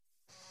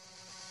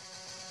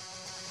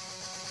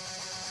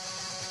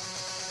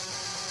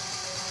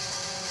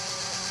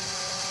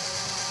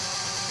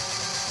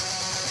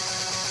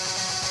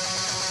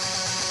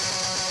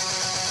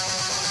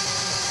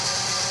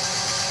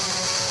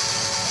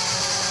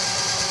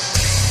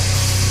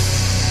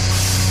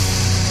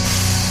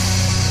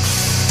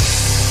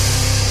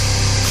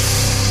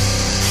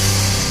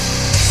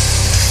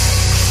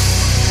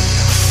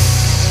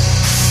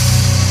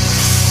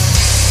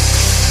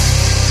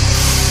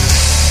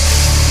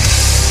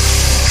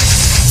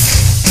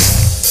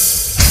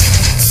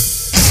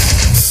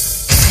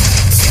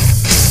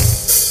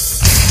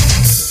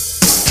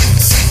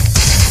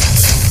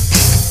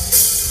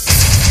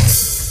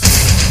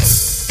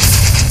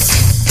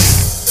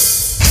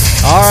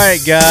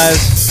right,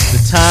 guys,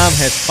 the time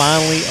has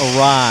finally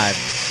arrived.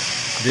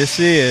 This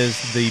is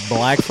the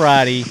Black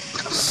Friday,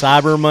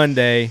 Cyber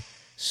Monday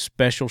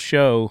special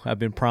show I've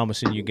been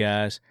promising you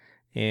guys,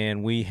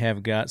 and we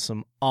have got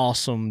some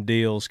awesome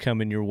deals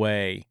coming your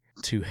way.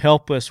 To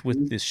help us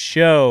with this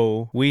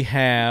show, we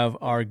have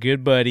our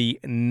good buddy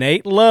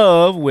Nate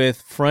Love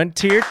with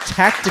Frontier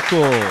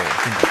Tactical in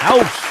the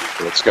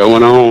house. What's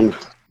going on?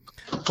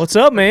 What's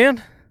up,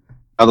 man?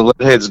 How the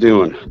leadheads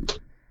doing?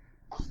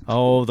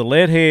 Oh, the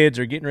leadheads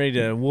are getting ready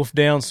to wolf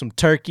down some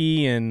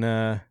turkey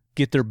and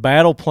get their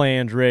battle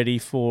plans ready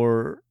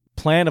for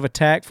plan of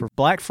attack for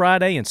Black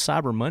Friday and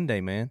Cyber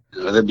Monday, man.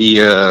 They'll be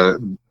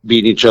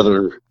beating each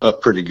other up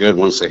pretty good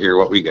once they hear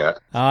what we got.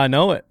 I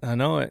know it.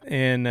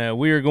 And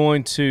we are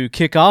going to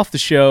kick off the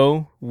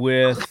show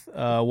with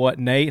what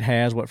Nate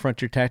has, what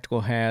Frontier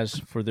Tactical has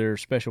for their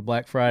special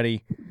Black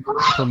Friday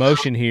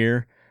promotion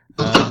here.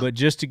 But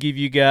just to give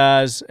you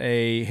guys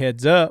a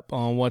heads up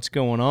on what's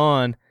going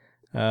on,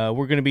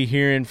 we're going to be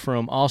hearing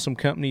from awesome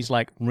companies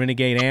like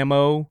Renegade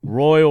Ammo,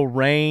 Royal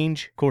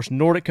Range, of course,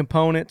 Nordic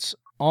Components,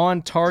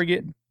 On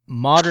Target,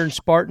 Modern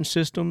Spartan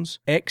Systems,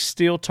 X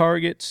Steel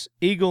Targets,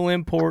 Eagle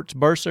Imports,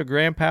 Bursa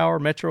Grand Power,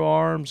 Metro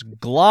Arms,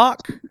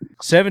 Glock,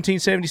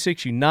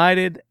 1776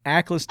 United,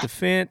 Atlas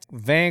Defense,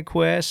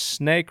 VanQuest,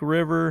 Snake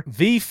River,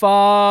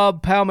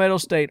 VFOB, Palmetto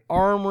State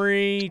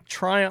Armory,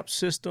 Triumph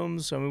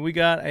Systems. I mean, we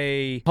got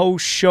a whole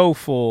show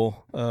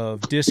full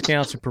of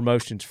discounts and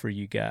promotions for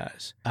you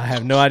guys. I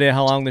have no idea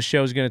how long this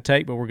show is going to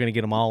take, but we're going to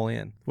get them all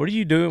in. What are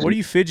you doing? What are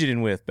you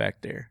fidgeting with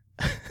back there?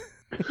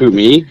 Who,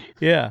 me?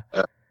 Yeah.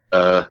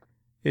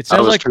 It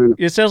sounds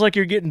like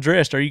you're getting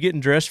dressed. Are you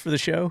getting dressed for the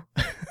show?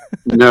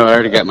 No, I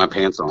already got my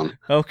pants on.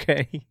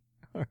 Okay.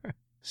 All right.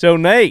 So,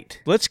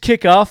 Nate, let's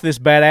kick off this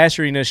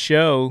badasseriness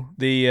show,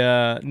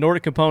 the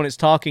Nordic Components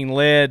Talking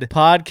Lead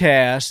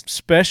podcast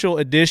special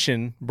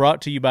edition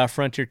brought to you by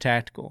Frontier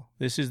Tactical.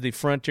 This is the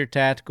Frontier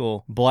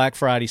Tactical Black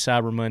Friday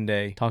Cyber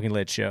Monday Talking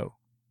Lead show.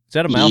 Is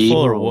that a mouthful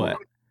or what?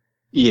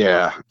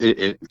 Yeah,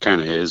 it kind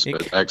of is,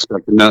 but I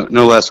expect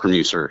no less from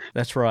you, sir.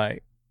 That's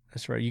right.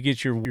 You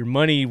get your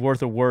money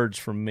worth of words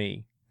from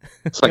me.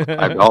 It's like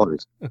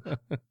 $5.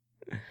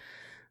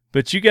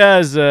 But you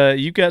guys,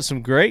 you've got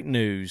some great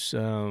news. We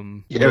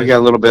got a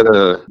little bit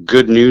of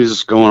good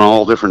news going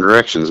all different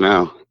directions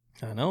now.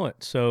 I know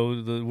it.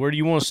 So where do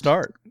you want to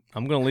start?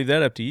 I'm going to leave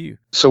that up to you.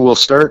 So we'll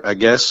start, I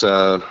guess,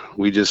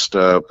 we just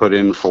put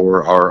in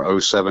for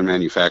our 07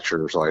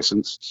 manufacturer's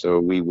license.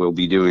 So we will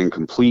be doing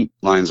complete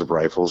lines of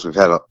rifles. We've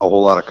had a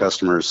whole lot of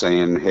customers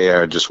saying, hey,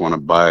 I just want to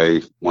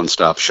buy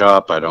one-stop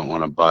shop. I don't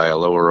want to buy a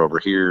lower over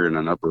here and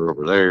an upper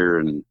over there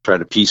and try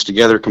to piece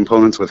together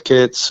components with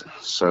kits.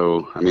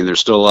 So, I mean, there's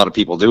still a lot of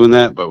people doing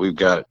that, but we've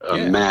got a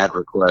mad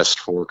request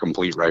for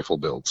complete rifle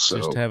builds. So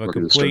just to have a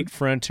complete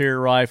Frontier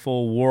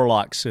rifle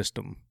Warlock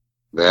system.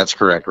 That's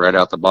correct. Right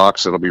out the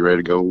box, it'll be ready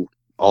to go,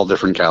 all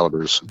different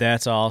calibers.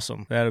 That's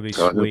awesome. That'll be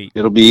sweet.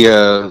 It'll be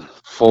a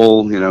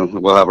full,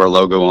 we'll have our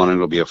logo on it.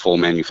 It'll be a full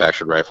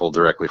manufactured rifle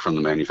directly from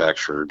the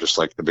manufacturer, just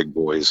like the big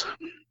boys.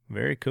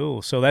 Very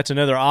cool. So that's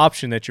another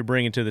option that you're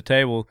bringing to the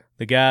table.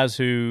 The guys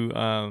who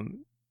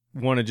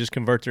want to just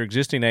convert their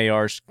existing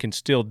ARs can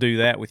still do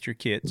that with your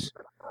kits.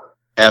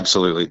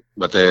 Absolutely.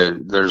 But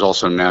there's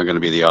also now going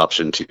to be the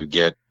option to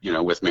get,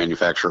 with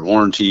manufacturer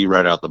warranty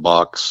right out the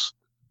box,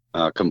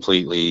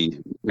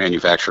 completely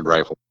manufactured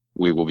rifle.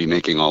 We will be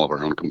making all of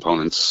our own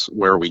components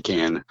where we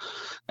can.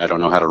 I don't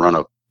know how to run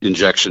a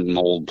injection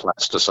mold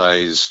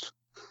plasticized,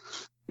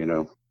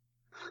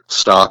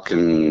 stock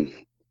and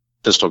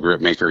pistol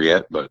grip maker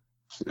yet, but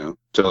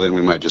till then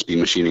we might just be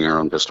machining our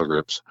own pistol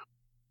grips.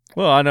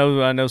 Well, I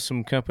know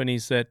some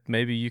companies that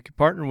maybe you could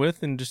partner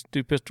with and just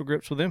do pistol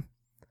grips with them.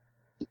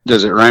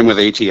 Does it rhyme with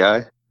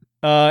ATI?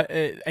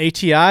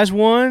 ATI is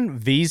one.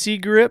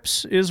 VZ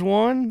Grips is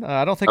one.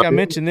 I don't think I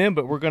mentioned them,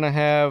 but we're going to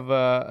have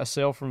a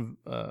sale from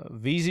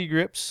VZ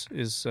Grips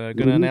is going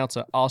to announce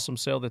an awesome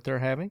sale that they're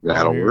having.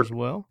 That'll work as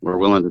well. We're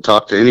willing to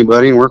talk to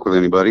anybody and work with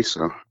anybody.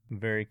 So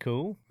very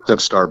cool.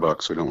 Except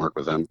Starbucks, we don't work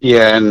with them.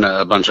 Yeah, and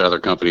a bunch of other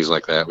companies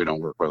like that, we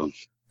don't work with them.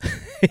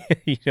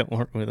 You don't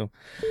work with them.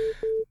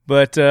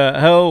 But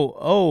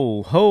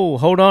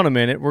hold on a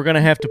minute. We're going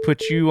to have to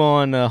put you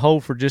on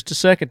hold for just a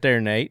second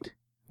there, Nate.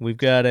 We've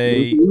got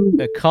a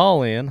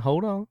call in.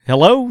 Hold on.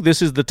 Hello,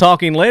 this is the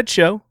Talking Lead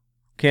Show.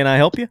 Can I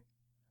help you?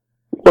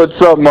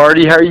 What's up,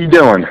 Marty? How are you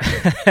doing?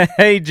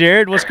 Hey,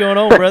 Jared. What's going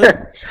on,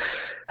 brother?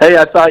 Hey,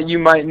 I thought you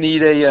might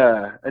need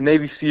a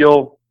Navy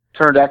SEAL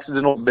turned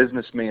accidental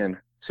businessman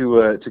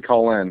to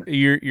call in.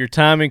 Your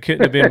timing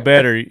couldn't have been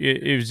better.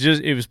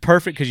 It was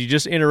perfect because you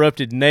just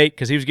interrupted Nate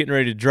because he was getting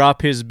ready to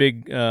drop his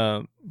big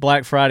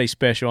Black Friday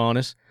special on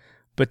us.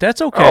 But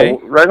that's okay.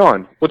 Oh, right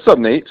on. What's up,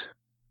 Nate?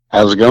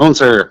 How's it going,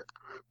 sir?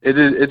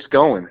 It's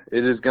going.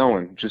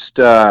 Just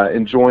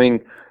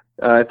enjoying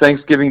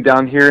Thanksgiving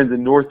down here in the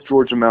North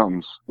Georgia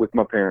mountains with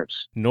my parents.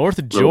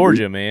 North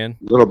Georgia, man.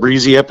 A little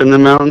breezy up in the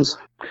mountains.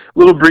 A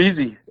little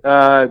breezy,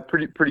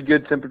 pretty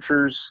good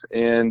temperatures,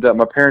 and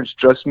my parents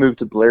just moved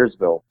to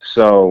Blairsville,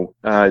 so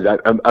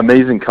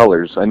amazing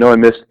colors. I know I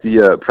missed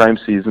the prime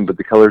season, but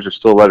the colors are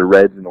still a lot of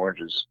reds and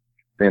oranges.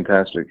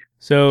 Fantastic.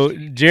 So,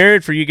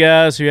 Jared, for you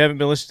guys who haven't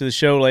been listening to the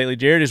show lately,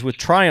 Jared is with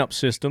Triumph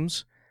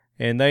Systems,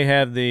 and they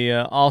have the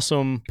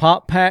awesome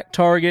pop pack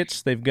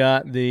targets. They've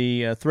got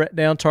the threat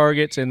down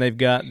targets, and they've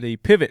got the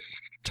pivot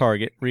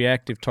target,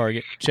 reactive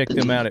target. Check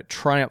them out at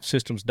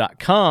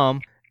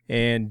triumphsystems.com.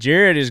 And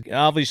Jared is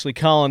obviously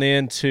calling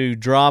in to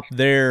drop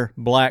their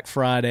Black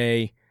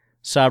Friday,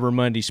 Cyber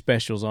Monday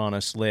specials on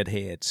us, lead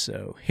heads.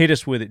 So hit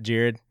us with it,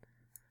 Jared.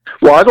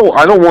 Well, I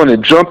don't want to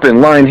jump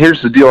in line.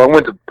 Here's the deal. I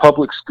went to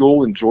public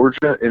school in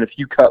Georgia, and if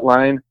you cut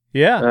line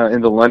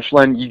in the lunch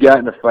line, you got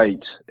in a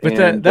fight.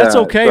 But that's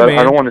okay, so man.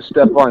 I don't want to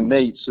step on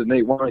Nate, so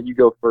Nate, why don't you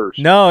go first?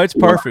 No, it's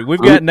perfect. We've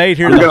got Nate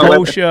here the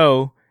whole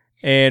show.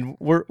 And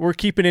we're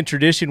keeping in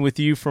tradition with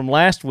you from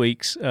last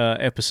week's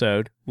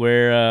episode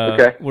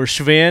where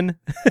Sven,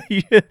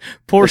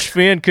 poor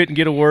Sven couldn't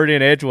get a word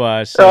in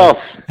edgewise. So.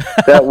 Oh,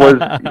 that was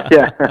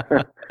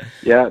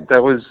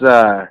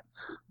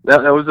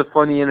that was a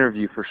funny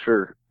interview for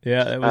sure.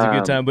 Yeah, that was a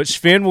good time. But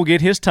Sven will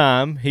get his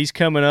time. He's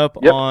coming up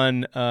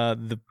on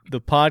the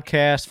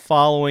podcast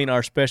following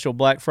our special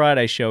Black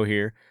Friday show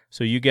here.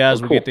 So you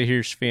guys will get to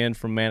hear Sven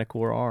from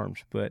Manticore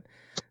Arms. But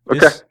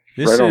This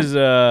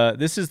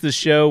is the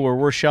show where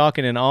we're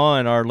shocking and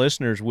awing our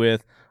listeners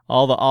with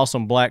all the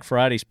awesome Black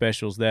Friday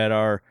specials that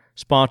our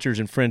sponsors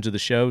and friends of the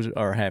show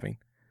are having.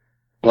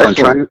 Well,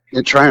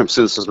 and Triumph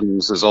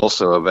Systems is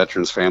also a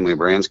Veterans Family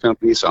Brands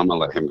company, so I'm going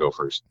to let him go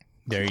first.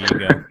 There you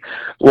go.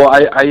 Well,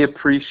 I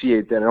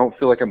appreciate that. I don't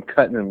feel like I'm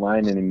cutting in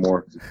line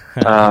anymore.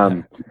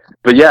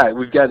 But yeah,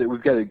 we've got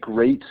a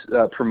great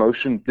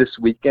promotion this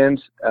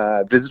weekend.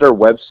 Visit our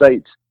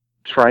website,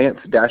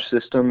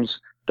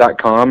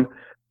 triumph-systems.com.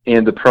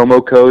 And the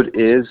promo code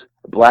is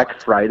Black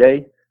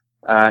Friday,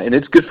 and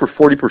it's good for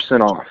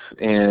 40% off.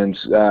 And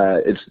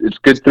it's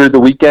good through the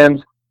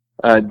weekend.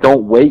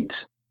 Don't wait.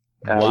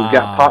 We've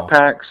got pop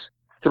packs,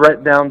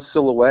 threat down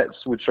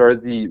silhouettes, which are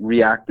the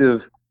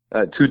reactive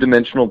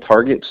two-dimensional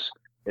targets,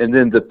 and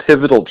then the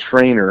pivotal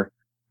trainer,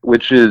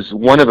 which is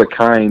one of a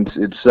kind.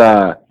 It's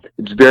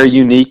very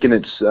unique in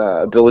its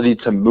ability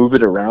to move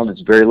it around.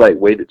 It's very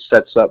lightweight. It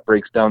sets up,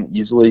 breaks down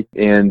easily,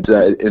 and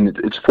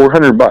it's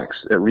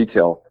 $400 at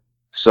retail.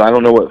 So I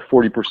don't know what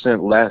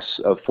 40%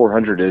 less of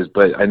 400 is,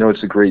 but I know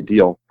it's a great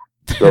deal.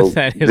 So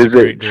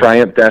visit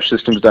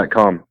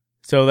triumph-systems.com.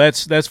 So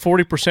that's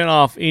 40%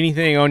 off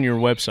anything on your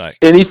website.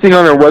 Anything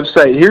on our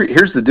website.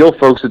 Here's the deal,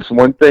 folks. It's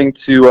one thing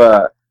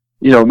to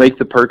make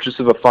the purchase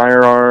of a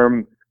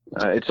firearm.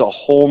 It's a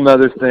whole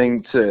nother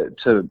thing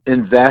to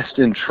invest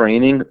in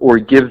training or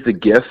give the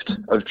gift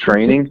of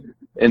training.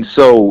 And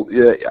so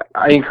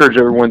I encourage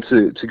everyone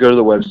to go to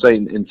the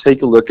website and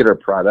take a look at our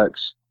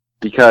products,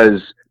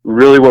 because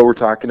really what we're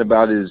talking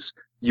about is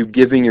you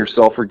giving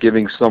yourself or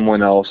giving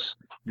someone else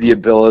the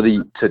ability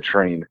to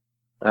train.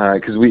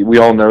 Because we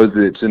all know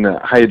that it's in a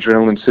high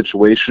adrenaline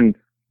situation.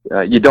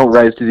 You don't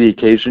rise to the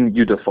occasion.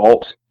 You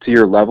default to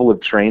your level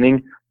of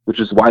training, which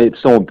is why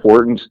it's so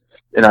important.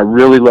 And I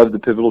really love the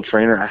Pivotal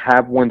Trainer. I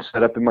have one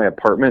set up in my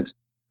apartment,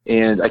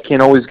 and I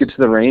can't always get to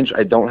the range.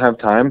 I don't have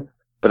time,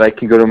 but I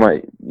can go to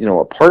my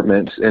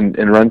apartment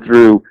and run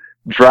through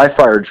dry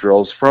fire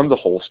drills from the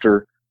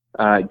holster.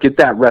 Get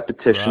that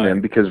repetition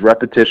in, because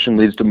repetition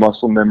leads to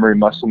muscle memory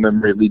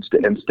leads to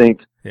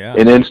instinct,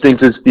 and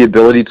instinct is the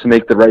ability to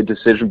make the right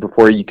decision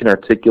before you can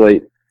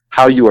articulate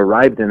how you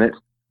arrived in it.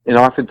 And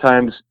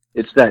oftentimes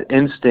it's that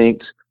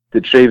instinct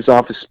that shaves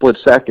off a split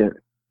second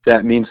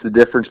that means the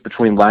difference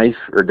between life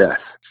or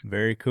death.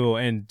 Very cool.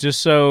 And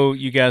just so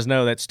you guys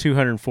know, that's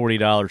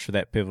 $240 for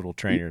that Pivotal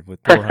Trainer with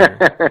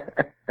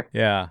 400.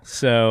 Yeah,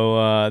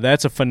 so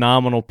that's a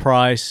phenomenal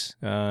price.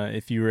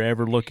 If you were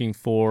ever looking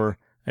for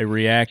a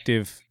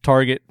reactive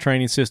target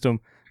training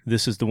system,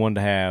 this is the one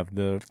to have,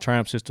 the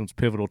Triumph Systems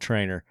Pivotal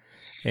Trainer.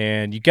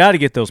 And you got to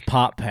get those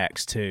pop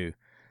packs too.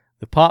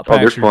 The pop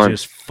packs are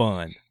just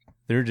fun.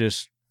 They're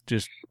just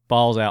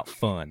balls out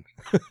fun.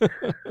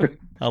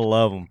 I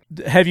love them.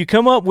 Have you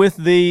come up with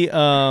the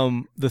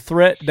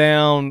threat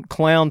down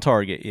clown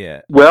target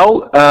yet?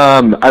 Well,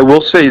 I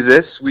will say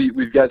this: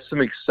 we've got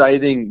some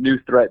exciting new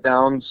threat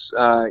downs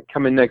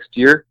coming next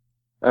year.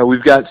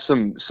 We've got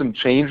some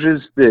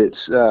changes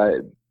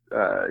that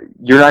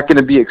you're not going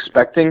to be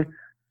expecting.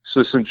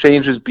 So some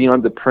changes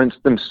beyond the prints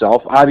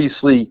themselves.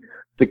 Obviously,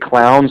 the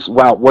clowns,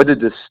 wow, what a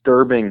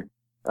disturbing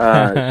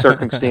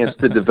circumstance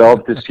to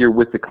develop this year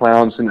with the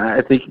clowns. And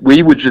I think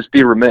we would just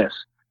be remiss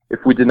if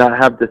we did not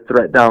have the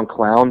threat down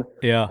clown.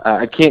 Yeah.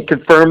 I can't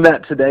confirm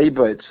that today,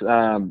 but,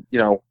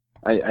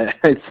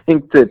 I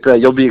think that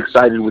you'll be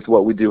excited with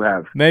what we do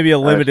have. Maybe a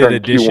limited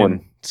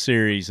edition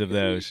series of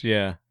those,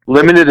 yeah.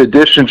 Limited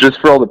edition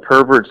just for all the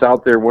perverts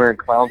out there wearing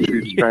clown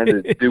suits trying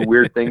to do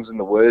weird things in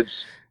the woods.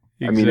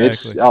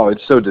 Exactly. I mean,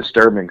 it's so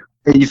disturbing.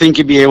 Hey, you think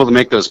you'd be able to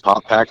make those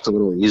pop packs a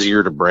little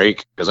easier to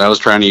break? Because I was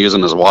trying to use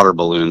them as water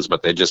balloons,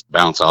 but they just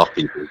bounce off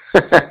people.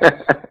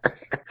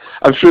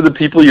 I'm sure the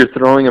people you're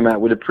throwing them at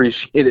would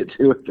appreciate it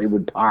too if they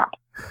would pop.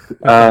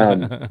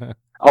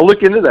 I'll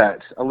look into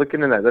that.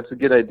 That's a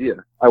good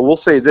idea. I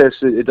will say this: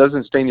 it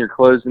doesn't stain your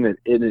clothes, and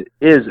it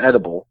is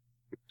edible.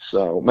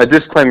 So my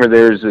disclaimer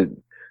there is it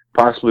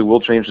possibly will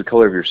change the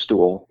color of your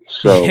stool.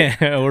 So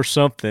yeah, or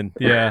something.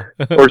 Yeah,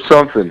 or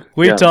something.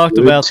 We Yeah. talked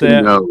about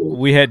that. know.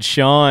 We had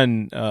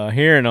Sean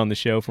Heron on the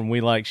show from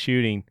We Like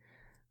Shooting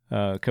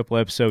a couple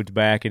episodes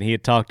back, and he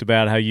had talked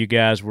about how you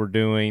guys were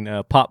doing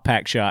pop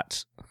pack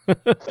shots.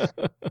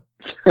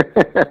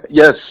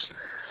 Yes.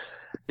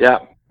 Yeah.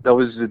 That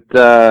was it.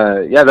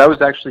 That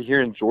was actually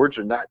here in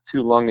Georgia not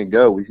too long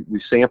ago.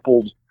 We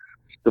sampled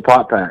the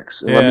pop packs,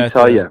 and let me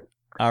tell you,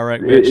 Iraq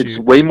it's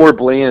shoot. way more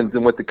bland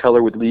than what the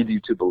color would lead you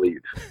to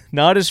believe.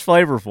 Not as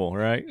flavorful,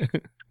 right?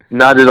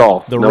 Not at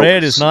all. The Nope.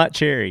 red is not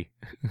cherry.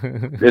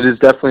 It is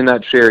definitely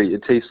not cherry.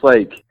 It tastes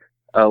like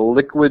a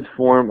liquid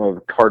form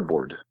of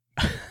cardboard.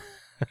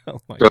 Oh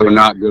my So God.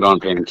 not good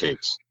on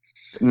pancakes.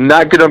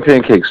 Not good on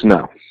pancakes.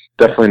 No,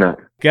 definitely not.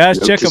 Guys,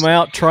 Nope. check them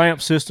out.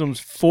 Triumph Systems,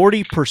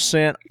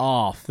 40%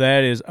 off.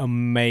 That is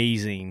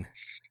amazing.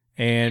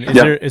 And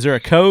is there a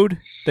code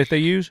that they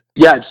use?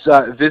 Yeah, it's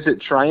visit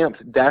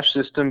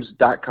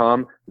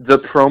triumph-systems.com. The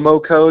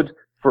promo code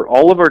for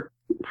all of our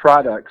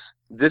products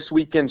this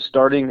weekend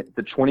starting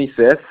the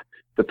 25th,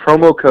 the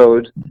promo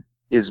code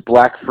is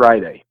Black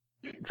Friday.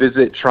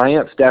 Visit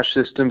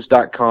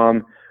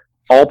triumph-systems.com.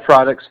 All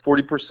products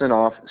 40%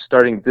 off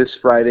starting this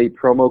Friday.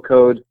 Promo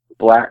code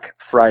Black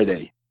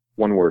Friday.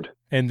 One word.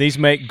 And these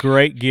make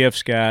great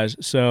gifts, guys.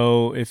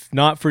 So if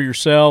not for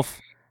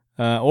yourself,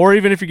 or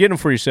even if you're getting them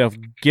for yourself,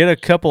 get a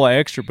couple of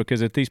extra,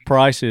 because at these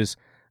prices,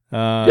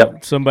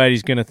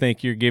 somebody's going to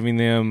think you're giving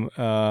them,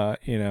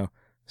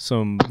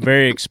 some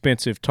very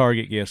expensive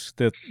target gifts.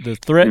 The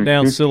threat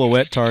down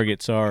silhouette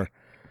targets are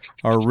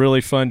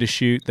really fun to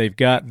shoot. They've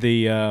got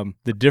the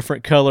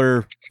different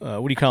color,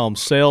 what do you call them?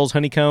 Cells,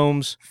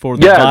 honeycombs for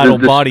the vital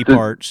body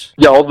parts.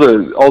 Yeah, all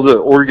the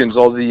organs,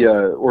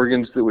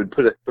 organs that would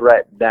put a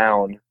threat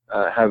down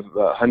have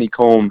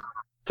honeycomb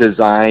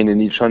design, and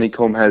each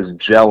honeycomb has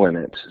gel in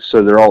it,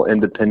 so they're all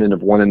independent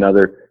of one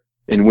another.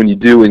 And when you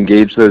do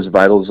engage those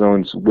vital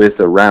zones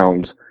with a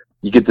round,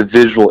 you get the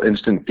visual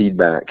instant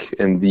feedback,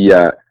 and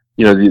the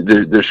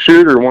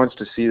shooter wants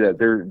to see that.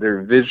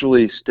 They're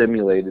visually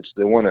stimulated, so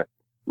they want to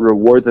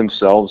reward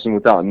themselves, and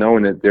without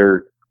knowing it,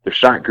 their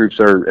shot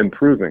groups are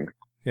improving.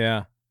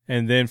 Yeah.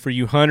 And then for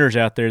you hunters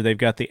out there, they've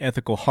got the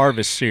Ethical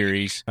Harvest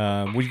series.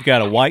 We've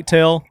got a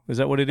whitetail. Is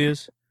that what it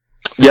is?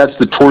 Yeah, it's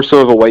the torso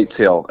of a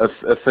whitetail.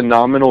 A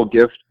phenomenal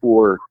gift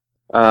for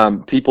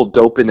people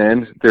doping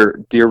in their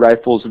deer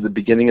rifles at the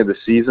beginning of the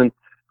season,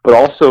 but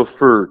also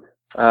for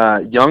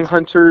young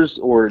hunters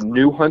or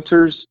new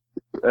hunters.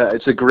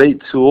 It's a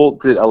great tool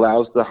that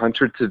allows the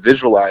hunter to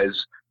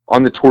visualize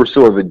on the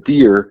torso of a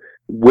deer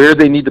where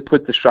they need to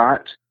put the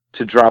shot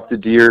to drop the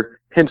deer,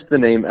 hence the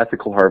name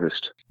Ethical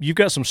Harvest. You've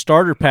got some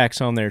starter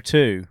packs on there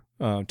too,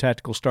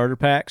 tactical starter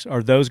packs.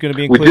 Are those going to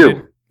be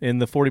included in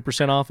the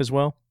 40% off as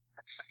well?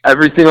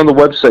 Everything on the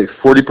website,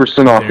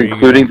 40% off,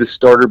 including go. the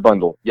starter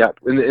bundle. Yep,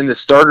 in the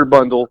starter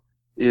bundle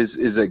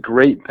is a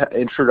great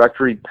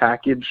introductory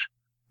package.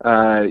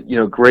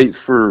 Great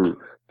for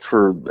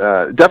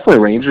definitely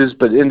ranges,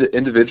 but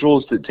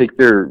individuals that take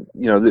their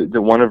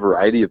that want a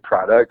variety of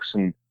products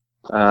and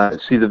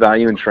see the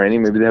value in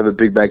training. Maybe they have a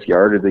big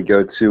backyard, or they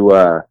go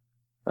to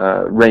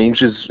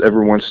ranges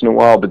every once in a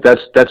while. But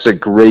that's a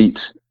great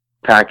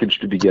package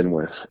to begin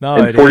with. No,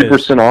 and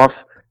 40% off.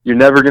 You're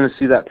never going to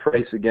see that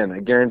price again. I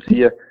guarantee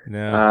you.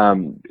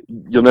 No.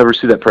 You'll never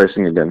see that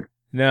pricing again.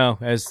 No,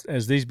 as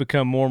these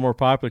become more and more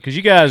popular, because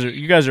you guys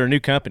are a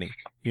new company.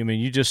 I mean,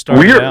 you just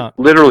started out.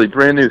 We are literally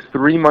brand new,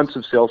 3 months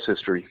of sales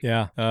history.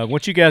 Yeah.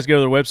 Once you guys go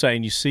to their website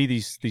and you see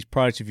these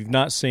products, if you've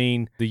not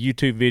seen the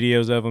YouTube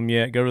videos of them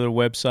yet, go to their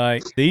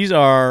website. These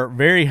are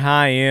very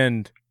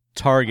high-end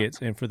targets,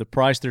 and for the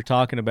price they're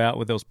talking about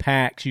with those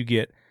packs, you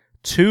get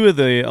 2 of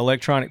the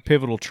electronic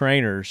pivotal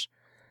trainers,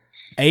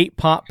 8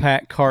 pop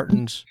pack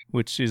cartons,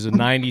 which is a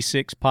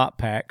 96 pop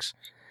packs,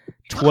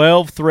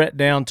 12 threat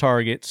down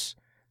targets,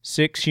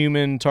 6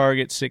 human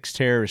targets, 6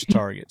 terrorist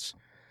targets.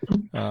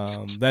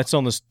 That's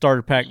on the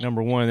starter pack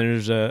number 1.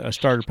 There's a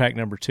starter pack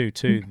number 2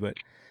 too, but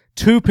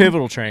 2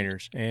 pivotal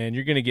trainers, and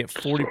you're going to get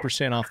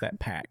 40% off that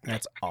pack.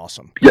 That's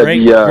awesome.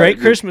 Yeah,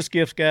 great Christmas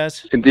gifts,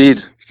 guys.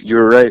 Indeed.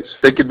 You're right.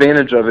 Take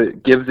advantage of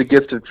it. Give the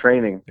gift of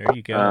training. There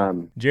you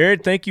go.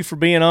 Jared, thank you for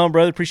being on,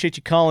 brother. Appreciate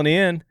you calling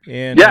in.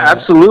 And yeah,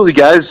 absolutely,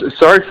 guys.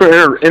 Sorry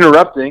for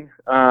interrupting,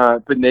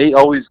 but Nate,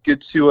 always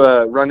good to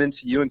run into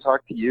you and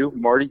talk to you.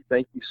 Marty,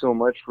 thank you so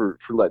much for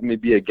letting me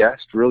be a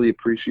guest. Really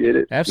appreciate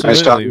it. Absolutely.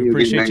 Nice talking to you,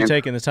 Appreciate you man.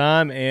 taking the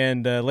time.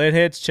 And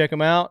Leadheads, check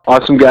them out.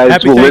 Awesome, guys.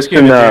 Happy Well,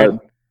 Thanksgiving, listen, Jared.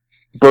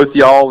 both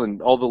y'all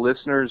and all the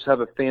listeners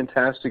have a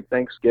fantastic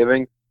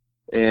Thanksgiving,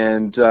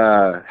 and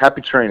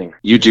happy training.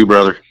 You too,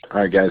 brother. All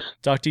right, guys.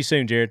 Talk to you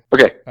soon, Jared.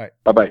 Okay. All right.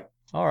 Bye-bye.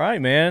 All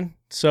right, man.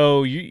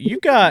 So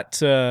you've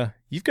got a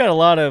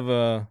lot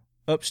of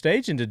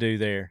upstaging to do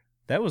there.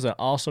 That was an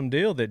awesome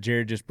deal that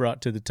Jared just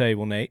brought to the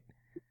table, Nate.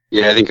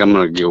 Yeah, I think I'm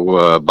going to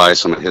go buy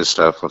some of his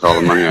stuff with all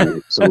the money I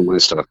make selling my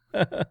stuff.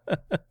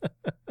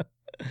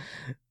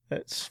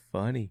 That's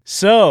funny.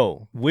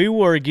 So we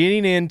were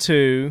getting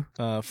into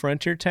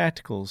Frontier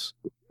Tacticals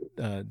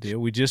deal.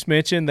 We just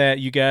mentioned that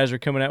you guys are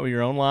coming out with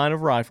your own line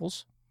of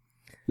rifles.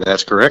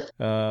 That's correct.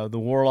 The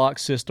Warlock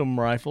system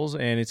rifles,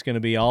 and it's going to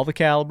be all the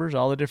calibers,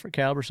 all the different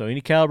calibers. So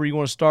any caliber you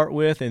want to start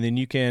with, and then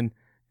you can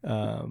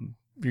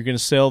you're going to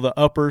sell the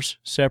uppers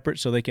separate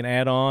so they can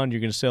add on.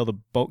 You're going to sell the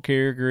bolt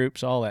carrier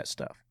groups, all that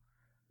stuff.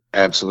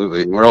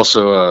 Absolutely. We're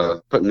also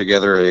putting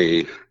together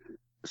a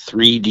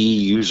 3D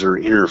user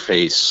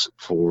interface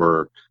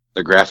for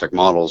the graphic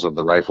models of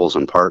the rifles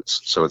and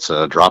parts. So it's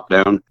a drop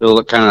down. It'll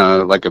look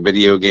kind of like a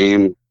video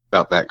game,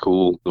 about that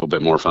cool, a little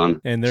bit more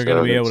fun. And they're going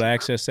to be able to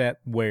access that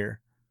where?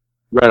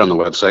 Right on the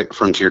website,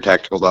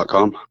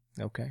 frontiertactical.com.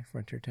 Okay,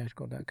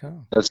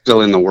 frontiertactical.com. That's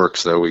still in the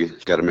works, though. We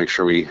got to make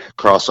sure we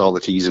cross all the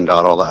T's and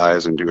dot all the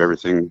I's and do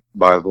everything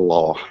by the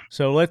law.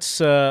 So let's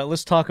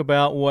talk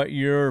about what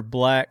your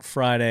Black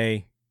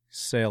Friday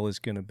sale is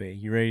going to be.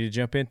 You ready to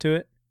jump into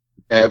it?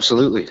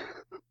 Absolutely.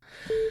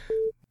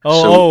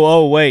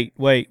 Wait.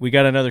 We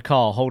got another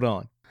call. Hold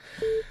on.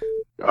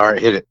 All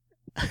right, hit it.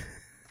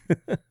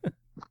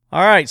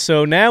 All right,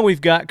 so now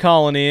we've got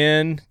calling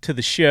in to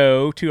the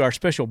show, to our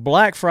special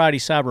Black Friday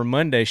Cyber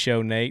Monday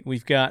show, Nate.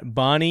 We've got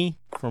Bonnie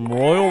from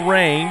Royal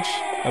Range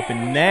up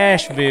in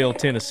Nashville,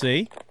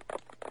 Tennessee.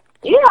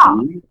 Yeah.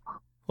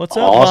 What's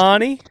up,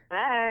 Bonnie?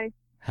 Hey.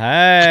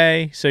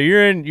 Hey. So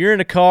you're in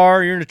a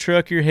car, you're in a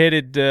truck, you're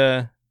headed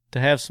to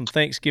have some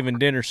Thanksgiving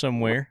dinner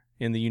somewhere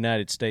in the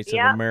United States of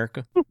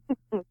America.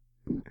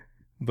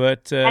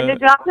 But and to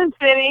Johnson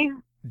City.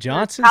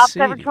 Johnson About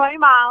City. 20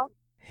 miles.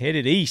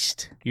 Headed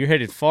east. You're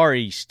headed far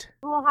east.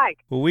 A little hike.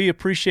 Well, we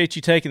appreciate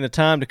you taking the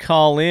time to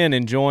call in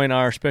and join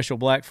our special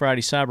Black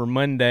Friday Cyber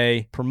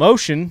Monday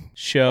promotion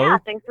show. Yeah,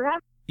 thanks for having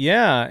me.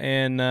 Yeah,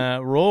 and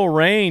Royal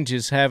Range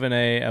is having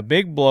a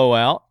big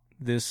blowout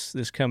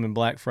this coming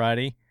Black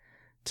Friday.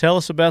 Tell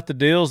us about the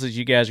deals that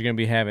you guys are going to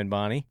be having,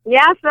 Bonnie.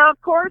 Yeah, so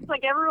of course,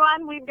 like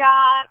everyone, we've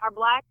got our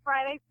Black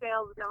Friday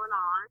sales going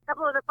on. A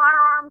couple of the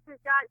firearms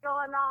we've got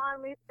going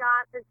on. We've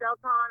got the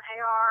Delton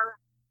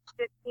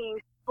AR-15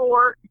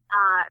 Sport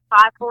at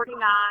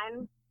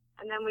 $549,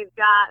 and then we've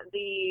got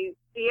the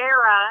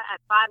Sierra at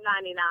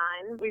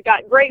 $599. We've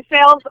got great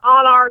sales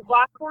on our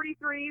Glock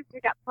 43s.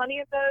 We've got plenty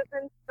of those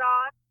in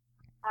stock.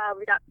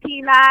 We got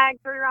PMAG,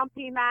 3-round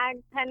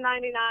PMAG,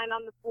 $10.99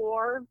 on the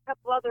floor. A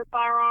couple other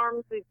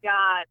firearms. We've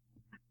got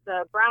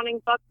the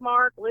Browning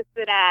Buckmark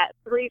listed at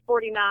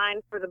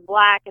 $349 for the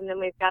black, and then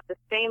we've got the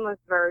stainless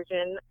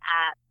version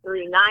at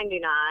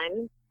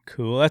 $399.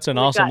 Cool. That's an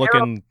awesome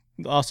looking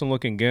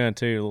gun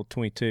too, a little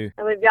 22.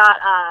 And we've got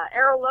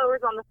arrow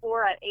lowers on the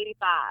floor at $85.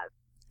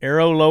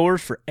 Arrow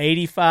lowers for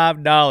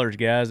 $85,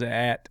 guys,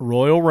 at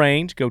Royal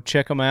Range. Go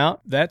check them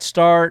out. That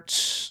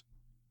starts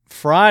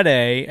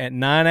Friday at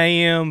 9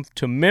 a.m.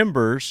 to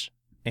members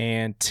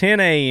and 10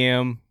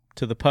 a.m.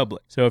 to the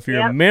public. So if you're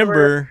a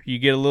member, you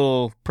get a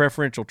little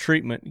preferential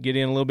treatment. Get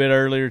in a little bit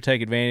earlier,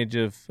 take advantage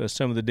of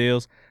some of the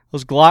deals.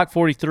 Those Glock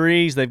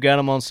 43s, they've got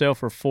them on sale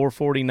for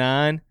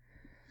 $449.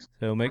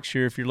 So make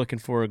sure if you're looking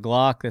for a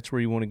Glock, that's where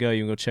you want to go.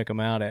 You can go check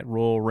them out at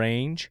Royal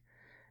Range.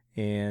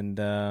 And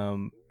are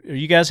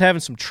you guys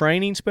having some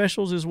training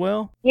specials as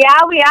well?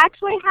 Yeah, we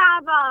actually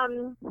have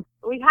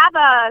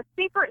a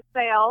secret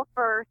sale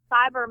for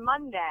Cyber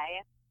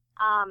Monday.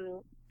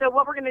 So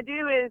what we're going to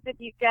do is, if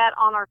you get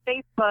on our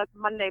Facebook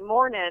Monday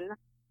morning,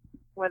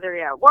 whether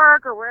you're at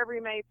work or wherever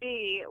you may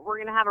be, we're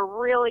going to have a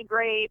really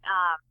great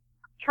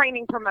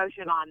training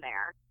promotion on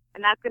there.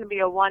 And that's going to be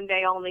a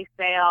one-day only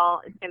sale.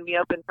 It's going to be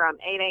open from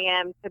 8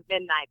 a.m. to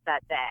midnight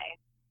that day.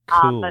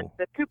 Cool. But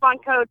the coupon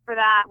code for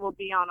that will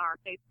be on our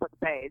Facebook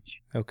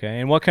page. Okay.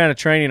 And what kind of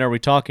training are we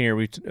talking here? Are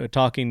we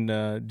talking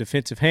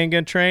defensive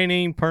handgun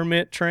training,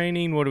 permit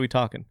training? What are we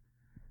talking?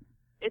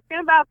 It's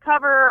going to about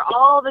cover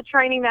all the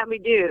training that we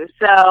do.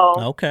 So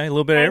okay, a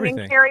little bit of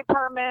everything. Carry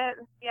permit,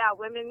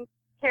 women's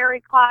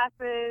carry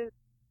classes,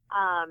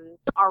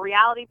 our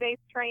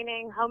reality-based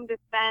training, home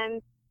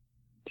defense,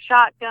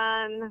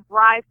 shotgun,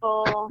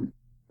 rifle,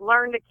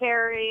 learn to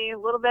carry, a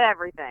little bit of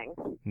everything.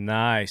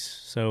 Nice.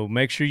 So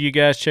make sure you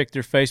guys check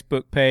their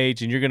Facebook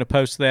page, and you're going to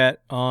post that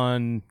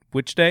on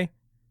which day?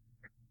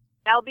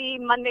 That'll be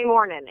Monday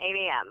morning, 8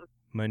 a.m.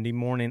 Monday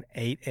morning,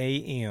 8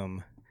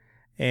 a.m.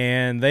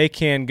 And they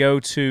can go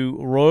to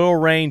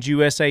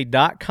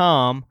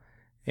royalrangeusa.com,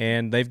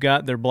 and they've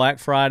got their Black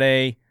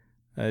Friday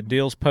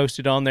deals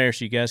posted on there,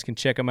 so you guys can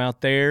check them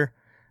out there.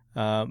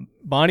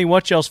 Bonnie,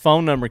 what's y'all's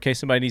phone number in case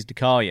somebody needs to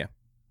call you?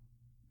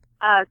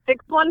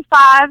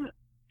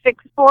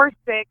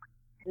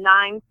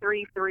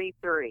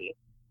 615-646-9333.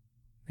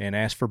 And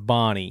ask for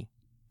Bonnie.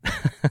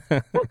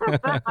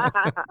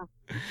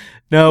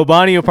 No,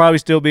 Bonnie will probably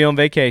still be on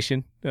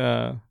vacation,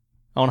 on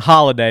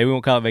holiday. We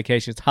won't call it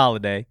vacation, it's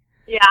holiday.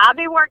 Yeah, I'll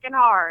be working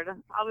hard.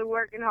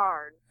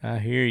 I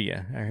hear you.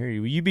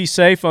 Well, you be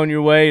safe on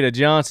your way to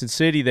Johnson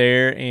City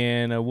there,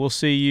 and we'll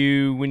see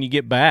you when you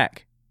get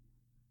back.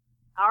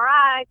 All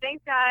right.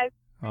 Thanks, guys.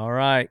 All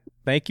right.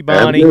 Thank you,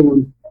 Have a Bonnie. good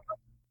one.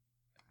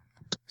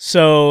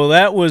 So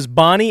that was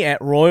Bonnie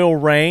at Royal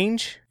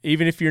Range.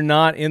 Even if you're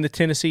not in the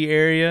Tennessee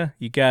area,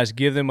 you guys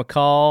give them a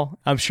call.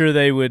 I'm sure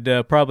they would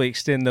probably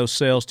extend those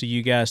sales to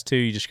you guys too.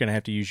 You're just going to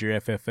have to use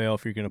your FFL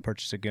if you're going to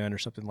purchase a gun or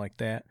something like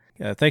that.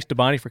 Thanks to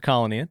Bonnie for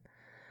calling in.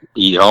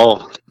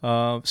 Y'all.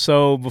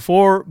 So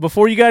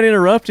before you got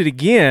interrupted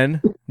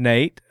again,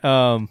 Nate,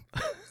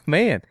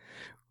 man,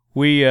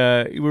 we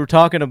were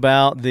talking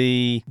about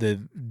the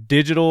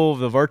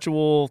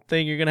virtual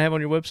thing you're going to have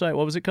on your website.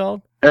 What was it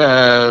called?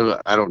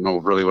 I don't know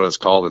really what it's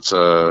called. It's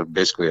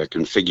basically a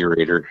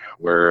configurator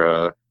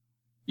where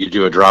you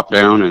do a drop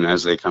down, and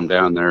as they come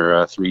down, they're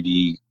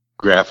 3D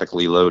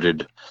graphically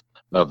loaded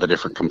of the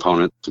different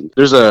components.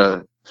 There's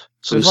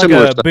some it's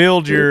similar like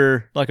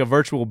stuff. like a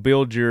virtual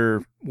build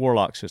your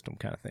warlock system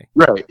kind of thing.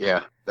 Right,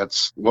 yeah.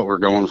 That's what we're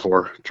going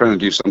for. Trying to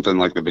do something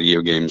like the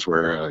video games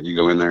where you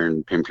go in there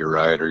and pimp your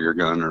ride or your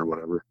gun or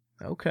whatever.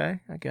 Okay,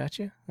 I got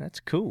you. That's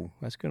cool.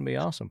 That's going to be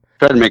awesome.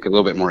 Try to make it a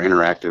little bit more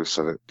interactive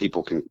so that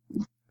people can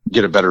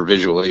get a better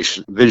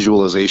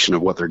visualization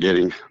of what they're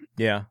getting.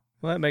 Yeah,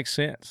 well, that makes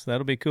sense.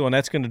 That'll be cool. And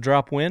that's going to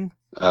drop when?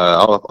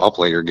 I'll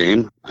play your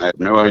game. I have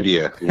no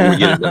idea when we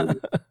get it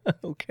done.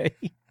 Okay.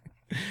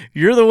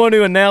 You're the one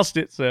who announced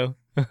it, so.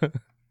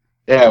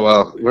 Yeah,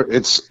 well,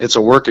 it's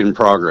a work in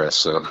progress,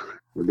 so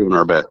we're doing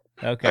our best.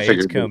 Okay,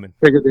 it's coming.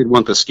 Figured they'd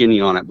want the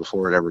skinny on it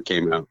before it ever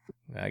came out.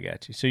 I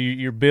got you. So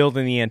you're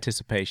building the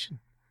anticipation.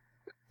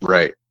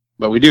 Right.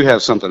 But we do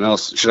have something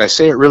else. Should I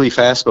say it really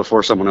fast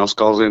before someone else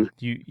calls in?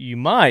 You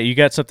might. You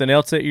got something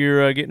else that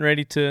you're getting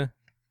ready to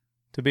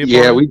be a part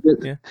Yeah, of? we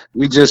did. Yeah.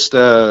 We just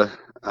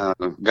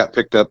got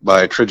picked up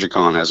by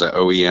Trigicon as an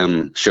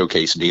OEM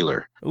showcase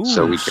dealer. Ooh,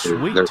 so we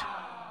sweet. their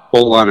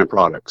whole line of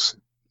products.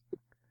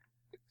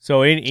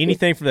 So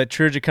anything for that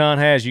Trigicon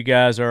has, you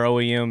guys are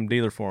OEM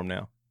dealer for them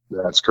now.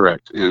 That's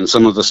correct. And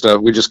some of the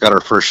stuff, we just got our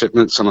first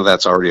shipment. Some of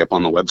that's already up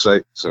on the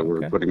website. So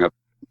we're putting up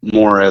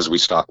more as we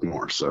stock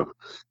more. So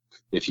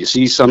if you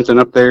see something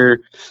up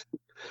there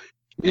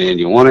and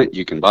you want it,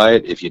 you can buy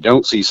it. If you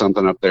don't see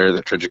something up there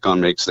that Trigicon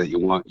makes that you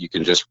want, you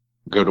can just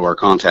go to our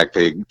contact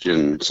page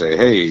and say,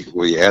 hey,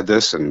 will you add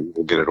this? And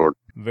we'll get it ordered.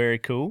 Very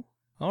cool.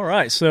 All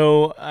right.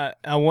 So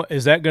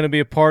is that going to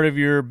be a part of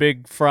your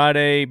big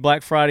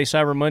Black Friday,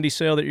 Cyber Monday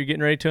sale that you're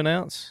getting ready to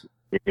announce?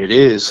 It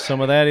is. Some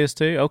of that is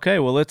too. Okay.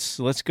 Well,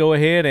 let's go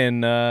ahead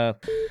and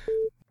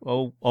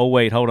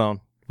wait, hold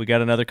on. We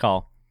got another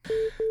call.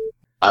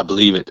 I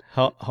believe it.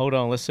 Hold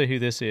on. Let's see who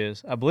this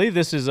is. I believe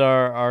this is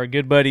our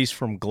good buddies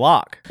from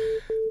Glock.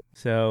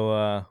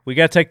 So we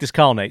got to take this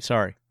call, Nate.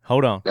 Sorry.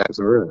 Hold on. That's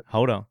all right.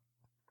 Hold on.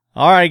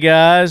 All right,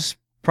 guys.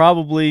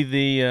 Probably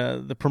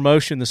the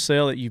promotion, the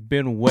sale that you've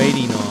been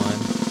waiting on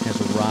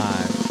has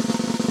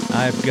arrived.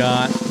 I've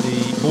got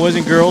the boys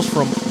and girls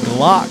from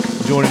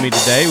Glock joining me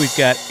today. We've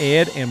got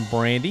Ed and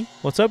Brandy.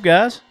 What's up,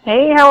 guys?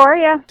 Hey, how are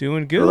you?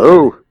 Doing good.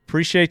 Hello.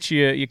 Appreciate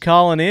you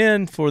calling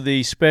in for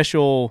the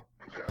special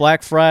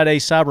Black Friday,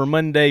 Cyber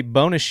Monday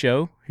bonus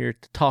show here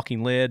at the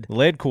Talking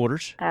Lead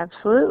Quarters.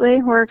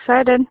 Absolutely. We're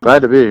excited.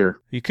 Glad to be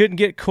here. You couldn't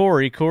get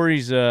Corey.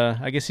 Corey's,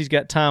 I guess he's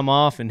got time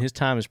off, and his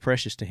time is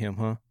precious to him,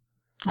 huh?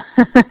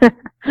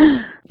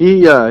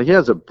 He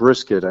has a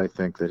brisket, I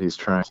think, that he's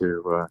trying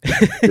to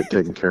get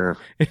taken care of.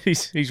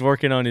 He's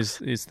working on his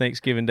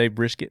Thanksgiving Day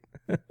brisket.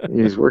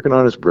 He's working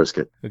on his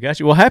brisket. We got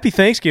you. Well, happy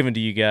Thanksgiving to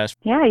you guys.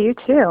 Yeah, you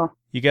too.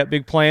 You got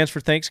big plans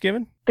for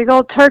Thanksgiving? Big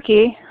old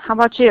turkey. How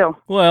about you?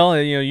 Well,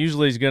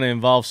 usually it's going to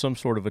involve some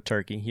sort of a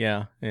turkey,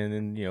 yeah,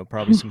 and then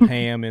probably some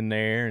ham in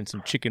there and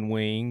some chicken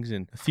wings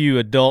and a few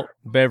adult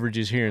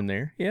beverages here and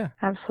there. Yeah,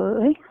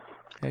 absolutely.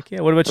 Heck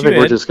yeah. What about you, Ed?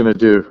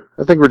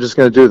 I think we're just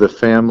going to do the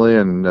family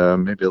and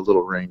maybe a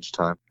little range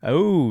time.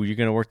 Oh, you're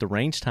going to work the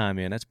range time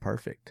in. That's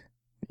perfect.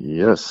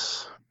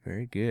 Yes.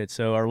 Very good.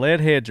 So our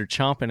lead heads are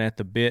chomping at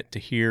the bit to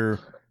hear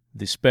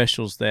the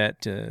specials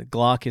that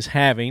Glock is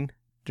having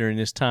during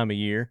this time of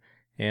year,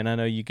 and I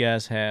know you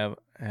guys have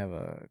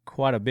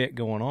quite a bit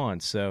going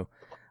on, so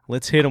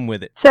let's hit them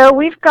with it. So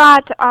we've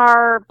got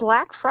our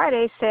Black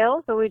Friday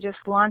sales that we just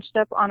launched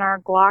up on our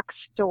Glock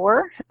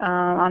store,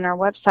 on our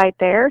website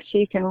there, so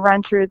you can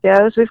run through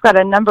those. We've got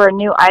a number of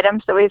new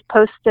items that we've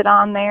posted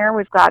on there.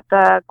 We've got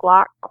the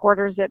Glock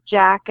quarter zip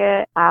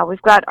jacket.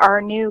 We've got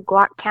our new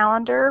Glock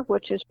calendar,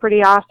 which is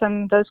pretty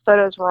awesome. Those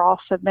photos were all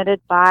submitted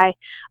by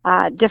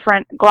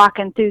different Glock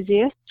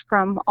enthusiasts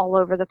from all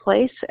over the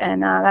place,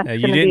 and that's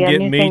going to be a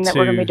new thing that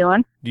we're going to be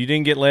doing. You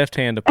didn't get Left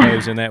Hand to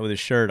pose in that with his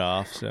shirt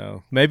off,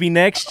 so maybe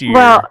next year.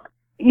 Well,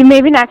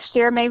 maybe next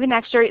year.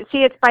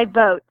 See, it's by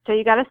vote, so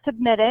you got to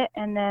submit it,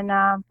 and then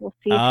we'll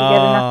see if you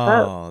get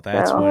enough votes. Oh,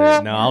 that's what it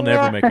is. No, I'll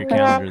never make your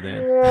calendar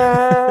then.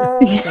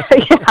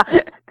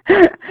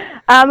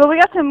 But we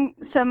got some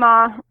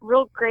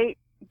real great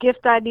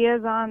gift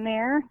ideas on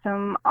there,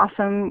 some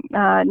awesome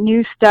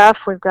new stuff.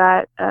 We've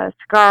got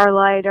scar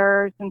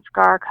lighters and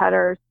scar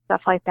cutters.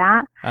 stuff like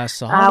that. I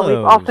saw those.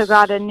 We've also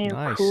got a new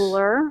Nice.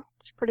 cooler.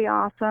 It's pretty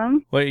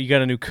awesome. Wait, you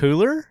got a new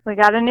cooler? We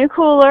got a new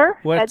cooler.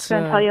 What's, Ed's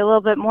going to tell you a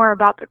little bit more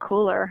about the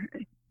cooler.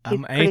 He's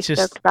I'm pretty anxious.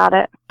 stoked about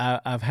it.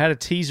 I've had a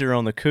teaser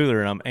on the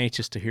cooler, and I'm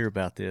anxious to hear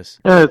about this.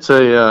 Yeah, it's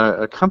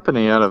a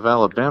company out of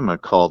Alabama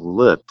called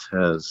Lit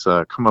has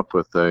come up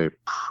with a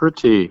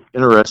pretty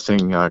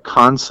interesting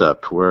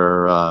concept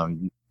where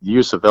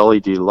use of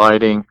LED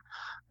lighting,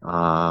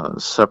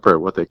 separate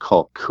what they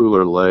call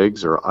cooler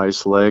legs or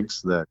ice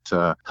legs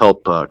that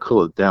help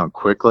cool it down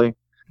quickly.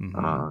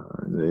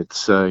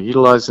 It's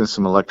utilizing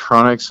some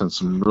electronics and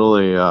some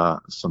really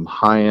some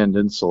high-end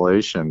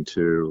insulation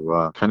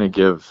to kind of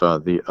give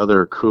the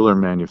other cooler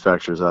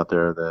manufacturers out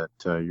there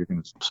that you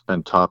can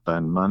spend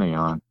top-end money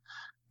on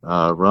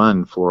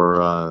run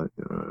for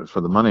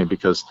the money,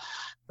 because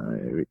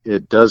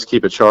it does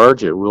keep a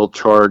charge. It will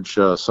charge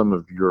some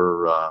of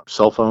your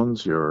cell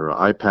phones, your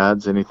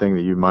iPads, anything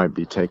that you might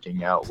be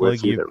taking out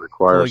with you that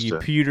requires plug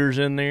your pewters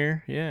in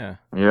there. Yeah.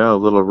 Yeah, a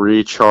little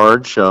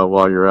recharge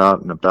while you're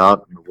out and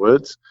about in the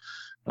woods.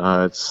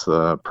 It's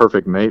the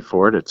perfect mate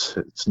for it.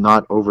 It's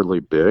not overly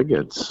big.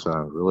 It's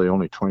really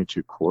only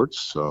 22 quarts,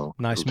 so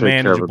nice, it'll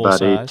take care of about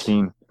size.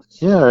 18.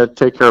 Yeah, it'd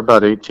take care of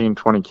about 18,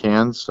 20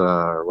 cans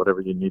or whatever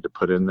you need to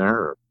put in there,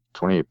 or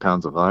 28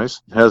 pounds of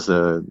ice. It has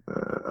a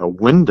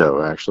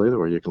window, actually,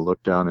 where you can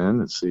look down in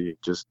and see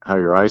just how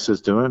your ice is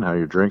doing, how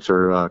your drinks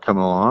are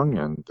coming along,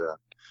 and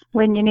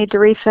when you need to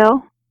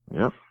refill.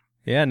 Yep.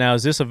 Yeah, now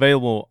is this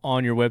available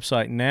on your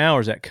website now, or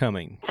is that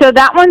coming? So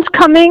that one's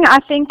coming. I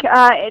think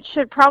it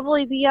should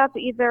probably be up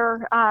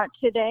either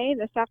today,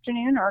 this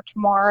afternoon, or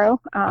tomorrow,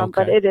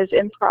 but it is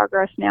in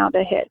progress now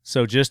to hit.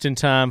 So just in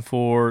time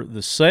for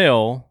the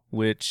sale,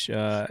 which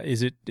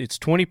it's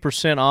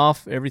 20%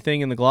 off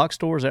everything in the Glock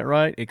store, is that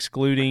right?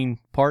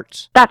 Excluding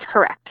parts? That's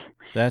correct.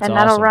 That's and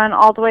awesome. That'll run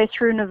all the way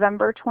through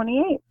November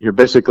 28th. You're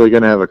basically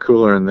going to have a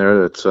cooler in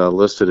there that's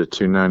listed at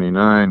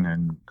 $299,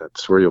 and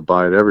that's where you'll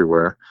buy it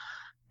everywhere.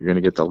 You're going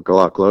to get the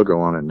Glock logo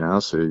on it now,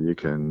 so you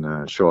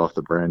can show off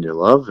the brand you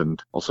love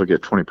and also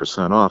get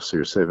 20% off, so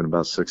you're saving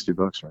about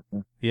 $60 right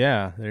there.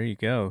 Yeah, there you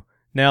go.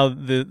 Now,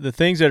 the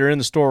things that are in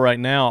the store right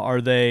now,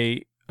 are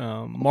they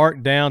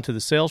marked down to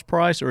the sales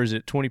price, or is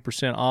it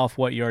 20% off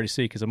what you already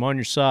see? Because I'm on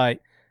your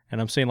site,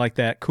 and I'm seeing like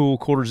that cool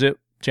quarter zip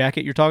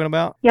jacket you're talking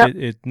about. Yep.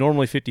 It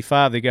normally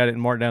 $55. They got it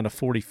marked down to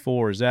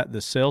 $44. Is that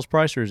the sales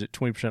price, or is it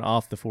 20%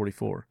 off the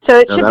 $44? So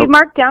it should be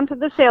marked down to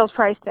the sales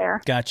price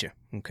there. Gotcha.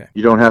 Okay.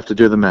 You don't have to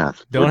do the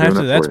math. Don't have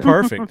to. That's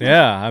perfect.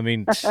 Yeah. I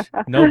mean,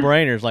 no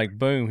brainers. Like,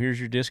 boom, here's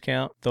your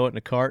discount. Throw it in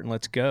the cart and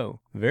let's go.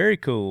 Very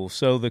cool.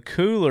 So the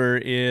cooler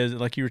is,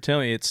 like you were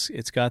telling me,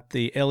 it's got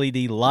the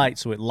LED light,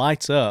 so it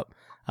lights up.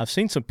 I've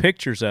seen some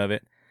pictures of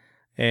it,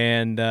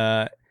 and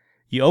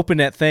you open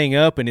that thing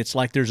up, and it's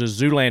like there's a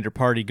Zoolander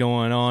party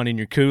going on in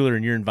your cooler,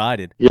 and you're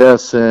invited.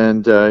 Yes,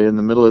 and in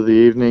the middle of the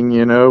evening,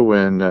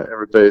 when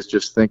everybody's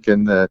just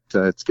thinking that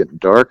it's getting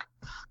dark,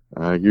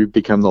 you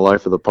become the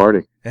life of the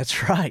party.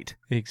 That's right.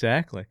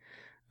 Exactly.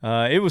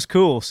 It was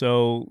cool.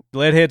 So,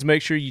 Leadheads,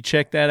 make sure you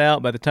check that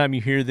out. By the time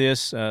you hear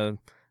this,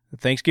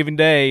 Thanksgiving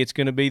Day, it's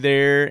going to be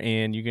there,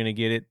 and you're going to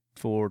get it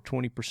for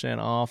 20%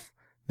 off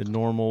the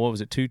normal, what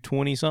was it,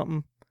 $220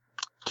 something?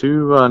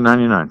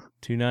 $299.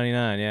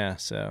 $299, yeah.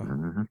 So,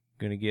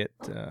 going to get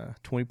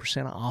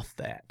 20% off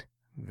that.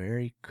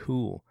 Very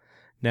cool.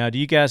 Now, do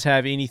you guys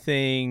have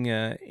anything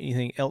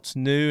else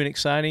new and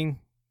exciting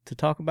to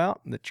talk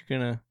about that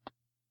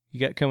you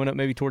got coming up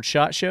maybe towards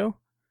SHOT Show?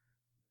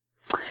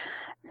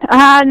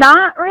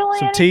 Not really.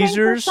 Some anything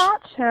teasers. For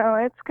SHOT Show.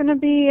 It's gonna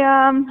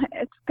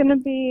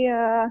be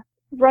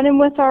running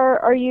with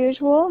our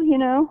usual.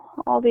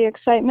 All the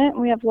excitement.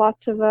 We have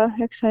lots of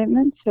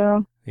excitement.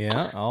 So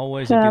yeah,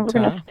 always a good time. We're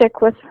gonna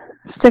stick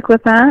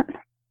with that.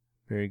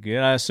 Very good.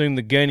 I assume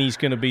the Gunny's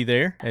going to be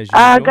there as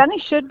usual. Gunny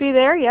should be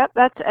there. Yep,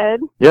 that's Ed.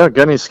 Yeah,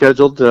 Gunny's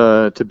scheduled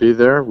to be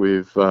there.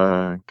 We've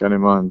got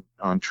him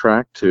on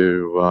track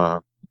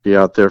to be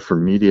out there for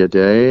Media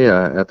Day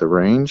at the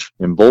range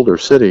in Boulder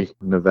City,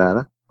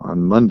 Nevada,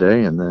 on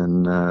Monday, and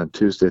then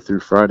Tuesday through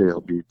Friday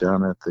he'll be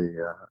down at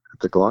the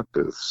Glock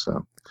booth.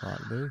 So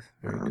Glock booth.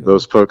 Very cool.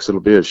 Those folks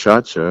that'll be at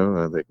SHOT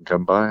Show, they can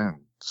come by and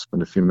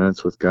spend a few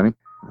minutes with Gunny.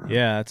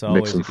 Yeah, it's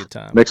always a good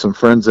time. Make some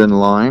friends in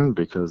line,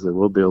 because there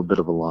will be a bit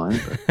of a line.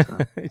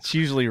 But, it's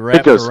usually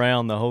wrapped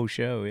around the whole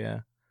show, yeah.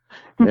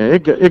 Yeah,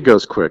 it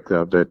goes quick,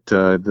 though. But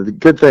the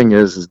good thing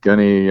is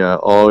Gunny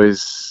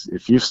always,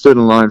 if you've stood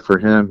in line for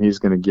him, he's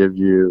going to give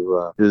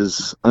you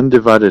his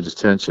undivided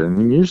attention.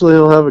 And usually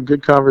he'll have a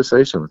good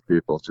conversation with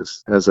people,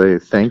 just as a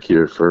thank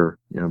you for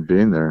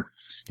being there.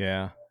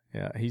 Yeah,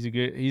 he's a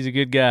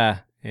good guy.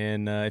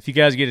 And if you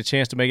guys get a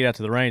chance to make it out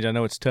to the range, I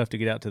know it's tough to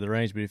get out to the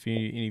range, but if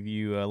any of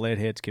you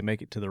leadheads can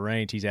make it to the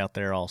range, he's out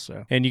there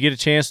also. And you get a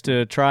chance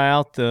to try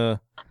out the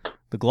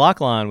the Glock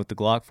line with the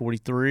Glock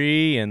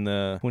 43 and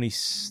the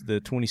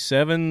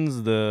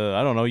 27s.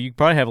 I don't know. You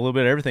probably have a little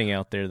bit of everything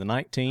out there. The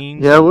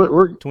 19s. Yeah,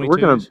 we're going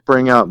 22s. to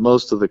bring out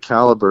most of the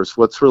calibers.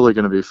 What's really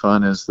going to be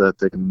fun is that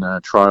they can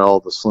try all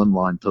the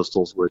slimline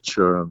pistols, which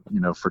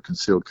for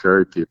concealed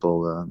carry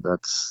people,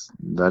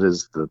 that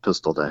is the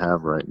pistol to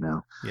have right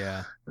now.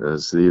 Yeah,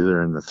 it's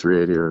either in the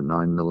 380 or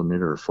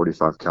 9mm or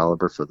 45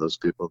 caliber for those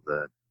people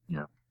that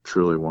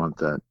truly want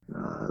that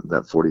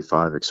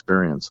 45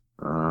 experience.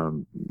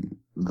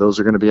 Those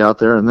are going to be out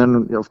there, and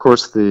then of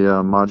course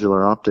the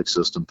modular optic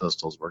system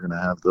pistols. We're going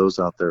to have those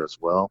out there as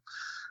well,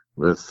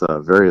 with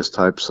various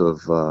types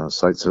of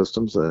sight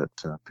systems that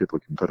people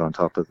can put on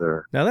top of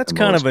their. Now that's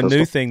kind of a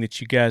new thing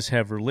that you guys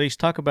have released.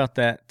 Talk about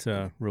that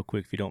real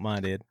quick, if you don't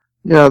mind, Ed.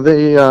 Yeah,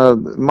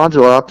 the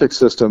modular optic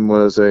system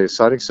was a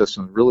sighting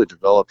system really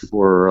developed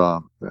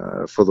for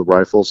the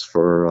rifles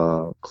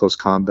for close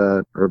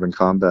combat, urban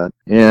combat,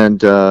 and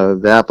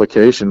the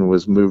application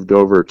was moved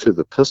over to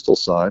the pistol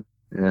side,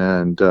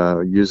 and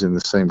using the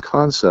same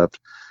concept.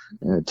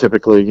 And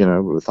typically,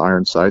 with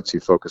iron sights, you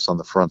focus on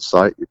the front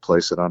sight, you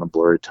place it on a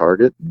blurry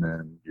target, and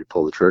then you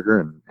pull the trigger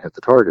and hit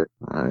the target.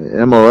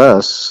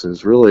 MOS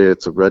is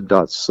it's a red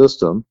dot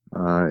system.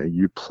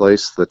 You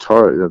place the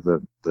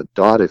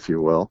dot, if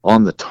you will,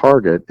 on the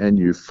target, and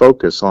you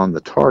focus on the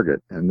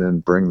target, and then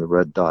bring the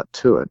red dot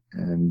to it.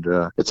 And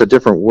it's a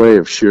different way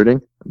of shooting,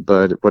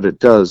 but what it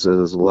does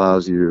is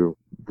allows you,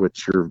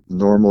 which you're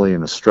normally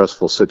in a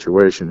stressful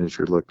situation, as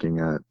you're looking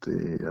at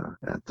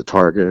the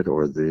target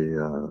or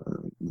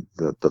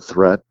the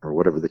threat or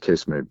whatever the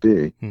case may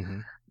be. Mm-hmm.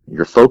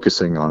 You're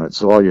focusing on it.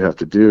 So all you have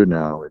to do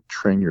now and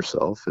train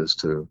yourself is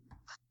to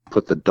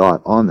put the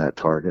dot on that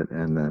target,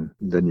 and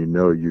then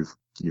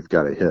you've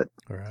got a hit.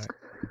 All right.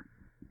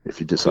 If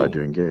you decide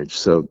to engage.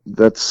 So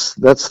that's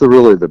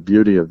really the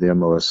beauty of the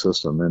MOS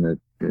system, and it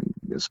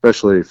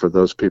especially for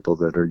those people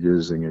that are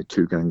using a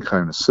two-gun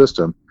kind of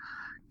system,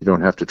 you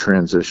don't have to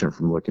transition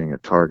from looking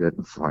at target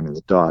and finding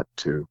the dot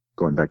to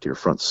going back to your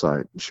front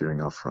sight and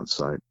shooting off front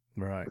sight.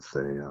 Right. With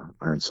a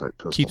iron sight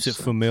pistol. Keeps it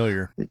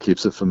familiar. It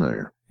keeps it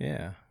familiar.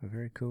 Yeah,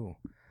 very cool.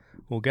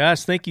 Well,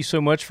 guys, thank you so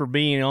much for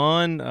being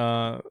on.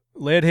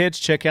 Leadheads,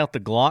 check out the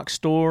Glock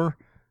store.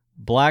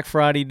 Black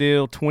Friday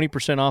deal,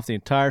 20% off the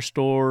entire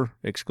store,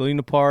 excluding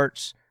the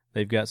parts.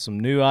 They've got some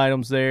new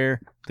items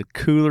there. The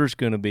cooler's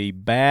going to be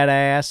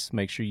badass.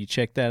 Make sure you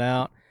check that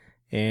out.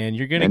 And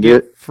you're going to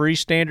get free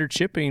standard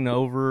shipping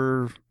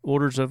over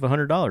orders of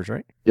 $100,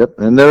 right? Yep.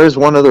 And there is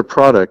one other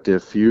product.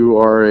 If you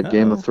are a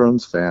Game of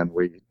Thrones fan,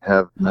 we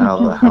have now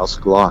the House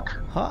Glock.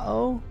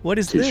 Uh-oh. What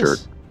is T-shirt.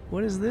 This?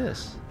 What is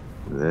this?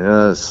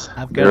 Yes.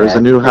 There's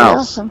a new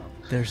house. Awesome.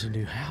 There's a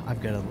new house. I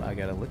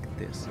gotta look at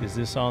this. Is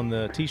this on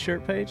the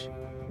T-shirt page?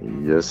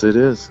 Yes, it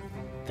is.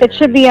 It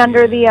should be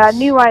under the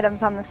new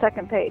items on the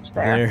second page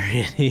there.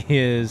 There it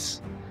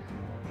is.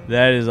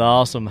 That is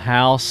awesome.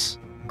 House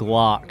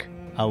Glock.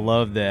 I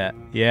love that.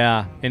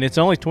 Yeah, and it's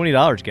only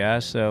 $20,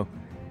 guys. So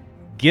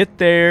get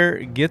there,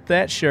 get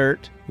that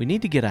shirt. We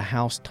need to get a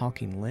House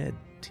Talking Lead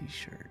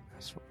T-shirt.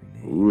 That's what we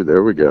need. Ooh,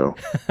 there we go.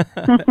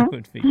 That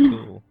would be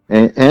cool.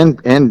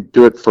 And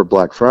do it for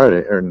Black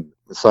Friday or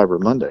Cyber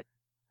Monday.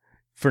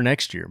 For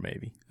next year,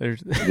 maybe.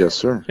 Yes,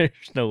 sir. There's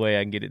no way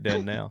I can get it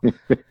done now.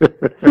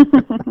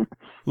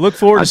 Look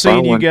forward to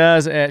seeing you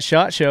guys at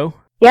SHOT Show.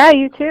 Yeah,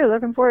 you too.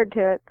 Looking forward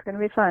to it. It's going to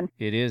be fun.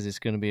 It is. It's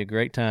going to be a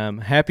great time.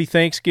 Happy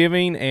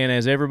Thanksgiving, and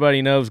as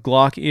everybody knows,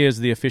 Glock is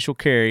the official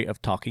carry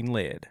of Talking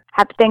Lead.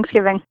 Happy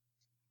Thanksgiving.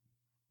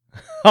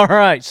 All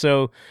right,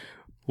 so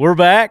we're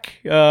back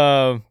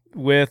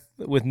with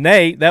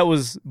Nate. That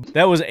was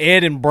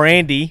Ed and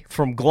Brandy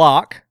from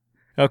Glock.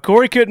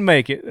 Corey couldn't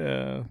make it.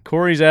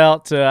 Corey's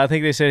out. I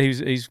think they said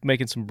he's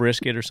making some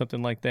brisket or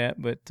something like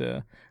that.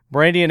 But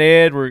Brandy and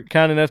Ed were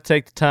kind enough to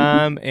take the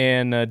time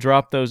and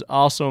drop those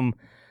awesome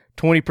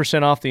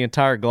 20% off the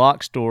entire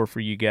Glock store for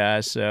you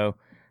guys. So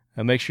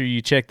make sure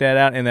you check that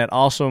out. And that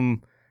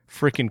awesome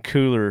freaking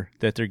cooler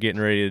that they're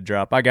getting ready to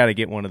drop. I got to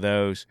get one of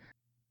those.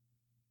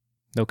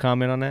 No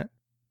comment on that?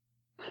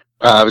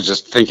 I was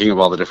just thinking of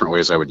all the different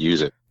ways I would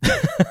use it.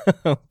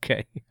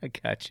 Okay, I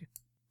got you.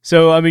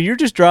 So, I mean, you're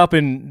just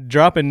dropping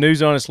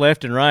news on us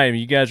left and right. I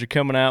mean, you guys are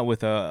coming out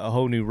with a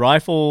whole new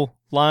rifle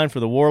line for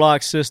the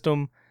Warlock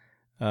system.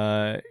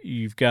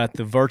 You've got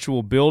the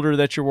virtual builder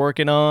that you're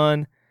working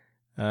on.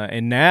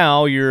 And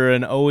now you're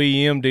an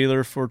OEM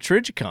dealer for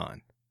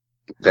Trigicon.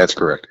 That's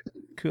correct.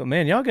 Cool.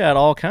 Man, y'all got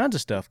all kinds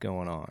of stuff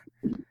going on.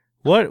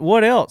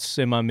 What else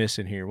am I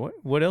missing here?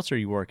 What else are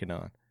you working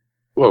on?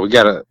 Well, we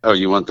got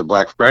you want the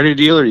Black Friday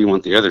deal or you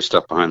want the other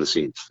stuff behind the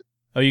scenes?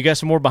 Oh, you got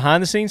some more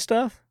behind the scenes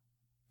stuff?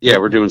 Yeah,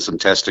 we're doing some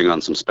testing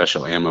on some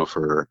special ammo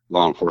for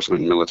law enforcement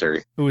and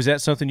military. Oh, is that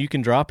something you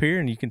can drop here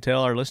and you can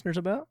tell our listeners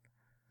about?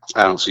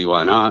 I don't see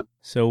why not.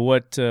 So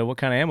what kind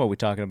of ammo are we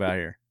talking about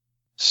here?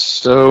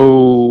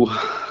 So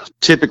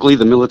typically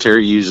the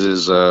military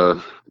uses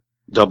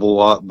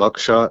double-aught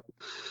buckshot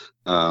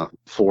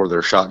for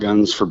their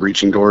shotguns for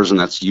breaching doors, and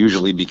that's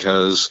usually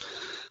because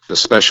the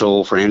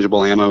special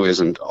frangible ammo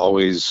isn't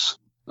always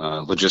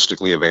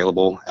logistically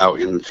available out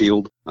in the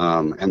field.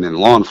 And then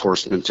law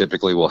enforcement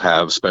typically will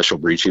have special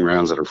breaching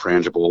rounds that are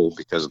frangible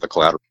because of the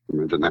collateral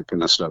damage and that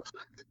kind of stuff.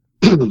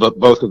 But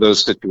both of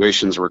those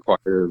situations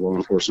require law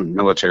enforcement and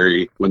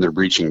military, when they're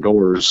breaching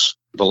doors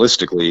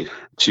ballistically,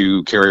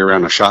 to carry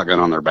around a shotgun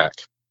on their back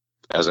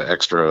as an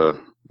extra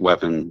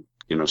weapon,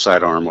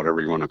 sidearm,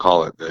 whatever you want to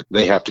call it, that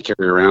they have to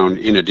carry around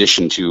in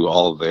addition to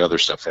all of the other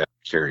stuff they have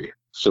to carry.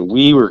 So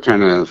we were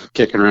kind of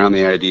kicking around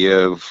the idea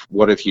of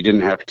what if you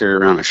didn't have to carry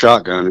around a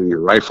shotgun and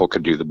your rifle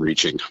could do the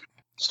breaching.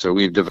 So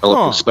we've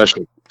developed a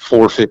special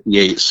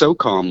 458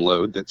 SOCOM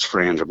load that's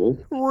frangible.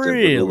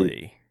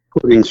 Really?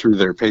 Putting through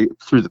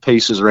the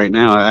paces right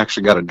now. I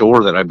actually got a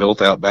door that I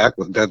built out back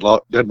with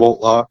deadbolt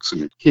locks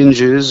and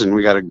hinges, and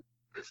we got to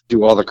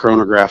do all the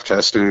chronograph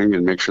testing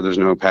and make sure there's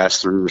no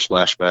pass through or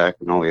splashback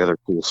and all the other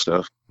cool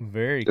stuff.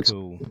 Very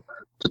cool.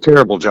 It's a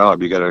terrible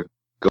job. You got to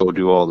go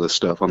do all this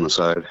stuff on the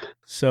side.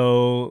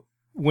 So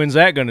when's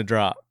that going to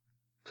drop?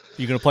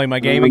 You going to play my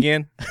game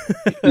again?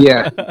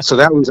 Yeah. So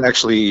that one's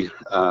actually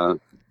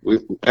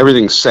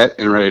everything's set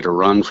and ready to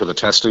run for the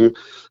testing.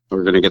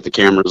 We're going to get the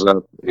cameras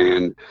up,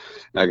 and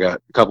I got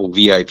a couple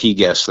VIP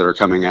guests that are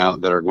coming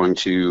out that are going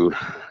to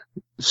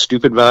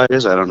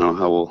advise. I don't know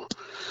how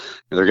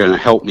they're going to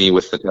help me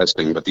with the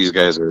testing, but these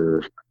guys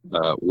are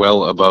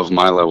well above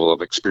my level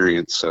of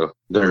experience. So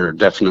they're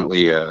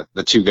definitely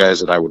the two guys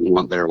that I would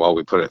want there while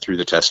we put it through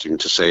the testing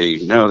to say,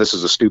 no, this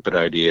is a stupid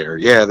idea, or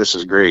yeah, this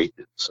is great.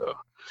 So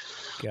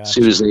as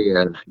soon as they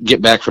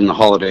get back from the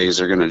holidays,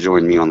 they're going to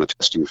join me on the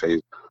testing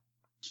phase.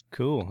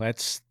 Cool.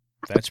 That's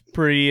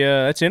pretty,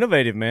 that's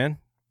innovative, man.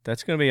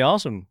 That's going to be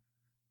awesome.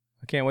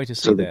 I can't wait to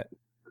see that.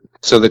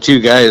 So the two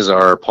guys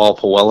are Paul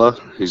Puella.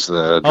 He's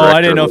the director. Oh,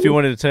 I didn't know if you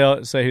wanted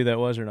to say who that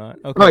was or not.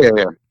 Okay.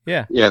 Oh,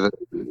 yeah. Yeah,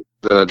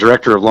 the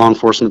director of law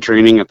enforcement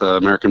training at the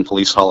American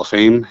Police Hall of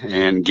Fame,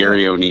 and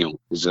Gary O'Neill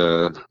is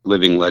a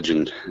living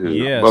legend. And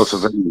yes. Both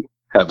of them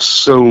have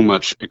so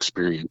much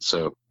experience.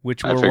 So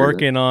which we're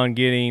working on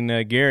getting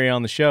Gary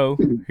on the show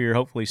here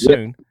hopefully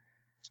soon. Yep.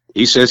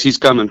 He says he's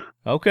coming.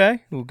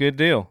 Okay, well, good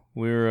deal.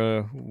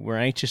 We're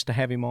anxious to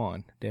have him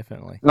on,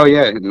 definitely. Oh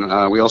yeah,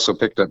 and we also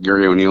picked up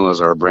Gary O'Neill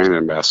as our brand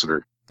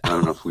ambassador. I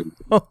don't know if we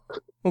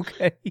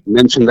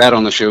mentioned that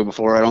on the show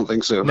before. I don't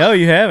think so. No,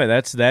 you haven't.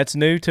 That's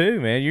new too,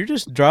 man. You're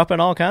just dropping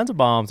all kinds of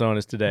bombs on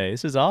us today.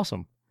 This is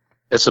awesome.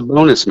 It's a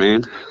bonus,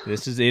 man.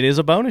 It is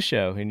a bonus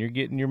show, and you're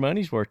getting your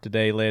money's worth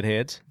today,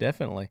 Leadheads.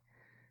 Definitely.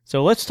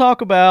 So let's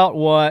talk about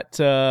what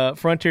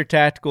Frontier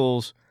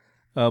Tactical's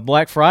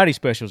Black Friday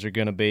specials are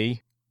going to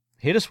be.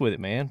 Hit us with it,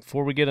 man,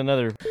 before we get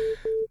another...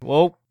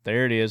 Whoa,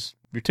 there it is.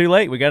 You're too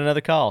late. We got another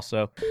call,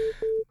 so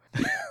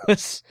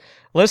let's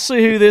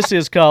see who this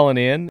is calling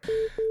in,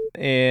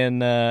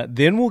 and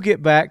then we'll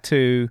get back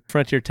to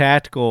Frontier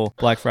Tactical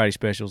Black Friday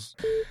specials.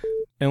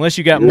 Unless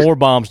you got more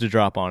bombs to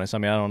drop on us. I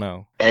mean, I don't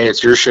know. Hey,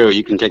 it's your show.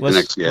 You can take the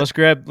next guest.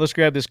 Let's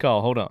grab this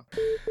call. Hold on.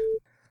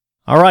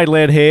 All right,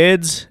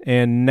 Leadheads,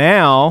 and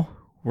now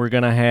we're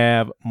going to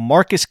have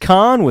Marcus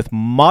Kahn with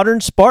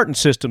Modern Spartan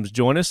Systems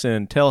join us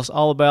and tell us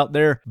all about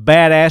their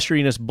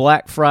badasseriness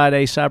Black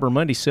Friday, Cyber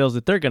Monday sales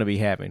that they're going to be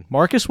having.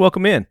 Marcus,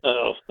 welcome in.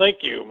 Oh, thank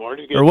you,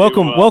 Marty.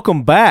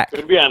 Welcome back.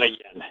 Good to be on again.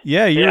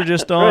 Yeah, you were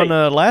just on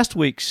last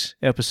week's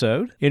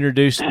episode.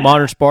 Introduced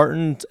Modern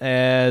Spartans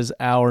as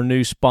our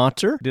new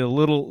sponsor. Did a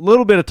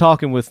little bit of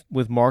talking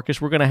with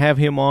Marcus. We're going to have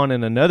him on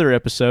in another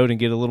episode and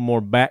get a little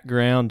more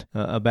background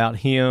about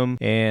him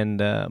and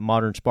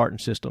Modern Spartan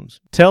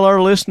Systems. Tell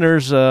our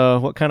listeners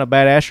what kind of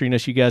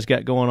badasseriness you guys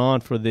got going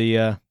on for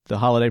the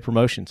holiday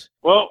promotions.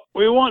 Well,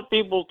 we want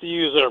people to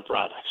use our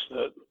products.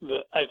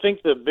 I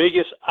think the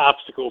biggest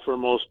obstacle for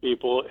most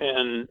people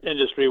in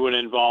industry when it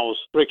involves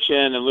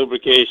friction and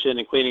lubrication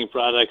and cleaning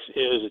products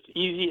is it's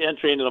easy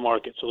entry into the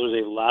market. So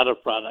there's a lot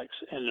of products,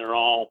 and they're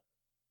all,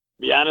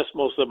 to be honest,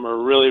 most of them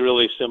are really,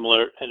 really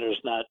similar, and there's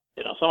not,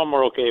 some of them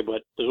are okay,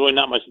 but there's really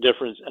not much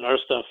difference, and our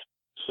stuff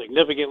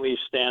significantly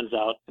stands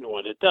out in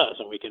what it does,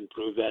 and we can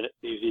prove that. It's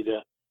easy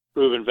to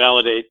prove and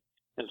validate,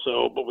 and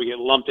so, but we get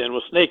lumped in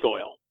with snake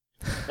oil.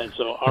 And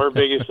so our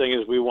biggest thing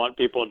is we want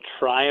people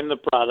trying the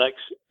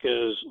products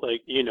because, because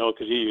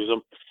you use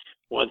them.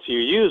 Once you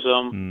use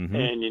them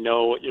and you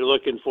know what you're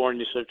looking for and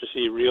you start to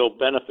see real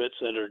benefits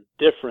that are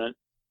different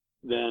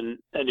than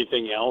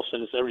anything else,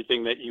 and it's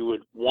everything that you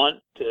would want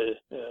to,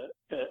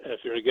 if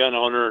you're a gun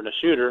owner and a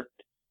shooter,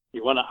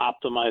 you want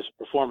to optimize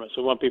performance.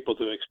 We want people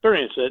to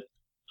experience it.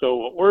 So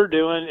what we're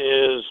doing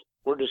is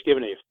we're just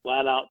giving a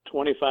flat-out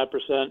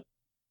 25%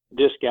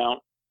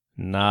 discount.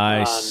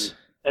 Nice. On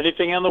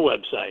anything on the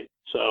website.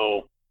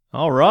 So,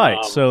 all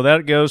right. So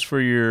that goes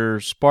for your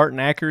Spartan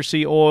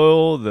Accuracy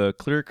Oil, the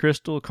Clear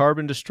Crystal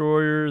Carbon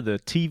Destroyer, the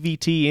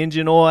TVT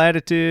Engine Oil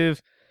Additive.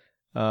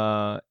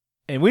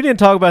 And we didn't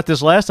talk about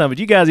this last time, but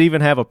you guys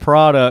even have a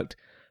product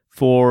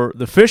for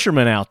the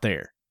fishermen out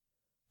there.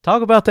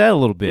 Talk about that a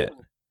little bit.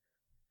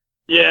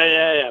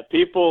 Yeah.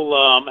 People,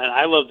 and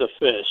I love to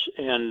fish.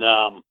 And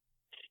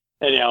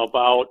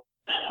about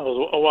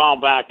a while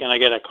back, and I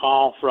get a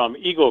call from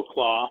Eagle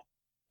Claw.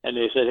 And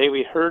they said, hey,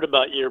 we heard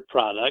about your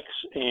products,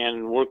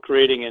 and we're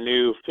creating a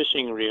new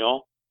fishing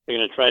reel. they're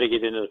going to try to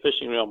get into the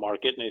fishing reel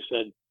market. And they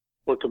said,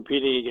 we're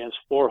competing against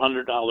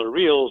 $400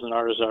 reels, and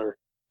ours are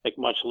like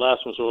much less,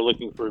 and so we're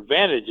looking for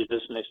advantages.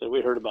 And they said,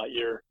 we heard about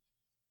your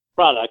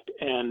product,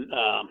 and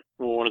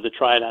we wanted to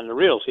try it on the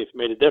reel, see if it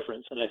made a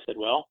difference. And I said,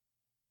 well,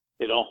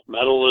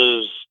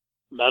 metal is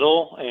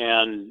metal,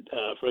 and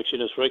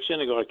friction is friction.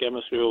 The organic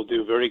chemistry will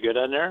do very good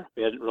on there.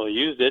 We hadn't really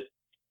used it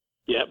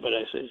yet, but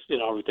I said,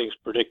 everything's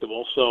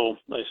predictable. So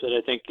I said,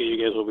 I think you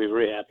guys will be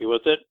very happy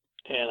with it.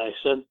 And I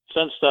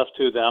sent stuff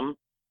to them.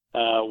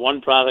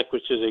 One product,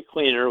 which is a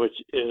cleaner, which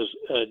is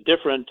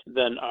different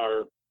than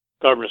our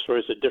carbon destroyer.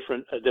 It's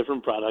a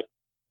different product.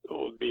 It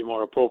would be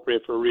more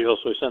appropriate for reels.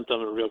 So we sent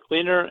them a reel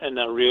cleaner and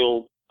a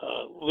reel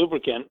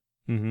lubricant.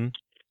 Mm-hmm.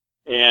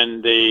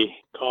 And they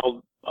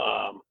called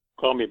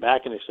me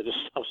back, and they said, this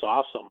stuff's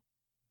awesome.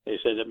 They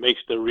said it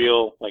makes the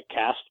reel like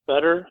cast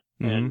better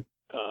and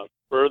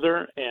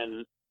further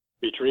and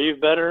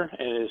retrieve better.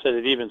 And they said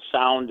it even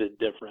sounded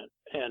different.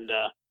 And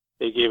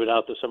they gave it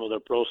out to some of their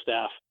pro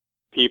staff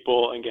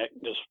people and get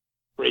just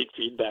great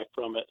feedback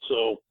from it.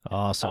 So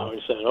awesome.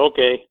 We said,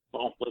 okay,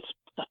 well,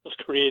 let's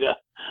create a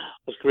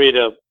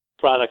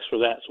products for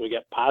that. So we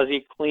got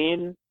Posi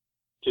Clean,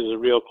 which is a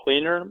reel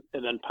cleaner,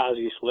 and then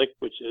Posi Slick,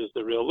 which is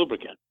the reel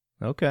lubricant.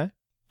 Okay.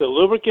 The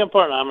lubricant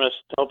part, and I'm going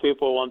to tell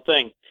people one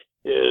thing,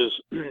 is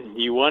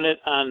you want it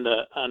on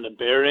the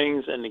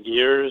bearings and the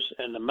gears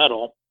and the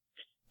metal.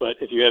 But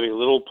if you have a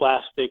little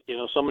plastic,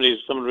 some of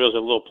the reels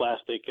have little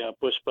plastic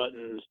push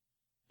buttons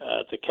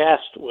to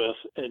cast with,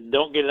 and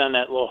don't get it on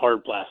that little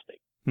hard plastic,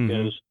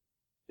 because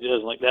it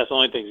doesn't that's the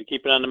only thing. You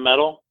keep it on the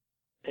metal,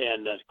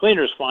 and the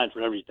cleaner is fine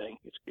for everything.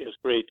 It's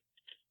great.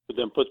 But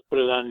then put it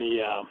on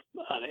the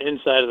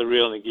inside of the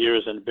reel and the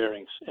gears and the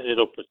bearings, and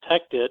it'll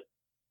protect it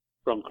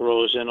from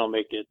corrosion. It'll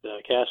make it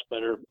cast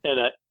better. And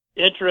an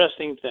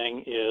interesting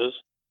thing is,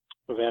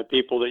 we've had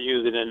people that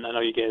use it, and I know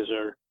you guys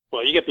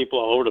you get people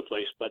all over the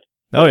place, but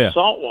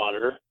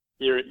saltwater,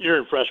 you're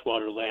in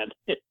freshwater land.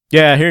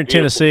 Yeah, here in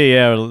Tennessee,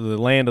 the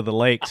land of the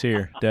lakes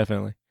here,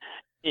 definitely.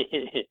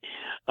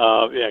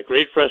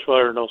 Great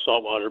freshwater, no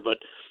saltwater. But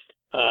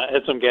I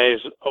had some guys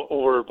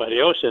over by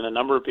the ocean. A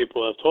number of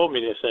people have told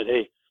me, they said,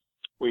 hey,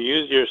 we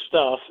use your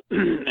stuff,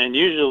 and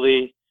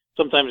usually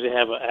sometimes they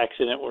have an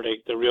accident where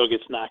the reel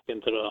gets knocked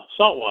into the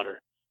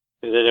saltwater.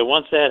 They said,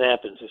 once that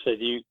happens, they said,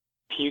 you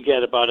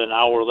get about an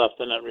hour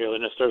left on that reel,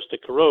 and it starts to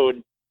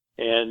corrode,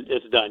 and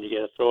it's done. You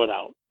got to throw it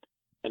out.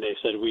 And they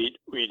said, we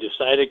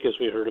decided, because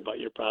we heard about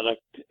your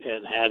product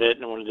and had it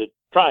and wanted to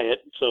try it,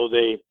 so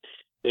they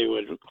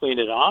would clean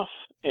it off,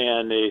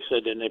 and they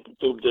said, and they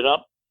lubed it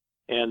up,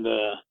 and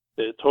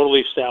they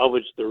totally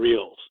salvaged the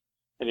reels,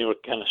 and they were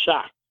kind of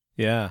shocked.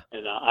 Yeah.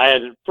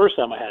 And first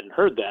time I hadn't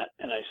heard that,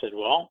 and I said,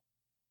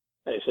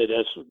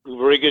 that's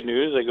very good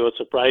news. I go, it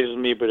surprises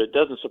me, but it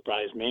doesn't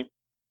surprise me,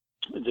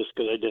 just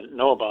because I didn't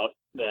know about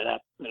that,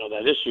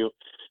 that issue.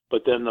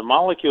 But then the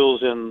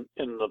molecules in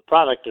the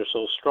product are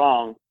so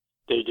strong,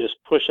 they just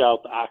push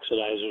out the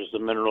oxidizers, the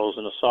minerals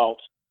and the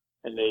salts,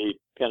 and they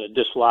kind of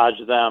dislodge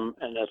them,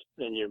 and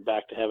then you're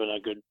back to having a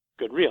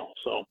good reel.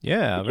 So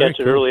yeah, if you catch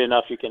it early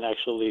enough, you can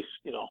actually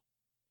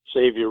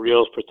save your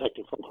reels, protect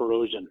them from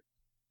corrosion.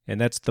 And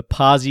that's the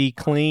Posi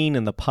Clean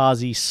and the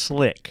Posi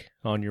Slick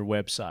on your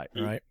website,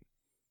 right?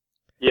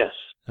 Yes.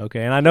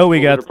 Okay, and I know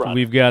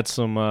we've got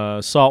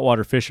some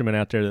saltwater fishermen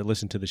out there that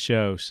listen to the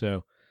show,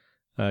 so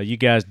you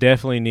guys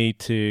definitely need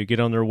to get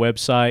on their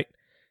website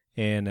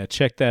and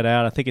check that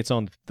out. I think it's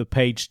on the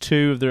page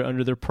 2 of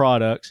under their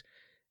products,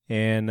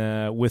 and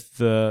with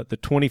the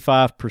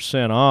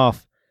 25%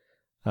 off,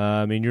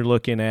 you're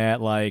looking at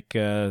like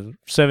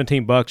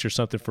 $17 or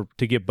something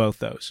to get both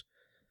those.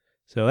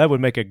 So that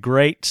would make a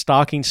great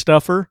stocking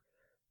stuffer.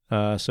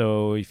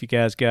 So if you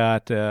guys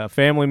got a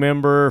family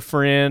member,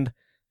 friend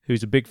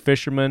who's a big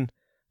fisherman,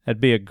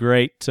 that'd be a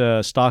great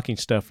stocking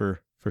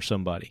stuffer for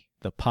somebody.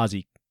 The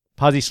Posi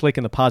Slick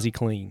and the Posi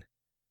Clean.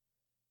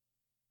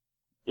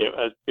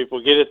 Yeah,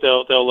 people get it,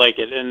 they'll like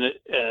it, and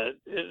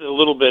a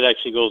little bit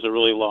actually goes a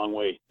really long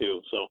way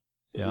too. So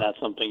it's not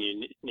something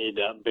you need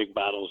big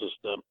bottles. It's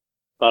the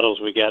bottles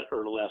we get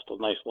are to last a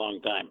nice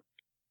long time.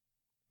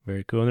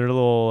 Very cool. And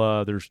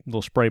there's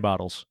little spray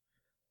bottles.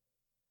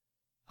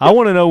 I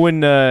want to know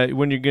when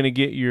you're going to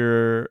get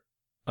your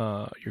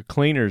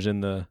cleaners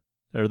in the.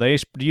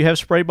 Do you have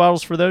spray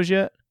bottles for those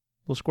yet?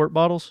 Little squirt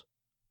bottles?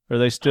 Or are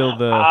they still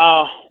the?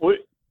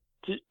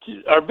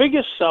 Our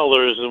biggest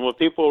sellers and what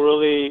people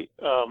really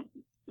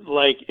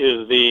like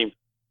is the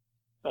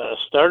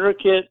starter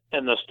kit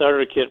and the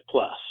starter kit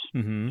plus.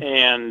 Mm-hmm.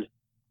 And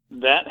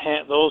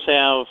those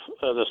have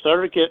the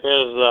starter kit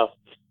has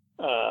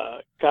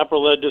the copper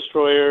lead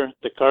destroyer,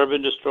 the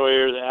carbon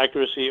destroyer, the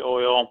accuracy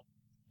oil,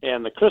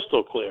 and the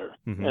crystal clear.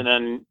 Mm-hmm. And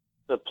then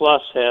the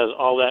plus has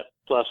all that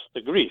plus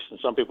the grease. And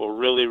some people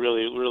really,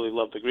 really, really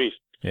love the grease.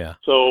 Yeah.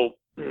 So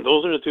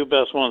those are the two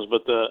best ones.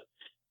 But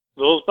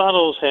those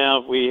bottles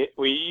have we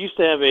used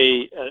to have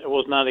it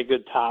was not a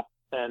good top,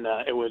 and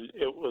it would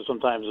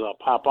sometimes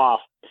pop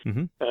off.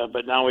 Mm-hmm.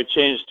 But now we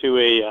changed to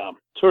a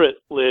turret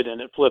lid,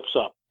 and it flips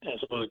up, and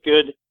so it's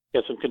good.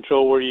 Got some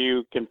control where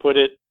you can put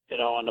it,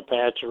 on the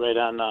patch or right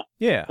on the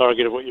Yeah.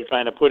 target of what you're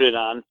trying to put it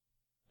on,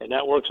 and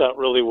that works out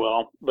really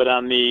well. But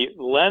on the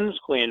lens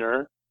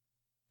cleaner,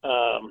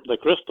 the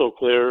crystal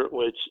clear,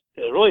 which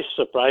it really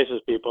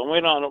surprises people, and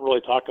we don't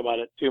really talk about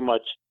it too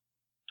much,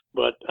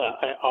 but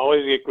I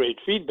always get great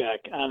feedback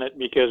on it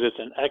because it's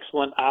an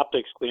excellent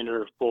optics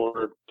cleaner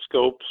for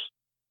scopes,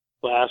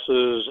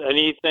 glasses,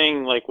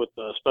 anything like with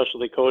the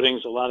specialty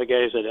coatings. A lot of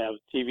guys that have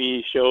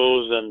TV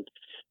shows and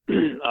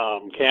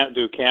can't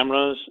do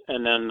cameras,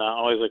 and then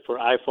always like for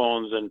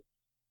iPhones and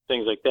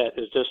things like that.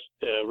 It's just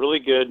really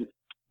good,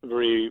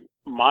 very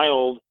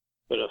mild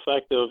but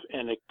effective,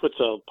 and it puts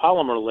a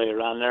polymer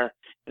layer on there,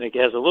 and it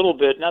has a little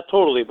bit, not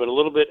totally, but a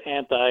little bit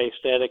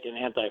anti-static and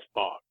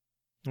anti-fog.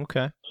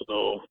 Okay.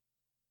 So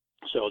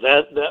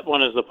that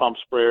one is the pump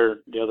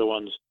sprayer. The other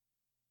ones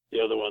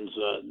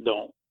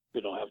don't.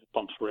 We don't have a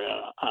pump sprayer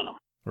on them.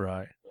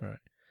 Right.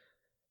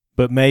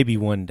 But maybe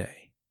one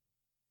day.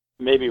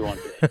 Maybe one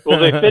day. Well,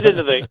 they fit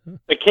into the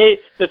case.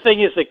 The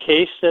thing is, the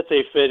case that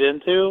they fit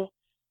into,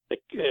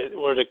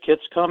 where the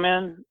kits come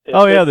in.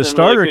 Oh yeah, the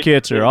starter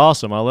kits are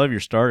awesome. I love your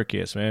starter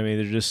kits, man. I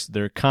mean,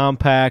 they're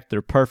compact.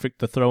 They're perfect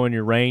to throw in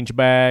your range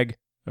bag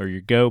or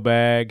your go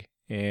bag,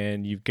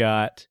 and you've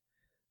got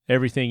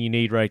everything you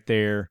need right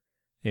there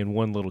in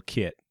one little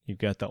kit. You've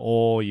got the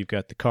oil, you've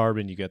got the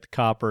carbon, you've got the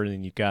copper, and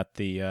then you've got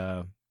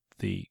the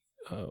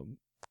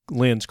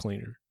lens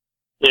cleaner.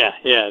 Yeah,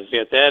 it's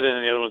got that,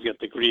 and the other one's got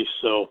the grease.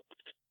 So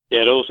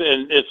yeah, those,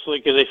 and it's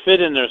like they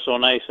fit in there so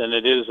nice, and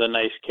it is a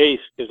nice case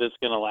because it's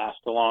going to last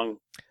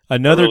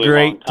Another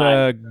really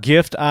great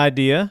gift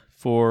idea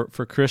for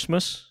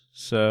Christmas.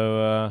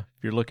 So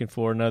if you're looking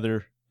for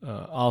another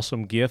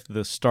awesome gift,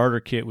 the starter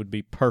kit would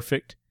be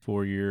perfect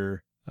for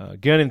your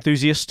gun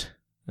enthusiast.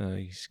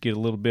 You get a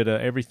little bit of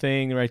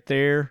everything right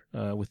there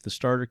with the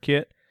starter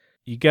kit.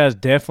 You guys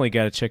definitely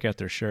got to check out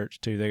their shirts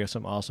too. They got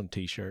some awesome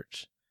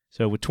T-shirts.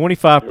 So with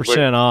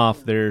 25%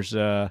 off, there's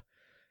a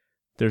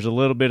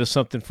little bit of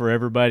something for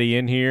everybody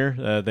in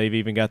here. They've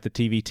even got the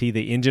TVT,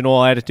 the engine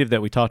oil additive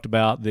that we talked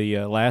about the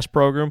last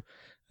program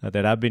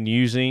that I've been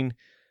using.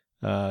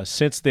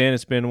 Since then,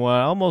 it's been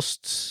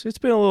it's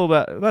been a little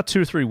about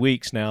 2 or 3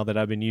 weeks now that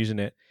I've been using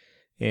it.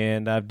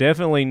 And I've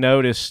definitely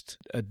noticed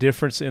a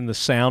difference in the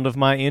sound of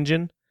my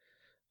engine.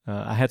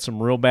 I had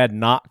some real bad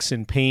knocks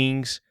and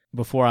pings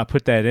before I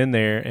put that in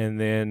there, and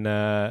then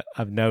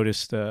I've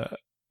noticed,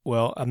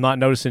 I'm not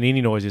noticing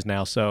any noises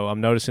now, so I'm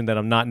noticing that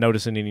I'm not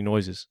noticing any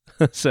noises.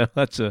 So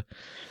that's a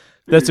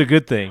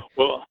good thing.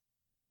 Well,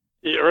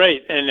 you're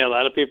right, and a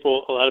lot of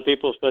people,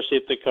 especially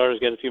if the car's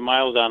got a few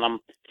miles on them,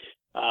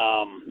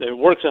 it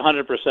works 100%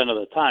 of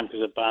the time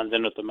because it bonds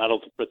in with the metal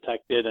to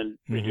protect it and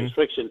reduce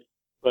friction.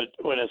 But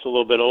when it's a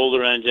little bit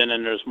older engine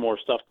and there's more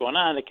stuff going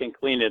on, it can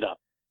clean it up.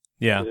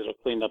 Yeah, it'll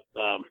clean up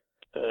some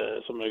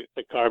of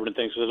the carbon and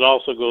things. So it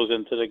also goes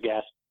into the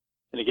gas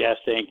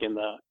tank in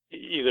the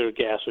either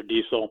gas or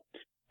diesel.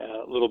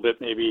 A little bit,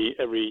 maybe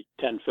every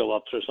 10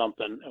 fill-ups or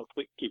something. It'll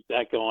keep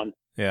that going.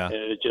 Yeah, and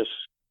it just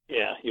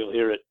you'll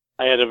hear it.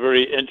 I had a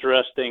very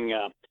interesting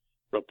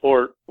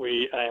report.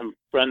 I am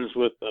friends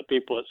with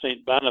people at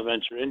St.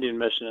 Bonaventure Indian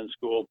Mission and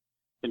School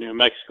in New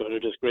Mexico. They're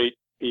just great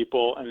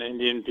people, and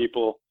Indian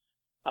people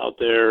out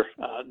there,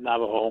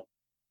 Navajo,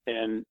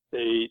 and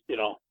they're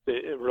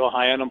real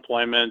high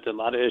unemployment and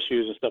a lot of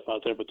issues and stuff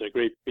out there, but they're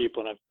great people,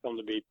 and I've come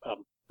to be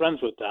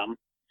friends with them.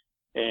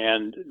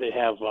 And they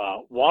have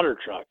water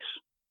trucks,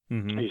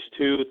 these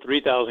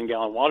 3,000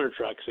 gallon water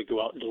trucks that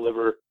go out and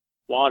deliver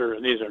water,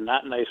 and these are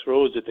not nice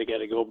roads that they got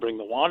to go bring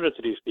the water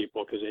to these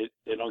people because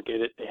they don't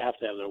get it. They have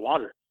to have their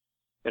water,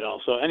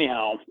 So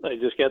anyhow, I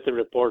just got the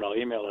report. I'll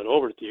email it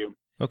over to you.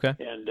 Okay.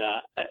 And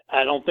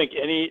I don't think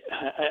I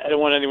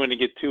don't want anyone to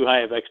get too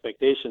high of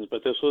expectations,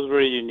 but this was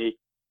very unique.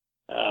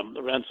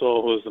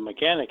 Renzel, who's the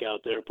mechanic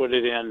out there, put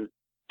it in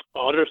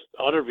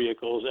auto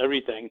vehicles,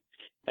 everything,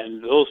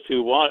 and those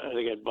two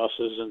they got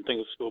buses and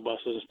things, school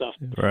buses and stuff.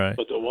 Right.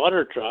 But the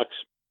water trucks,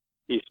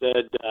 he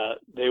said,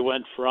 they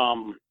went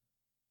from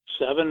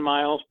 7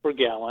 miles per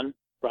gallon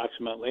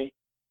approximately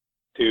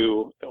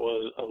to it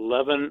was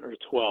 11 or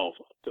 12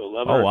 to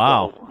 11 or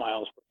 12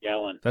 miles per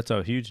gallon. That's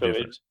a huge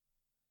difference.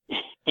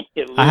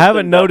 I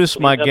haven't noticed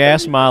my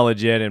gas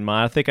mileage yet in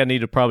mine. I think I need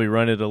to probably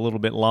run it a little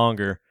bit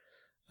longer.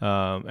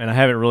 And I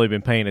haven't really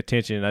been paying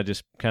attention. I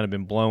just kind of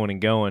been blowing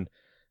and going.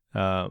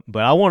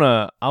 But I want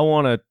to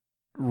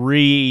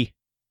reapply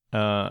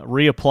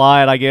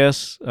it, I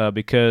guess,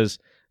 because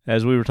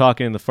as we were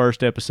talking in the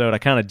first episode, I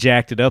kind of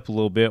jacked it up a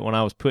little bit when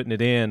I was putting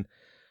it in.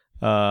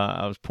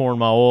 I was pouring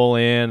my oil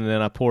in, and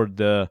then I poured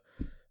the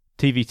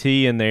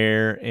TVT in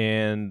there,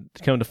 and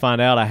come to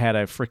find out I had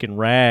a freaking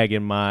rag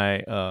in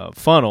my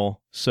funnel,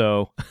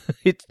 so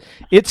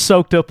it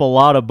soaked up a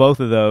lot of both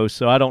of those,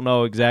 so I don't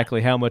know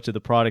exactly how much of the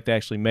product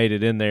actually made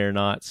it in there or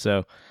not.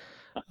 So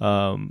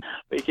you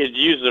could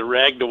use the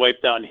rag to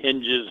wipe down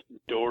hinges,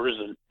 doors,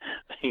 and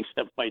things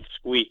that might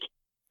squeak.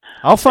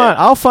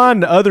 I'll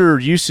find other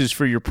uses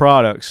for your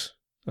products,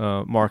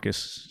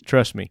 Marcus.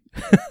 Trust me.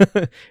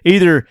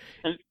 either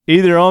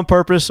on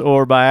purpose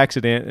or by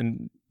accident,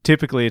 and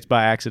typically it's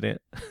by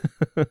accident.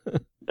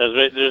 That's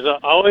right. There's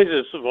always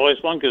this voice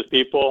one because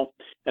people,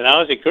 and I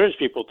always encourage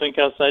people, think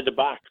outside the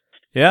box.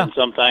 Yeah. And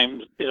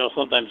sometimes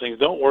things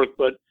don't work,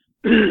 but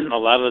a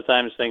lot of the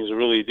times things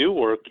really do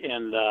work.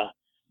 And,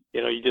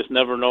 you just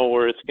never know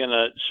where it's going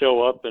to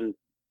show up. And,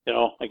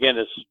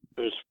 again,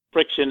 there's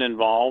friction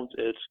involved.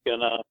 It's going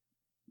to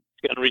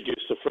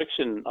reduce the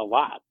friction a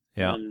lot.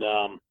 Yeah.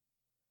 And,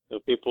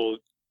 people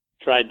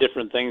try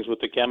different things with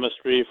the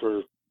chemistry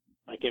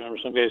I can't remember,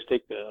 some guys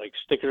take the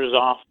stickers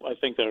off. I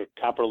think their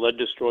copper lead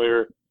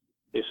destroyer,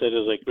 they said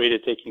is great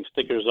at taking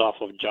stickers off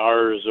of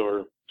jars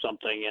or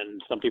something,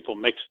 and some people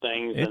mix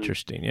things.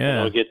 Interesting, and,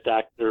 yeah. Get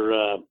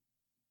Dr.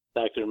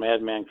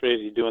 Madman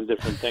crazy doing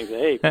different things.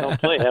 Hey, don't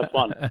play, have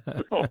fun.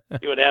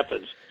 See what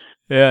happens.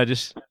 Yeah,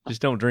 just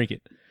don't drink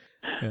it.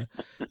 Yeah.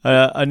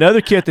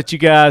 Another kit that you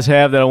guys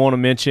have that I want to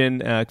mention,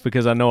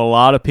 because I know a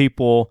lot of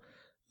people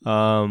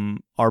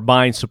are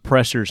buying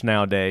suppressors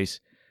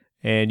nowadays,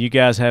 and you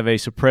guys have a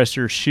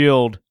suppressor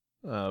shield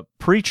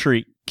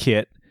pre-treat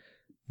kit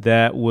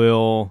that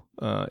will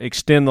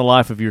extend the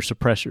life of your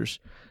suppressors.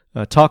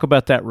 Talk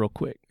about that real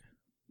quick.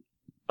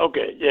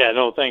 Okay, yeah,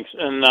 no, thanks.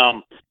 And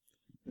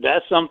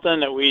that's something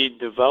that we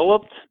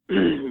developed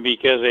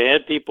because they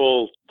had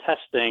people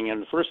testing,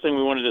 and the first thing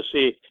we wanted to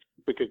see,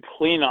 we could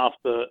clean off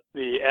the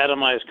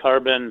atomized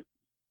carbon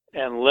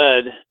and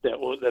lead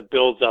that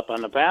builds up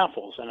on the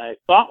baffles. And I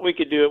thought we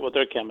could do it with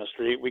our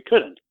chemistry. We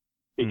couldn't,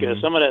 because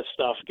some of that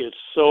stuff gets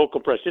so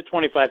compressed. It's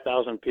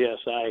 25,000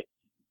 psi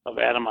of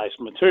atomized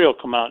material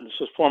come out, and it's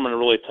just forming a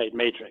really tight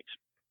matrix.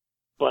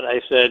 But I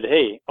said,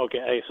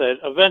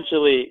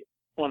 eventually,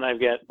 when we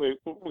get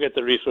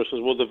the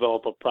resources, we'll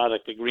develop a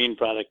green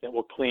product that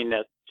will clean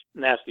that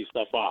nasty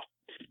stuff off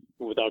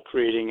without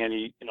creating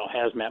any,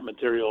 hazmat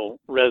material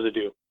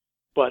residue.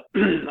 But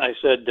I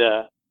said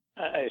to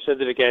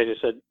the guys,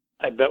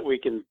 I bet we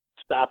can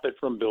stop it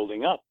from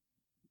building up.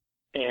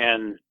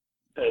 And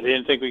they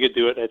didn't think we could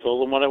do it. I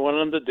told them what I wanted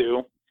them to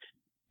do,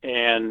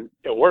 and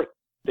it worked.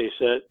 They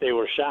said they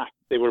were shocked.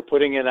 They were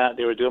putting it on.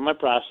 They were doing my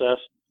process,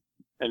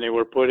 and they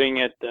were putting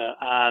it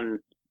on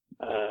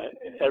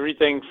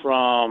everything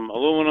from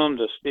aluminum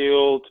to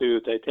steel to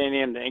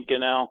titanium to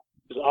Inconel.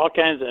 There's all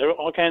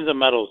kinds of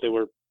metals they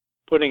were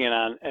putting it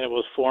on, and it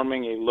was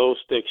forming a low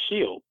stick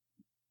shield.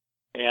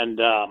 And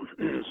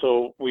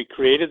so we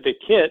created the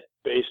kit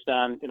based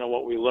on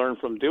what we learned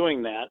from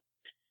doing that,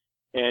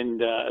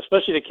 and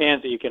especially the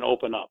cans that you can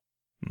open up.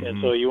 Mm-hmm.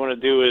 And so you want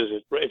to do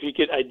is, if you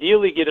could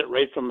ideally get it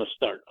right from the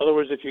start.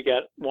 Otherwise, if you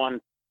got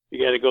one, you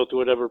got to go through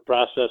whatever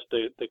process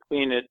to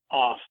clean it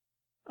off.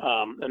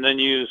 And then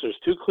there's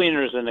two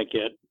cleaners in the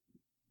kit.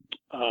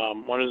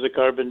 One is a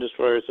carbon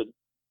destroyer. It's a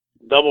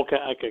double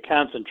a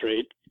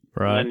concentrate.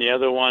 Right. And the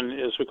other one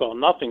is we call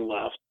nothing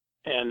left.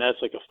 And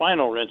that's like a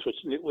final rinse,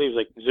 which leaves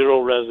like zero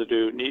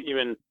residue,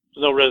 there's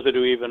no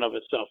residue even of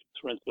itself.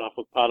 It's rinsed off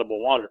with potable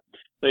water.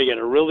 So you get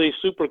a really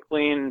super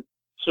clean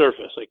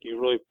surface, like you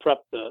really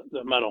prep the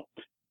metal.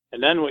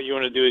 And then what you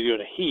want to do is you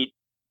want to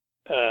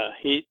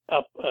heat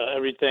up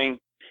everything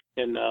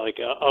in like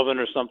an oven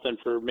or something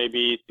for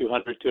maybe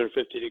 200,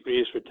 250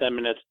 degrees for 10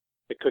 minutes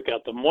to cook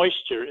out the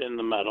moisture in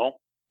the metal.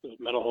 The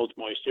metal holds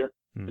moisture,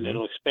 and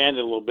it'll expand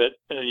it a little bit.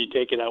 And then you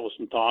take it out with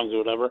some tongs or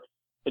whatever,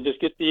 and just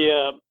get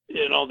the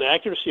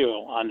accuracy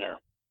oil on there.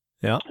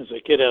 Yeah. As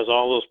the kit has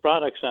all those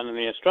products on in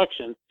the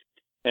instruction,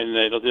 and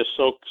it'll just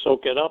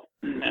soak it up,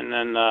 and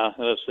then let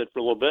it sit for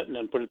a little bit, and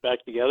then put it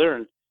back together.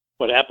 And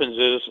what happens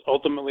is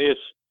ultimately it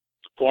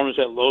forms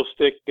that low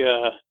stick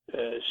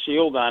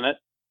shield on it,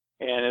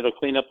 and it'll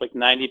clean up like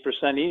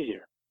 90%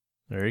 easier.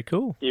 Very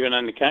cool. Even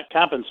on the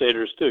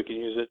compensators too, you can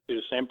use it, do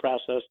the same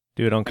process.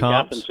 Do it on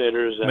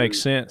compensators.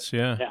 Makes sense.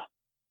 Yeah. Yeah.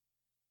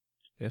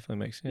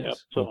 Definitely makes sense. Yep,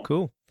 so. Well,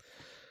 cool.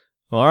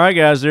 Well, all right,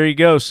 guys, there you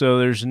go. So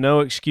there's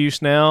no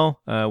excuse now.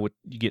 You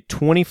get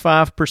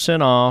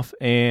 25% off,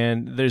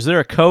 and is there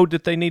a code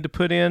that they need to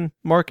put in,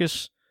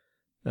 Marcus,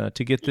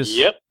 to get this?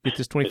 Yep. Get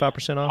this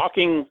 25% off.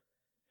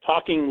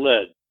 Talking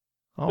lead.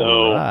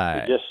 All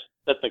right. You just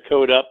set the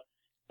code up,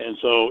 and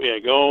so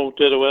go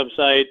to the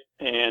website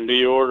and do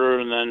your order,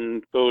 and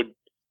then code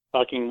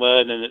Talking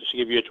Lead, and it should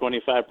give you a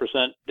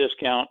 25%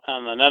 discount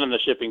on not on the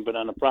shipping, but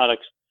on the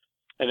products.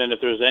 And then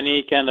if there's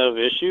any kind of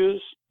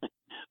issues.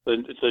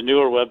 It's a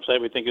newer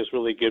website we think is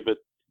really good, but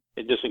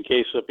just in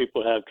case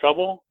people have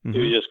trouble,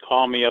 you just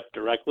call me up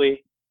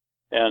directly,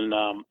 and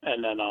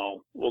then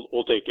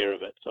we'll take care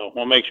of it. So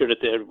we'll make sure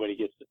that everybody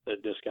gets the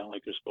discount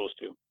like they're supposed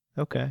to.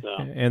 Okay.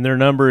 And their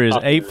number is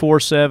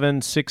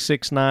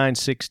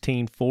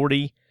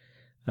 847-669-1640.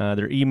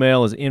 Their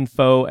email is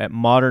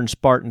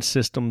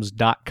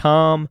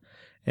info@modernspartansystems.com.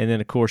 And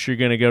then, of course, you're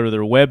going to go to their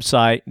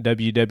website,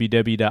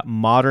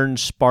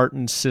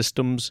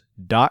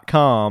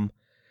 www.modernspartansystems.com.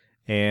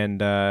 And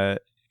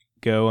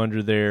go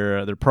under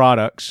their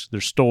products,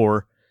 their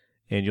store,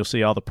 and you'll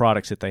see all the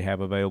products that they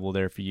have available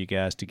there for you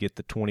guys to get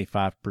the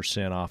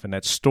 25% off. And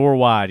that's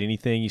store-wide.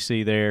 Anything you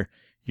see there,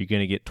 you're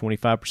going to get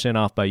 25%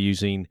 off by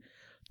using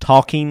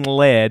Talking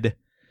Lead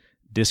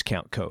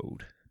discount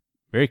code.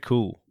 Very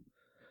cool.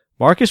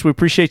 Marcus, we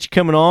appreciate you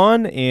coming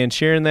on and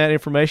sharing that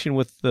information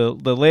with the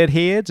lead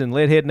heads and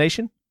Leadhead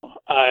Nation.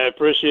 I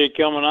appreciate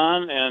coming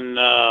on,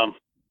 and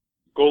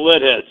go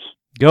lead heads.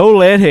 Go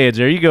Leadheads.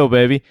 There you go,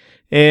 baby.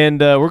 And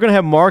we're going to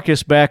have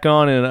Marcus back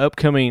on in an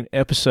upcoming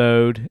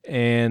episode.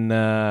 And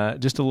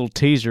just a little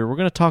teaser, we're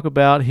going to talk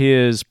about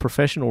his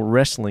professional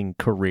wrestling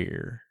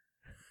career.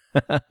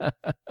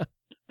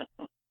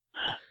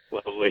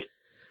 Lovely.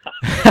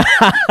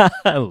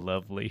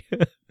 Lovely.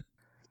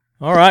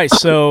 All right,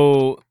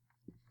 so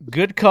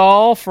good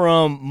call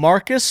from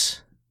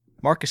Marcus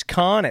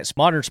Kahn at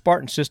Modern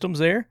Spartan Systems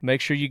there.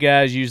 Make sure you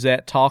guys use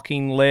that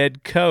Talking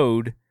Lead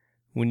code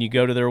when you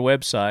go to their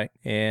website.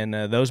 And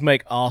those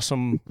make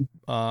awesome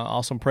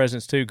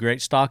presents too.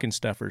 Great stocking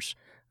stuffers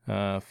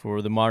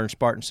for the Modern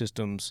Spartan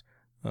Systems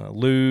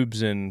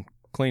lubes and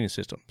cleaning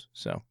systems.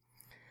 So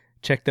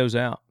check those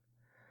out.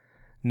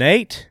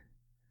 Nate,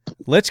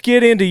 let's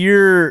get into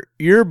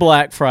your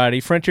Black Friday,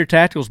 Frontier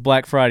Tactical's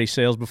Black Friday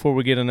sales before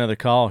we get another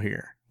call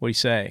here. What do you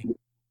say?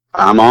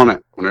 I'm on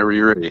it whenever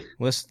you're ready.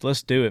 Let's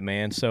do it,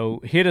 man.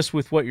 So hit us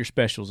with what your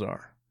specials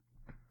are.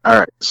 All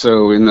right.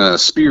 So in the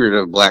spirit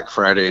of Black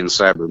Friday and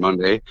Cyber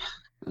Monday,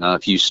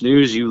 if you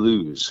snooze, you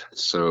lose.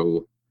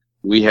 So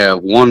we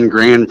have one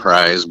grand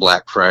prize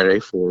Black Friday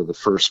for the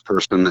first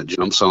person that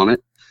jumps on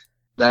it.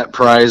 That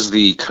prize,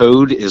 the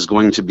code is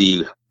going to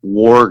be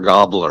War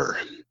Gobbler.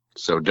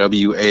 So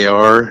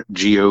WARGOBBLER,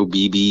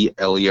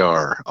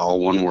 all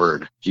one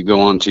word. If you go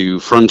on to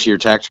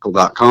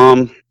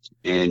frontiertactical.com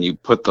and you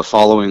put the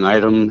following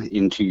item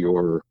into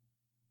your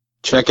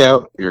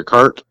checkout, your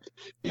cart,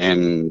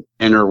 and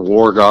enter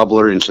War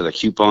Gobbler into the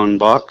coupon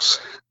box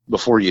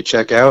before you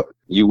check out,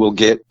 you will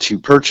get to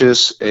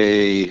purchase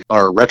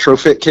our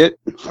retrofit kit,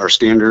 our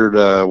standard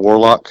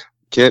Warlock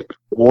kit,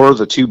 or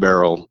the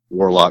 2-barrel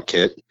Warlock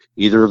kit.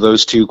 Either of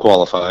those two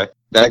qualify.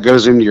 That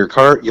goes into your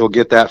cart. You'll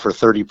get that for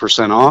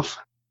 30% off.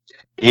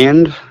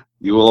 And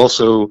you will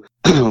also,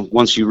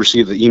 once you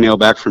receive the email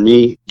back from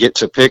me, get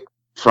to pick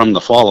from the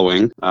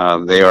following.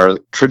 They are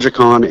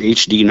Trijicon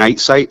HD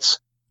night sights.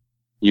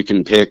 You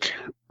can pick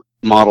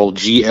model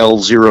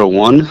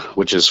GL01,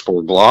 which is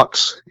for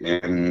Glocks,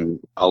 and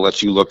I'll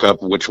let you look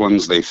up which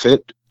ones they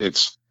fit.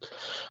 It's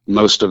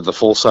most of the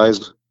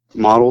full-size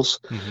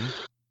models. Mm-hmm.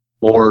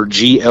 Or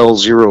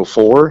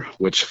GL04,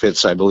 which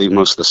fits, I believe,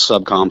 most of the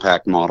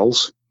subcompact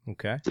models.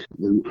 Okay.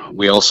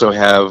 We also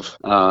have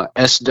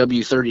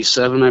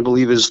SW37, I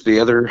believe, is the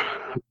other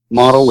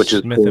model, which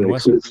is Smith &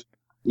 Wesson.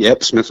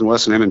 Yep, Smith &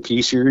 Wesson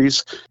M&P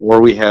series. Or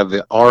we have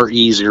the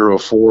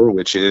RE04,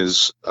 which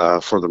is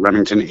for the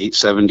Remington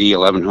 870,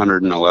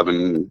 1100, and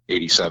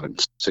 1187.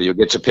 So you'll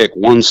get to pick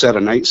one set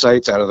of night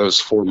sights out of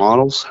those 4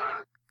 models.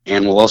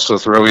 And we'll also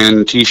throw in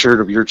a t-shirt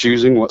of your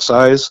choosing, what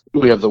size.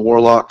 We have the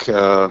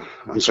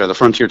the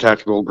Frontier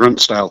Tactical Grunt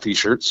style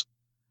t-shirts.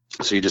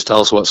 So you just tell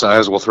us what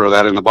size, we'll throw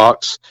that in the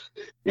box.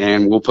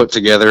 And we'll put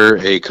together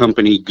a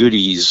company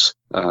goodies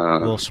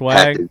little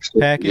swag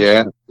package.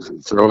 Yeah,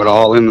 throw it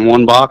all in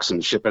one box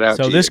and ship it out.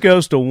 So this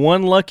goes to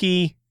one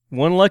lucky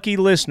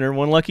listener,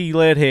 one lucky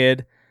lead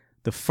head,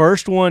 the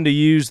first one to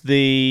use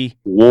the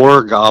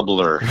War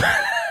Gobbler.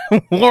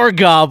 War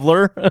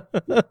Gobbler.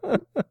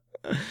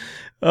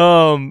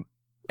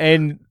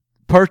 And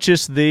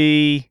purchase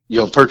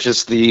You'll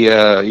purchase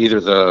either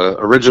the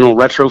original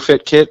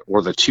retrofit kit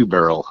or the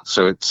 2-barrel.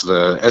 So it's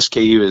the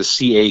SKU is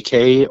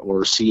CAK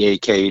or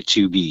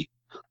CAK2B.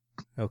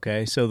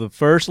 Okay, so the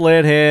first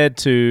lead head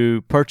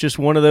to purchase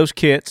one of those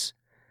kits,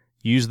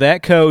 use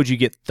that code, you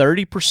get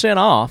 30%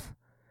 off,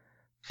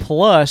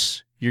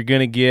 plus you're going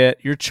to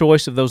get your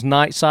choice of those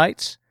night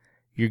sights.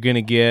 You're going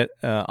to get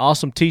an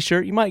awesome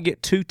t-shirt. You might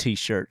get 2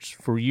 t-shirts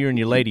for you and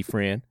your lady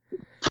friend.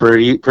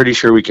 Pretty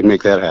sure we can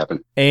make that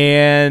happen.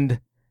 And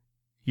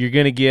you're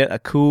going to get a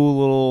cool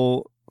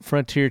little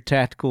Frontier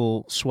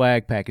Tactical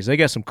swag package. They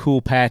got some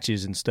cool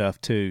patches and stuff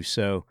too.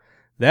 So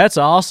that's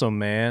awesome,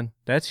 man.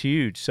 That's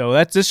huge. So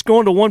that's just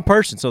going to one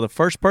person. So the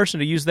first person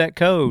to use that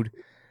code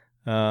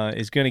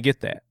is going to get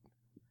that.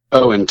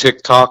 Oh, and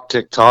TikTok,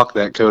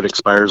 that code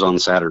expires on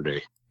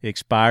Saturday.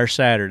 Expires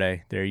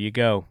Saturday. There you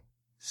go.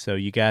 So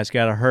you guys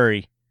got to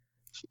hurry.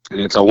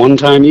 And it's a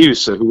one-time use,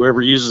 so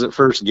whoever uses it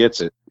first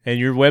gets it. And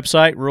your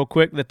website, real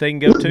quick, that they can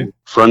go to?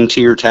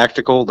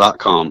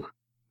 FrontierTactical.com.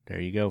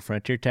 There you go,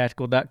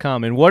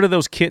 FrontierTactical.com. And what do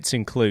those kits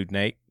include,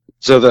 Nate?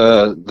 So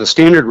the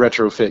standard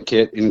retrofit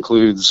kit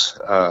includes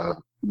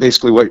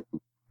basically what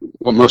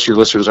most of your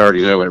listeners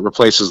already know. It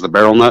replaces the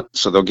barrel nut,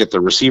 so they'll get the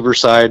receiver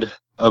side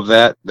of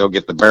that, they'll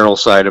get the barrel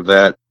side of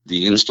that,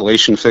 the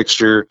installation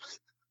fixture,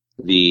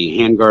 the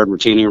handguard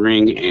retaining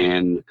ring,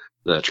 and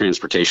the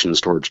transportation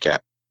storage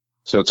cap.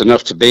 So it's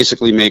enough to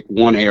basically make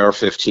one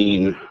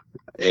AR-15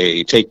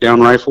 a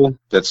takedown rifle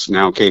that's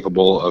now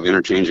capable of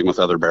interchanging with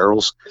other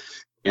barrels.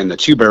 And the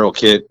 2-barrel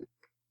kit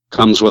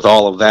comes with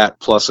all of that,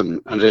 plus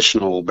an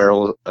additional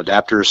barrel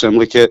adapter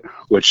assembly kit,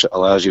 which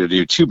allows you to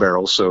do 2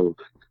 barrels. So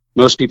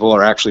most people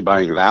are actually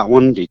buying that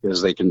one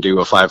because they can do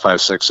a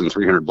 5.56 and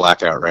 300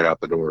 blackout right out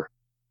the door.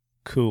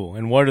 Cool.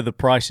 And what are the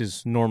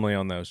prices normally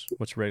on those?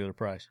 What's the regular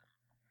price?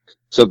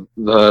 So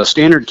the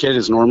standard kit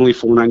is normally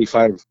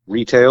 $495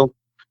 retail.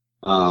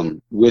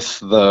 With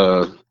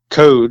the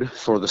code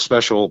for the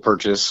special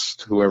purchase,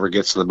 whoever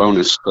gets the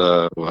bonus,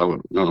 I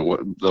don't know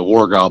what the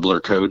War Gobbler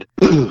code,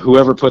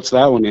 whoever puts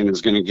that one in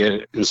is going to get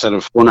it instead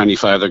of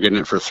 $495. They're getting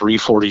it for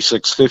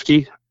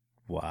 $346.50.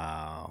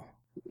 Wow.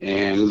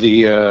 And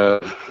the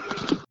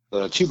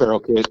 2-barrel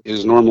kit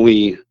is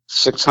normally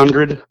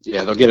 $600.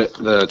 Yeah, they'll get it.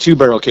 The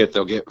 2-barrel kit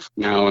they'll get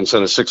now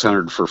instead of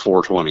 $600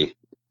 for $420.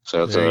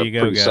 So it's there a you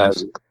go, pretty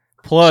guys.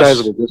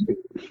 sizable discount.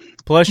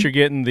 Plus, you're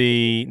getting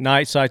the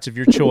night sights of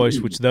your choice,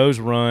 which those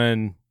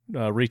run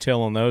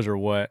retail on those are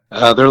what?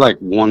 They're like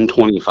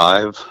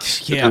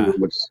 $125. Yeah.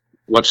 Depending on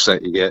which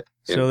set you get.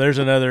 So there's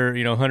another,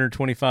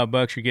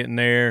 $125 you're getting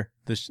there.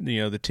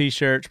 The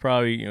T-shirts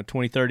probably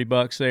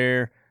 $20-$30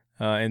 there,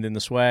 and then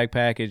the swag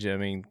package. I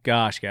mean,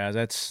 gosh,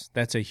 guys,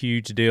 that's a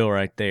huge deal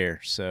right there.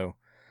 So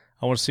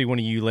I want to see one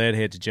of you lead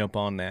heads jump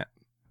on that.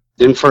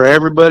 Then for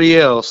everybody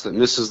else that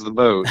misses the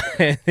boat,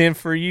 And then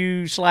for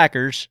you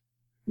slackers.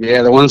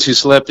 yeah, the ones who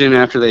slept in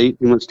after they ate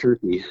too much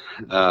turkey.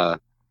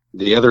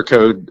 The other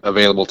code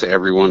available to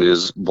everyone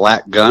is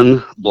Black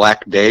Gun,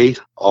 Black Day,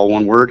 all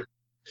one word.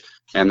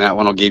 And that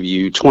one will give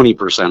you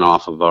 20%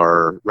 off of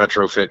our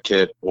retrofit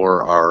kit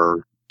or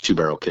our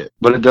 2-barrel kit.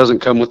 But it doesn't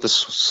come with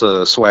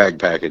the swag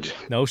package.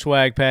 No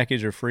swag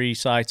package or free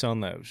sights on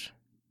those.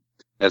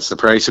 That's the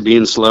price of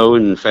being slow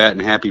and fat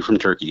and happy from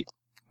turkey.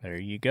 There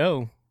you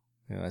go.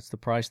 That's the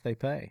price they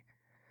pay.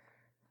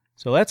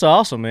 So that's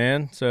awesome,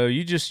 man. So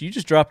you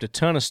just dropped a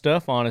ton of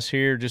stuff on us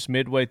here just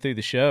midway through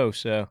the show.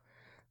 So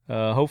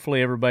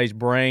hopefully everybody's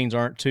brains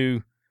aren't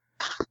too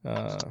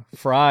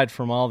fried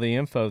from all the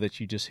info that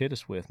you just hit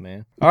us with,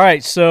 man. All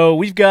right, so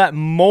we've got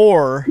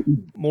more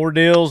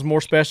deals,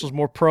 more specials,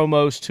 more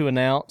promos to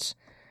announce.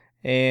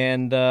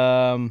 And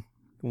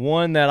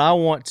one that I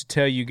want to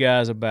tell you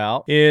guys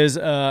about is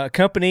a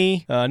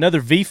company,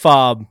 another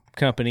VFOB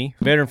company,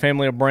 Veteran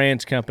Family of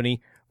Brands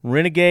company,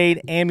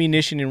 Renegade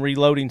Ammunition and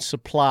Reloading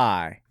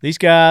Supply. These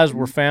guys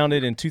were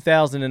founded in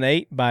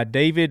 2008 by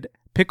David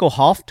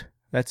Pickelhoft.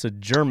 That's a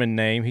German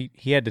name.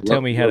 He had to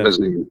tell me how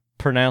to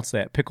pronounce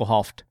that,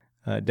 Pickelhoft.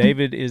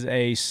 David is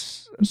a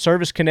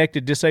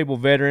service-connected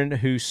disabled veteran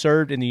who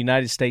served in the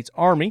United States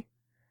Army.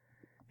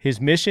 His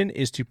mission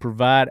is to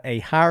provide a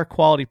higher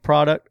quality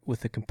product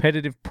with a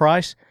competitive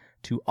price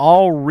to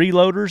all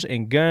reloaders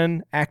and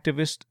gun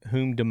activists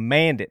whom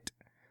demand it.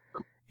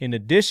 In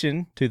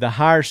addition to the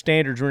higher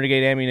standards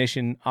Renegade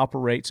Ammunition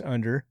operates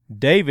under,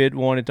 David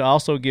wanted to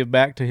also give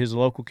back to his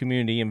local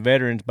community and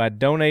veterans by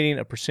donating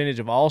a percentage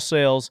of all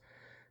sales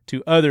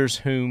to others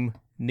whom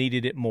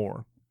needed it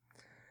more.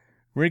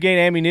 Renegade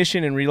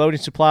Ammunition and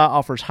Reloading Supply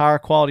offers higher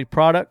quality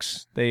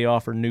products. They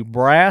offer new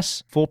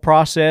brass, full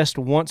processed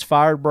once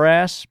fired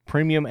brass,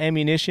 premium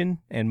ammunition,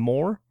 and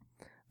more.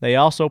 They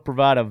also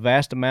provide a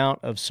vast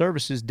amount of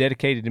services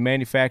dedicated to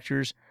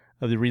manufacturers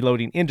of the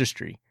reloading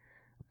industry.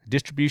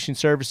 Distribution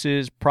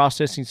services,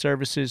 processing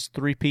services,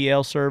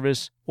 3PL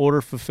service,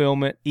 order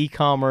fulfillment,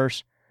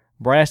 e-commerce,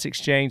 brass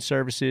exchange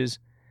services,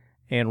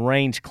 and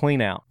range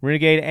cleanout.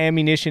 Renegade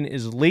Ammunition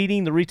is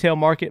leading the retail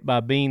market by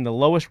being the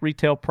lowest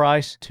retail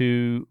price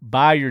to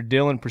buy your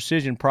Dillon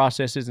Precision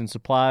processes and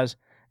supplies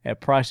at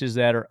prices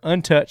that are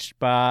untouched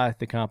by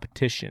the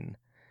competition.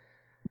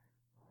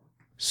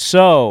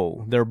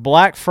 So, their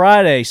Black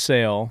Friday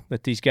sale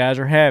that these guys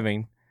are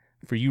having,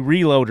 for you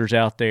reloaders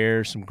out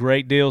there, some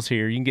great deals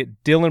here. You can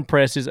get Dillon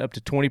presses up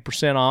to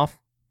 20% off.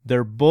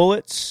 Their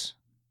bullets,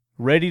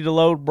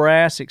 ready-to-load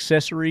brass,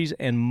 accessories,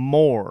 and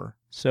more.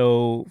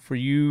 So for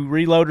you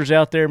reloaders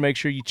out there, make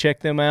sure you check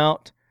them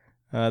out.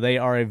 They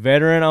are a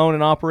veteran-owned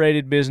and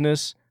operated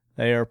business.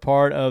 They are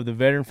part of the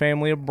Veteran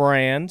Family of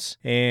Brands,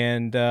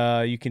 and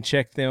you can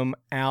check them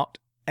out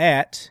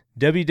at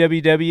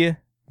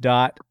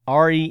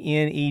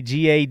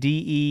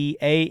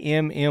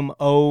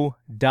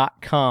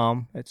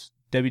www.renegadeammo.com. That's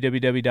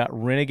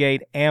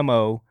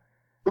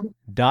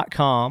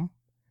www.renegadeammo.com.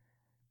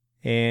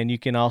 And you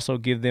can also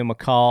give them a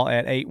call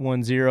at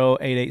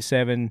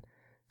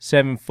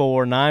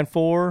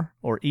 810-887-7494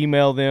 or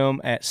email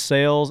them at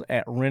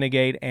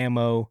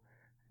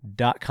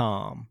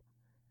sales@renegadeammo.com.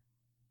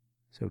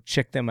 So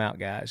check them out,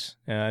 guys.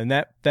 And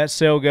that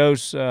sale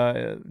goes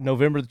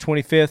November the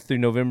 25th through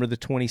November the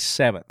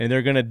 27th. And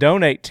they're going to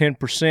donate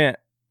 10%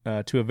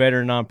 to a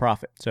veteran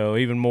nonprofit. So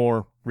even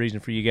more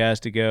reason for you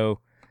guys to go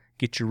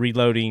get your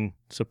reloading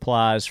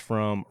supplies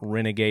from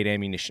Renegade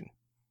Ammunition.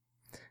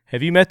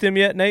 Have you met them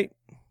yet, Nate?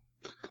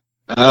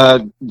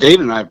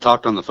 Dave and I have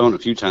talked on the phone a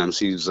few times.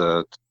 He's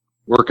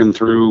working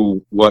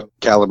through what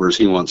calibers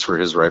he wants for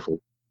his rifle.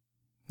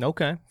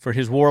 Okay. For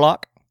his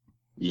Warlock?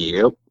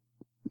 Yep.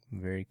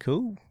 Very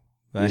cool.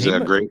 He's a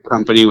great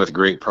company with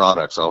great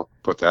products. I'll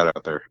put that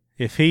out there.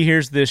 If he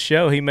hears this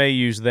show, he may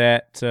use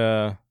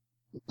that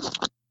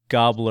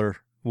gobbler.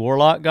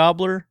 Warlock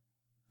Gobbler?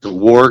 The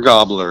War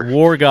Gobbler.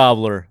 War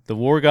Gobbler. The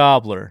War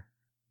Gobbler.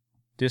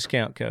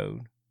 Discount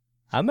code.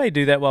 I may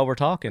do that while we're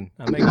talking.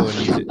 I may go and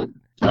use it.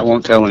 I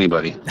won't tell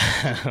anybody.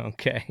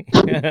 Okay.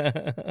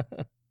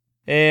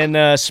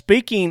 And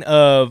speaking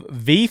of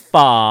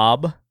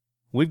VFOB,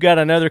 we've got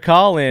another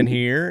call in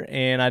here,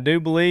 and I do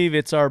believe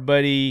it's our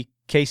buddy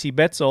Casey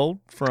Betzold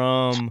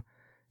from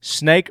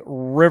Snake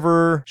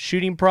River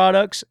Shooting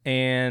Products,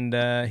 and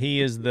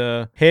he is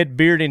the head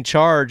beard in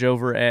charge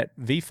over at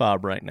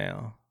VFOB right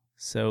now.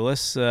 So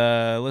let's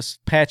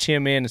patch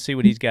him in and see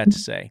what he's got to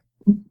say.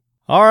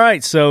 All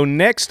right, so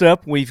next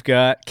up we've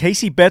got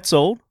Casey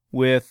Betzold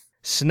with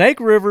Snake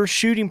River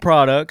Shooting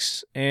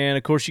Products, and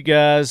of course you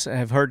guys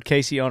have heard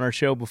Casey on our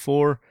show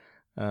before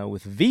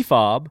with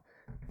VFOB,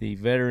 the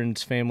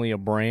Veterans Family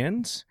of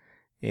Brands.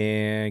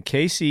 And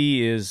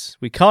Casey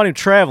we caught him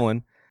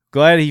traveling.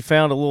 Glad he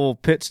found a little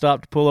pit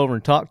stop to pull over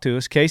and talk to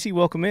us. Casey,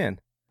 welcome in.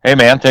 Hey,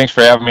 man, thanks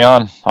for having me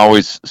on.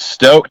 Always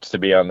stoked to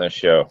be on this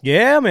show.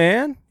 Yeah,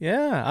 man.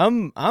 Yeah,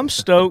 I'm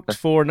stoked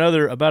for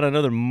about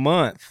another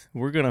month.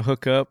 We're going to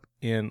hook up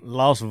in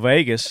Las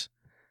Vegas,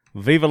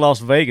 Viva Las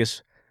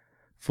Vegas,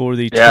 for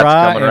the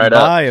Try and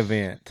Buy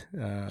event.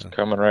 It's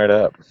coming right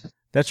up.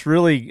 That's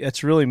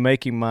really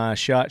making my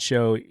SHOT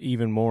Show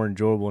even more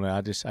enjoyable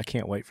now. I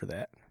can't wait for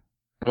that.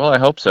 Well, I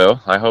hope so.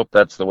 I hope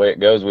that's the way it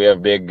goes. We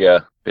have big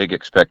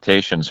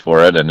expectations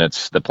for it, and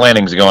the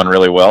planning's going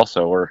really well,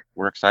 so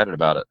we're excited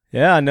about it.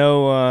 Yeah, I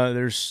know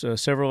there's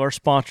several of our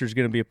sponsors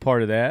going to be a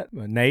part of that.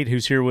 Nate,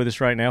 who's here with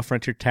us right now,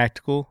 Frontier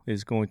Tactical,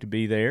 is going to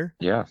be there.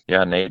 Yeah,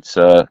 Nate's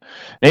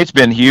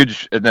been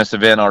huge in this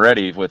event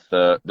already with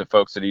the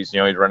folks that he's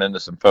run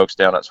into some folks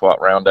down at SWAT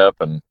Roundup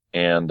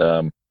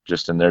and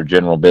just in their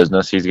general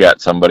business. He's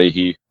got somebody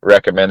he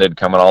recommended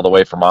coming all the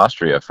way from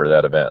Austria for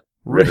that event.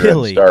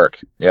 Really? Stark.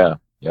 Yeah.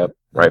 Yep.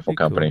 Rifle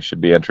Cool. company. Should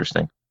be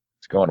interesting.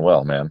 It's going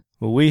well, man.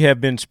 Well, we have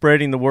been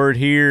spreading the word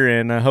here,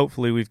 and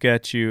hopefully we've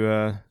got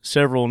you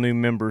several new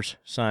members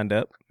signed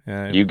up.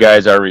 You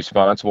guys are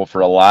responsible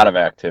for a lot of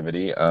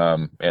activity,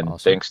 and awesome.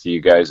 Thanks to you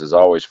guys as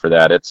always for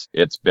that. It's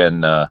just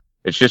been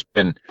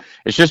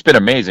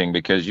amazing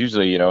because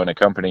usually in a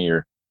company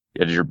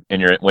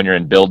when you're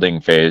in building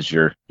phase,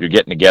 you're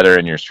getting together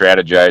and you're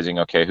strategizing.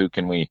 Okay, who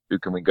can we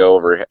go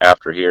over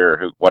after here?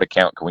 Or what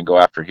account can we go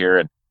after here?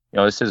 And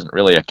this isn't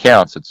really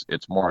accounts.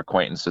 It's more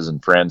acquaintances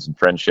and friends and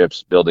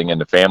friendships building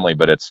into family.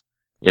 But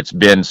it's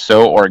been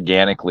so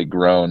organically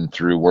grown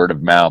through word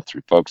of mouth,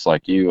 through folks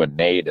like you and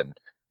Nate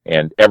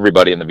and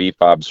everybody in the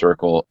VFOB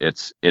circle.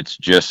 It's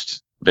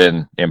just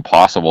been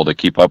impossible to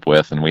keep up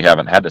with, and we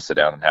haven't had to sit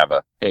down and have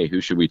hey,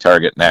 who should we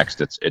target next?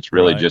 It's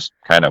really just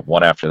kind of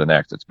one after the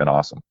next. It's been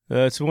awesome.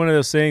 It's one of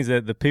those things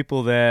that the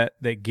people that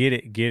get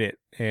it,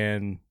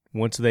 and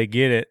once they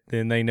get it,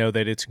 then they know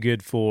that it's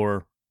good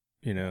for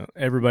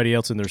everybody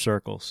else in their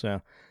circle.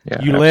 So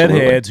yeah, you absolutely. lead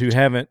heads who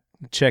haven't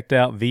checked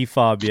out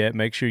VFOB yet,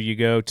 make sure you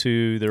go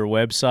to their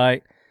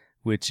website,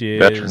 which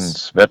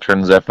is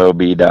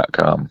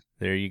veteransfob.com.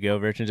 There you go,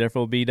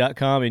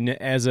 veteransfob.com. And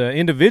as an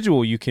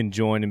individual, you can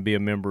join and be a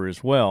member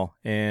as well.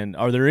 And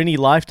are there any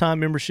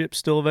lifetime memberships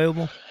still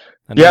available?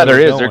 Yeah,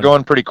 there is. They're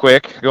going pretty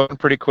quick.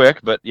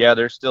 But yeah,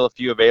 there's still a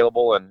few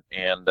available, and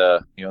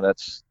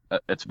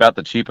it's about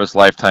the cheapest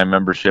lifetime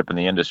membership in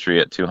the industry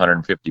at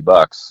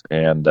 $250,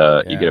 and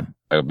you get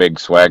a big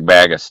swag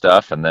bag of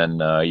stuff, and then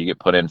you get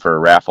put in for a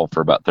raffle for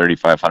about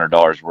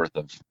 $3,500 worth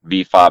of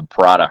VFOB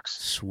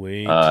products.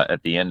 Sweet.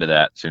 At the end of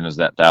that, as soon as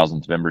that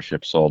 1,000th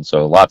membership sold.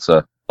 So lots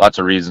of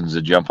reasons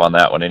to jump on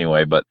that one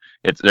anyway. But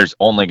there's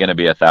only going to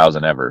be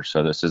 1,000 ever,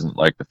 so this isn't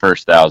like the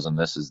first 1,000.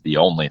 This is the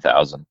only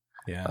 1,000.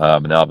 Yeah.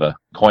 And they'll have a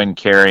coin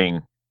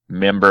carrying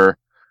member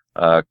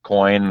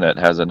coin that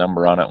has a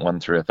number on it, 1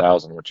 through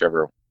 1,000,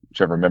 whichever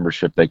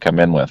membership they come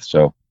in with.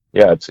 So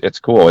yeah, it's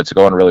cool. It's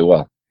going really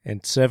well.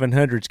 And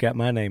 700's got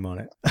my name on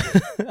it.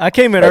 I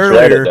came in That's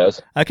earlier. Right, it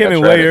does. I came That's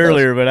in right, way it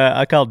earlier, but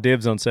I called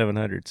dibs on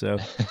 700. So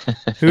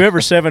whoever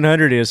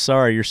 700 is,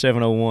 sorry, you're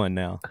 701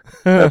 now.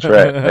 That's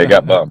right. They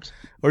got bumped.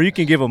 Or you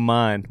can give them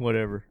mine,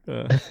 whatever.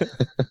 But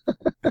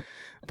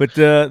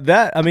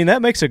that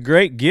makes a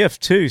great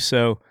gift too.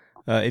 So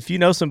if you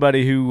know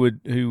somebody who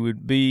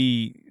would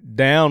be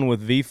down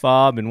with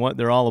VFOB and what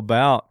they're all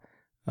about,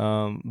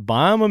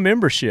 buy them a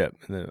membership.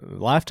 The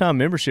lifetime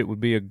membership would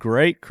be a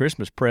great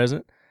Christmas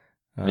present.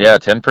 Yeah,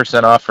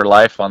 10% off for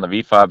life on the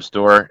VFOB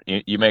store.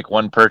 You make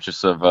one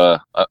purchase of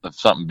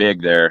something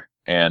big there,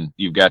 and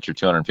you've got your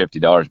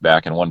 $250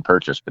 back in one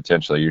purchase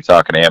potentially. You're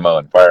talking ammo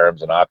and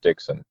firearms and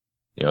optics and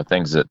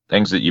things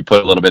that you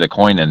put a little bit of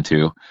coin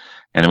into,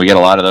 and we get a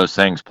lot of those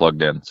things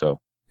plugged in. So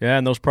yeah,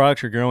 and those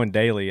products are growing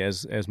daily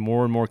as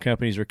more and more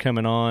companies are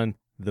coming on.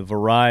 The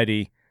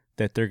variety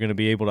that they're going to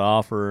be able to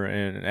offer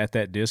and at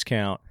that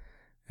discount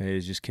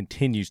is just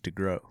continues to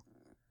grow.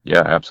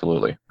 Yeah,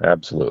 absolutely.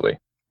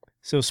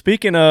 So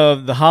speaking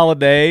of the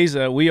holidays,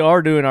 we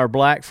are doing our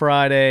Black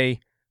Friday,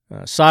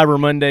 Cyber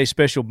Monday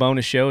special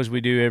bonus show as we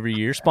do every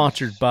year,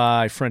 sponsored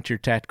by Frontier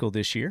Tactical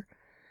this year.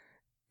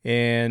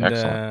 And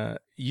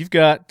you've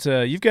got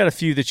a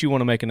few that you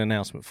want to make an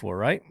announcement for,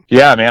 right?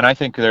 Yeah, man. I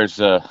think there's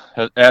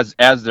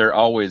as there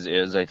always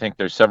is. I think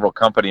there's several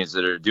companies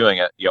that are doing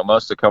it.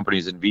 Most of the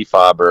companies in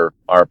VFOB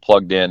are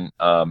plugged in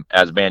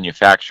as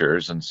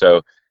manufacturers, and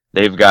so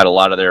they've got a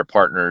lot of their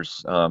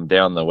partners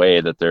down the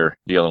way that they're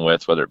dealing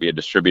with, whether it be a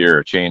distributor,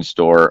 a chain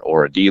store,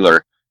 or a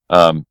dealer.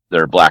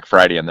 They're Black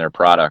Friday in their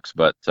products,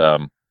 but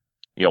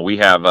we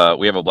have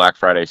a Black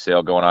Friday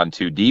sale going on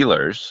to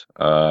dealers.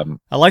 I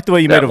like the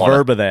way you made a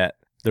verb of that.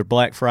 They're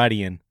Black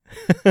Friday-in.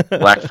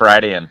 Black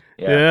Friday in.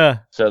 Yeah.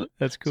 So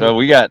that's cool. So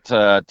we got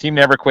Team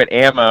Never Quit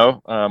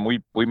ammo.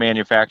 We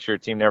manufacture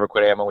Team Never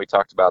Quit ammo. We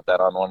talked about that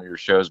on one of your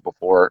shows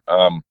before.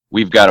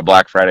 We've got a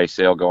Black Friday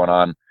sale going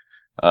on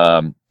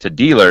to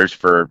dealers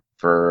for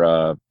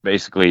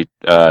basically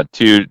 2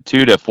 to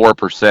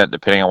 4%,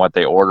 depending on what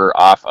they order,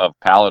 off of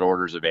pallet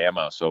orders of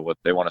ammo. So what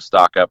they want to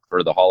stock up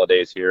for the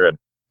holidays here, and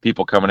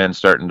people coming in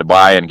starting to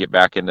buy and get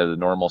back into the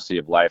normalcy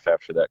of life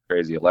after that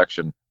crazy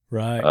election.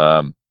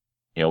 Right.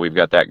 We've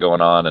got that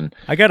going on, and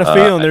I got a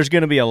feeling there's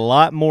going to be a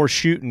lot more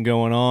shooting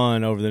going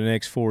on over the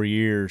next 4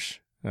 years.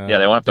 They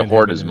won't have to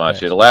hoard as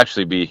much. It'll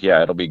actually be,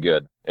 it'll be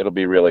good. It'll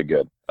be really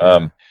good.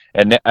 And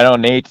I know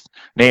Nate,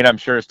 I'm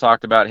sure has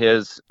talked about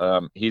his.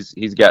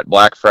 He's got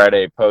Black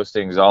Friday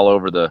postings all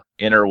over the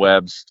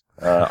interwebs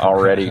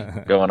already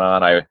going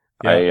on. I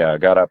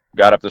got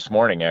up this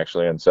morning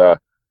actually and saw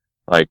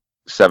like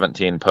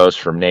 17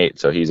 posts from Nate.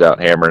 So he's out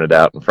hammering it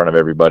out in front of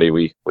everybody.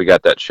 We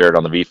got that shared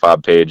on the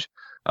VFOB page.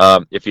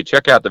 If you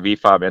check out the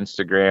VFOB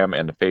Instagram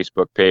and the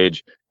Facebook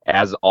page,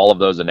 as all of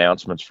those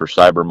announcements for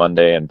Cyber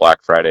Monday and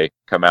Black Friday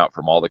come out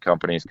from all the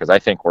companies, because I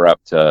think we're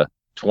up to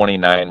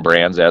 29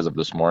 brands as of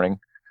this morning.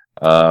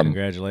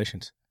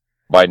 Congratulations.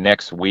 By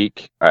next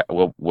week,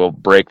 we'll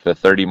break the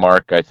 30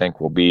 mark. I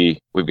think we've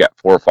got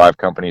 4 or 5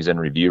 companies in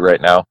review right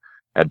now.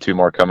 Had 2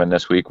 more come in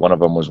this week. One of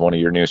them was one of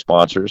your new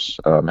sponsors.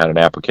 Had an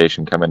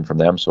application come in from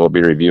them, so we'll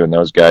be reviewing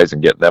those guys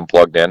and getting them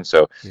plugged in.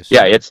 So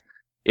yes,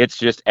 it's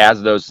just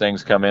as those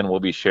things come in, we'll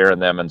be sharing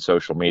them in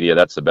social media.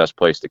 That's the best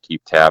place to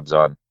keep tabs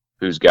on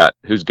who's got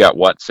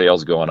what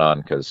sales going on,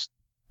 because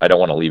I don't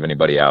want to leave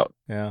anybody out.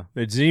 Yeah.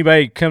 Does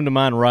anybody come to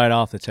mind right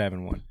off that's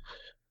having one?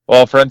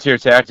 Well, Frontier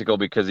Tactical,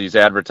 because he's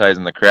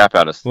advertising the crap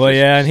out of stuff. Well,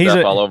 yeah, and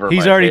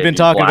he's already been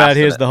talking about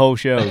his the whole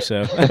show,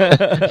 so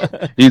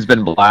he's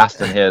been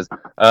blasting his.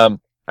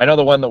 I know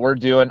the one that we're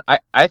doing.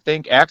 I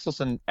think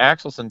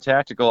Axelson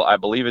Tactical, I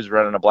believe, is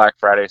running a Black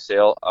Friday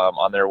sale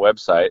on their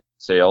website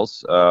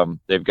sales.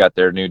 They've got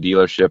their new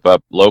dealership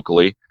up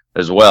locally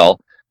as well,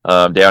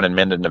 down in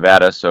Minden,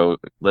 Nevada. So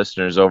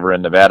listeners over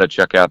in Nevada,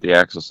 check out the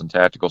Axelson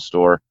Tactical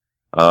store.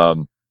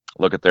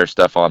 Look at their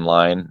stuff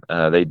online.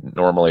 They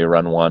normally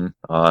run one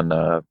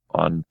on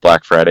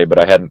Black Friday, but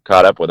I hadn't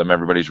caught up with them.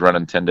 Everybody's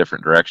running 10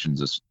 different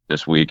directions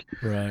this week.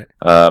 Right.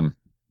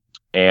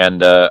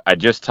 And I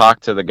just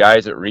talked to the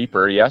guys at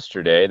Reaper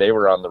yesterday. They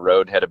were on the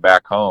road headed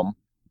back home.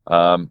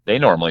 They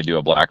normally do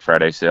a Black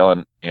Friday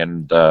sale,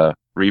 and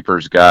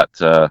Reaper's got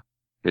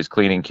his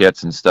cleaning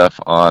kits and stuff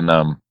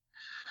on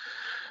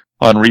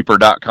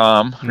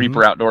Reaper.com,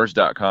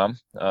 ReaperOutdoors.com.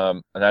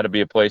 And that'll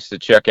be a place to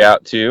check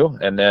out too.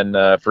 And then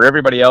for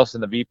everybody else in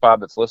the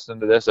VPOB that's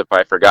listening to this, if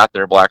I forgot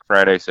their Black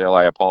Friday sale,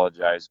 I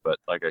apologize. But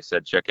like I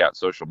said, check out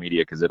social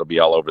media because it'll be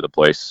all over the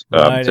place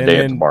today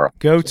and tomorrow.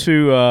 Go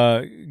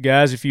to,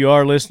 guys, if you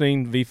are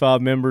listening,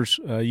 VFOB members,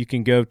 you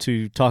can go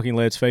to Talking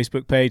Lead's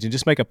Facebook page and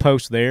just make a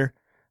post there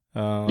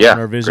on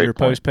our visitor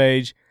post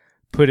page.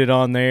 Put it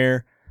on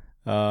there.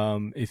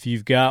 If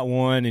you've got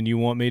one and you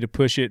want me to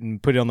push it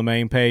and put it on the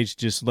main page,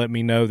 just let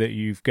me know that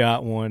you've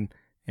got one,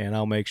 and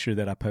I'll make sure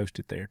that I post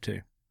it there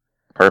too.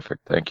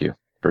 Perfect. Thank you.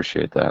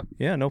 Appreciate that.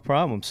 Yeah, no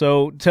problem.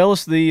 So tell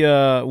us the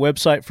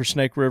website for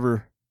Snake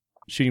River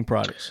Shooting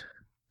Products.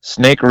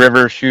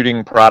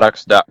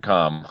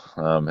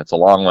 SnakeRiverShootingProducts.com. It's a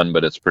long one,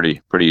 but it's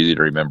pretty easy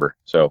to remember.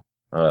 So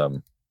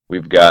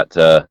we've got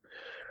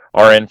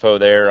our info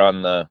there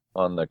on the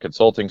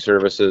consulting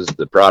services,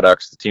 the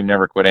products, the Team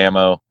Never Quit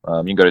ammo.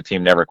 You can go to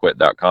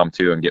teamneverquit.com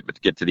too and get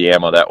to the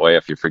ammo that way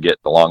if you forget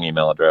the long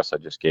email address I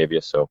just gave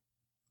you. So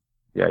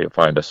yeah, you'll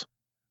find us.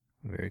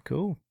 Very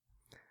cool.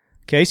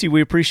 Casey,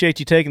 we appreciate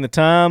you taking the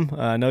time.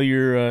 I know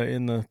you're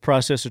in the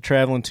process of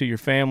traveling to your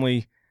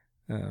family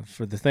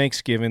for the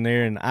Thanksgiving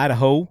there in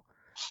Idaho.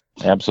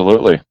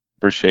 Absolutely.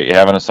 Appreciate you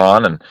having us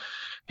on, and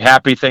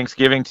happy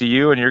Thanksgiving to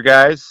you and your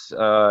guys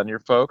and your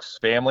folks,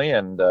 family,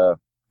 and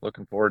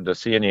looking forward to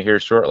seeing you here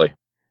shortly.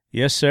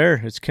 Yes,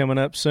 sir. It's coming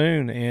up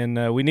soon,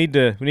 and we need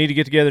to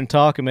get together and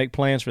talk and make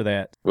plans for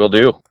that. Will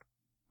do.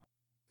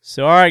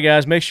 So, all right,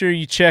 guys, make sure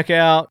you check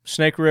out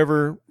Snake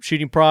River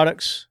Shooting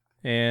Products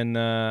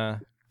and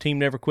Team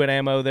Never Quit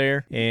Ammo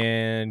there,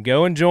 and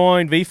go and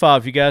join VFOB.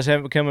 If you guys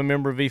haven't become a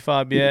member of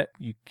VFOB yet,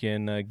 you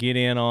can get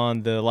in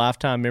on the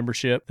lifetime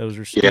membership. Those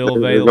are still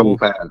available,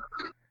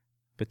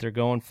 but they're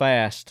going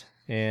fast.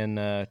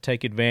 And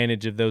take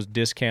advantage of those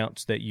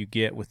discounts that you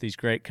get with these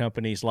great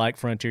companies like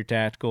Frontier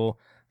Tactical,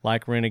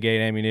 like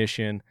Renegade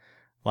Ammunition,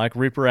 like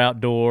Reaper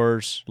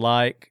Outdoors,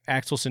 like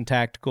Axelson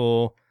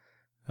Tactical.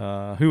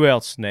 Who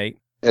else, Nate?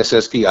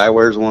 SSP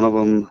Eyewear is one of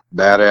them.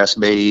 Badass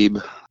Babe,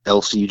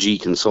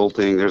 LCG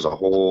Consulting. There's a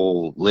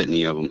whole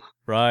litany of them.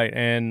 Right,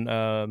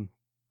 and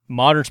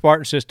Modern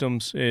Spartan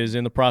Systems is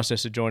in the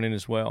process of joining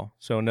as well.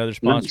 So another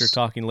sponsor, Nice.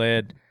 Talking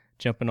Lead,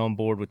 jumping on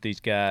board with these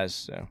guys.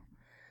 So.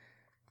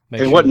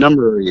 Hey, what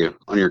number are you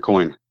on your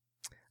coin?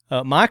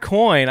 My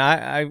coin,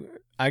 I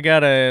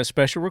got a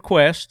special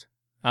request.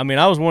 I mean,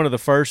 I was one of the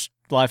first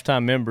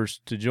lifetime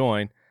members to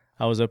join.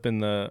 I was up in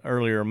the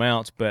earlier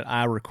amounts, but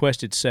I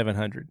requested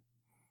 700.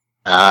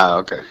 Ah,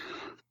 okay.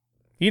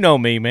 You know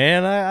me,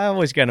 man. I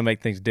always got to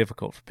make things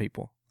difficult for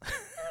people.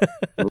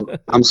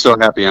 I'm still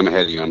happy I'm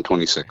ahead of you. I'm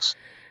 26.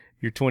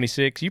 You're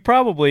 26. You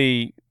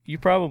probably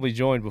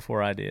joined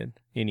before I did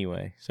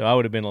anyway, so I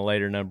would have been a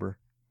later number.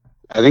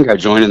 I think I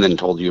joined and then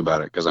told you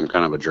about it because I'm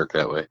kind of a jerk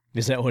that way.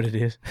 Is that what it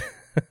is?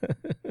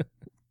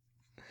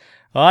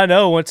 Well, I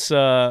know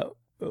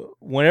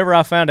whenever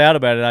I found out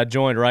about it, I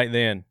joined right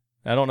then.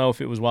 I don't know if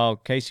it was while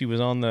Casey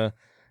was on the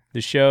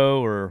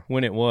show or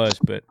when it was,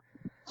 but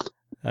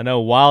I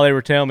know while they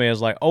were telling me, I was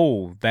like,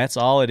 oh, that's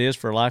all it is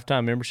for a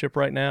lifetime membership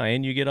right now,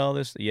 and you get all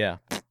this? Yeah,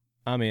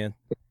 I'm in.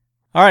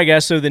 All right,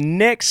 guys, so the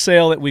next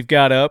sale that we've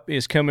got up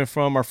is coming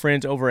from our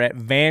friends over at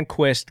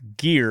VanQuest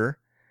Gear,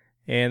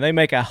 and they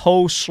make a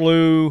whole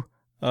slew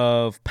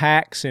of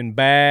packs and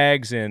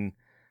bags and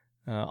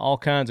all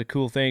kinds of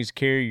cool things to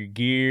carry your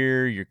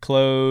gear, your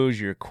clothes,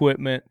 your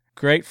equipment.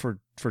 Great for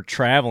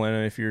traveling.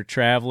 And if you're a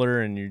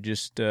traveler and you're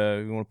just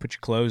you want to put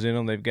your clothes in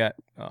them, they've got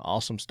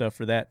awesome stuff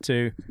for that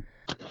too.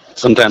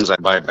 Sometimes I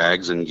buy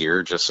bags and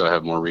gear just so I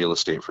have more real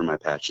estate for my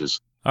patches.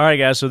 All right,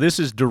 guys, so this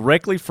is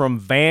directly from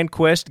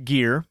VanQuest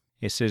Gear.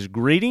 It says,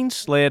 "Greetings,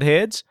 sled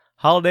heads.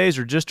 Holidays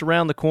are just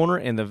around the corner,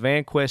 and the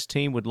VanQuest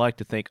team would like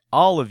to thank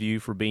all of you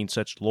for being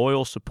such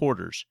loyal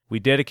supporters. We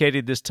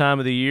dedicated this time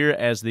of the year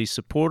as the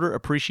Supporter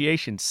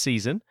Appreciation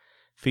Season,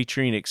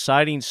 featuring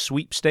exciting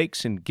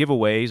sweepstakes and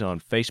giveaways on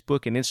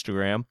Facebook and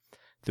Instagram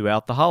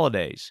throughout the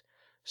holidays.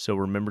 So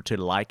remember to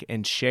like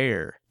and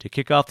share. To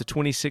kick off the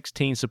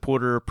 2016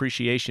 Supporter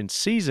Appreciation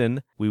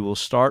Season, we will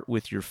start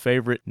with your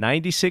favorite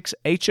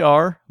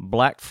 96HR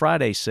Black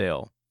Friday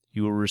sale.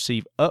 You will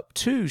receive up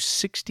to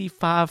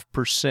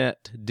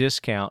 65%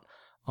 discount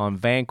on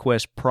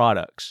VanQuest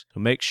products. So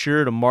make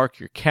sure to mark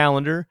your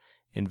calendar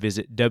and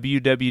visit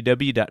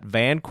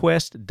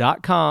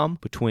www.vanquest.com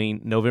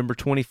between November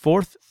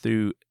 24th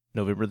through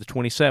November the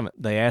 27th.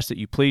 They ask that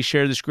you please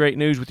share this great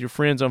news with your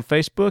friends on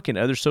Facebook and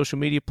other social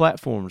media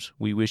platforms.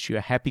 We wish you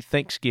a happy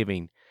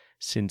Thanksgiving.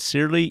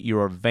 Sincerely,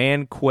 your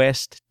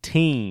VanQuest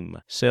team.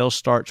 Sales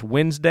starts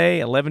Wednesday,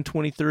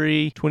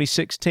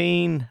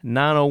 11/23/2016,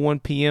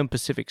 9:01 p.m.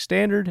 Pacific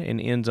Standard, and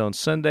ends on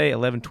Sunday,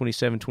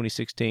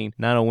 11/27/2016,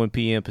 9:01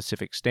 p.m.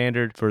 Pacific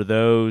Standard. For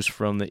those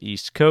from the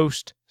East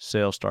Coast,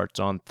 sale starts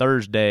on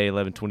Thursday,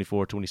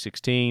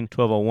 11/24/2016,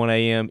 12:01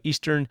 a.m.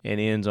 Eastern, and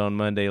ends on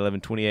Monday,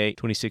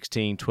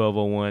 11/28/2016,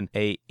 12:01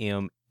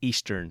 a.m.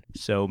 Eastern.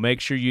 So make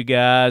sure you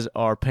guys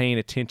are paying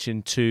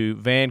attention to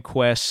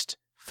VanQuest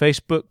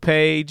Facebook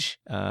page,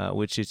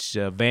 which is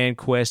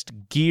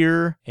VanQuest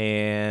Gear,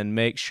 and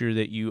make sure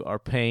that you are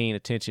paying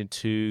attention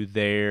to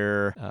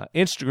their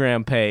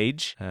Instagram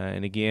page.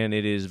 And again,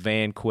 it is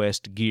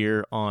VanQuest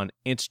Gear on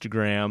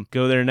Instagram.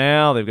 Go there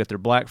now. They've got their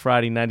Black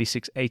Friday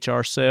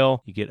 96HR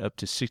sale. You get up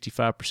to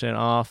 65%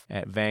 off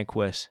at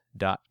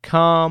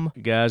vanquest.com.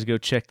 You guys, go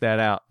check that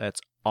out. That's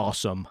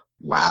awesome.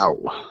 Wow.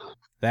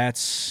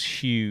 That's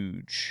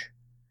huge.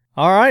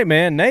 All right,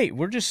 man. Nate,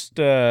 we're just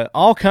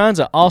all kinds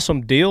of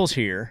awesome deals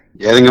here.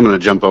 Yeah, I think I'm going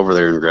to jump over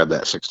there and grab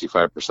that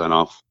 65%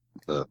 off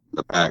the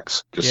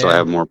packs, just so I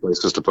have more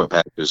places to put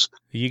patches.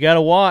 You got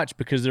to watch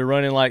because they're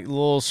running like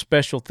little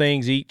special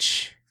things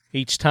each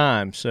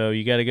time. So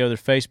you got to go to their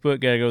Facebook,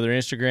 got to go to their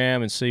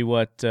Instagram and see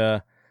what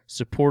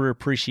supporter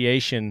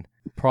appreciation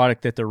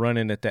product that they're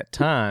running at that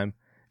time.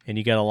 And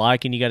you got to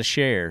like and you got to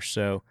share.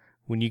 So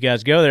when you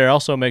guys go there,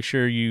 also make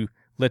sure you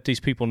let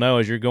these people know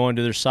as you're going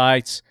to their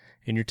sites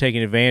and you're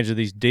taking advantage of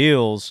these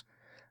deals,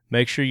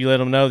 make sure you let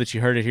them know that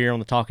you heard it here on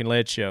the Talking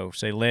Lead Show.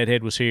 Say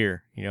Leadhead was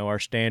here. You know, our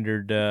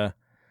standard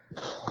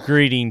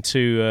greeting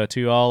to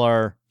all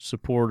our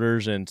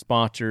supporters and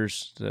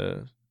sponsors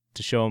to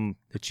show them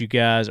that you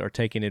guys are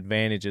taking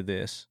advantage of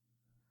this.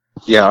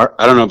 Yeah,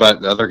 I don't know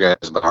about the other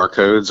guys, but our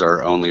codes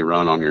are only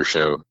run on your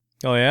show.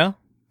 Oh, yeah?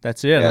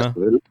 That's it, huh?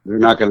 So they're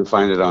not going to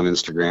find it on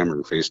Instagram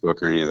or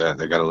Facebook or any of that.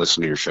 They got to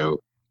listen to your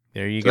show.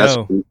 There you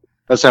go.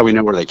 That's how we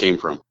know where they came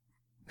from.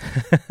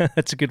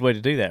 That's a good way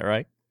to do that,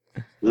 right?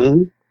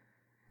 Mm-hmm.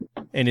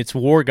 And it's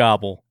War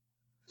Gobble.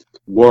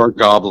 War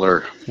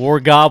Gobbler. War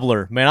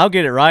Gobbler. Man, I'll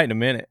get it right in a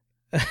minute.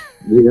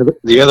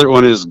 The other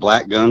one is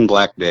Black Gun,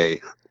 Black Day.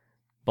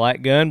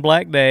 Black Gun,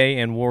 Black Day,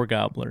 and War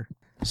Gobbler.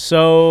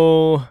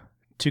 So,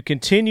 to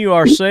continue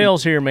our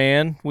sales here,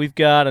 man, we've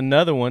got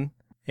another one,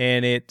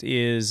 and it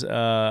is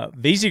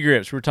VZ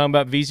Grips. We were talking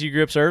about VZ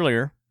Grips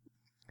earlier.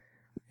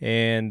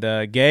 And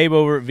Gabe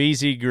over at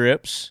VZ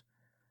Grips.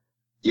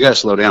 You got to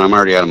slow down. I'm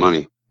already out of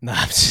money.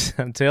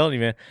 I'm telling you,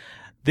 man.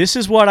 This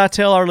is what I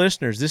tell our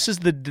listeners. This is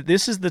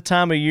the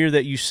time of year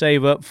that you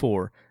save up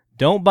for.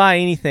 Don't buy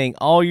anything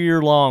all year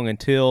long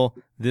until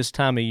this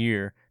time of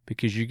year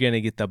because you're going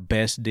to get the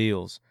best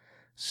deals.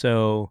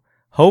 So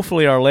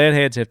hopefully our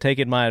leadheads have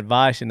taken my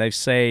advice and they've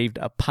saved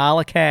a pile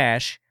of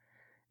cash,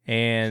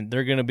 and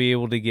they're going to be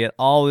able to get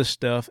all this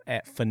stuff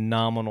at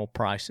phenomenal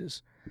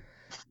prices.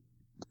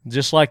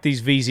 just like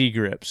these VZ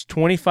grips.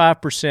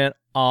 25%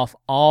 off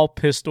all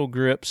pistol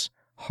grips,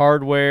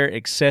 hardware,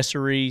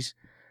 accessories,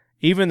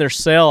 even their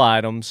sale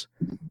items,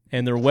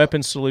 and their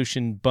weapon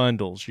solution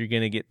bundles. You're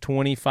going to get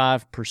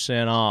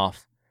 25%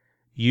 off.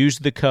 Use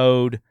the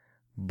code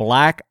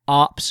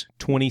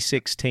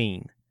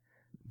BLACKOPS2016.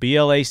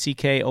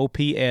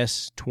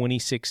 BLACKOPS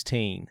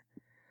 2016.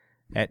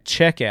 At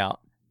checkout,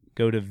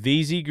 go to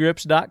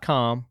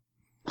vzgrips.com.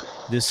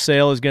 This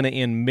sale is going to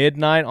end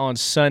midnight on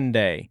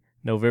Sunday,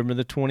 November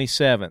the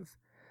 27th,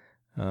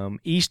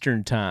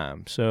 Eastern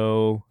time.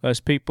 So us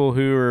people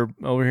who are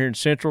over here in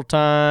Central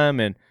time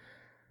and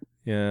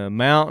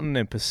Mountain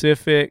and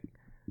Pacific,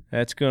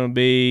 that's going to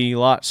be a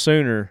lot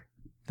sooner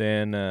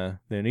than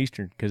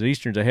Eastern, because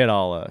Eastern's ahead of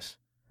all us.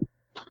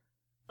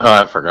 Oh,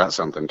 I forgot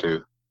something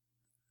too.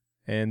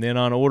 And then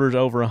on orders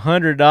over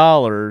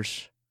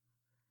 $100,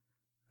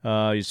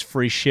 is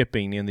free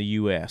shipping in the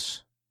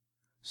U.S.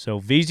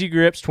 So VZ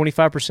Grips,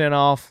 25%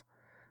 off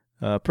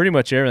pretty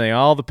much everything.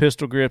 All the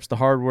pistol grips, the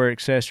hardware,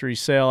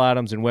 accessories, sale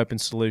items, and weapon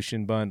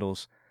solution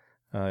bundles.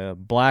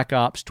 Black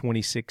Ops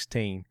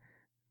 2016.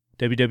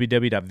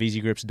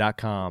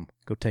 www.vzgrips.com.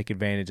 Go take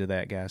advantage of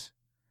that, guys.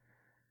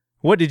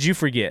 What did you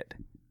forget?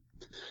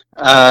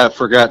 I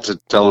forgot to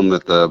tell them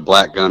that the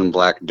Black Gun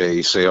Black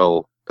Day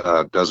sale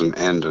doesn't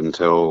end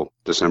until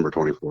December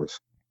 24th.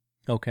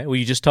 Okay, well,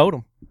 you just told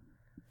them.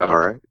 All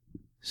right.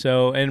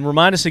 So, and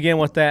remind us again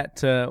what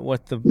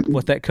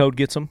that code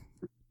gets them.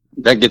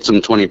 That gets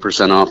them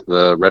 20% off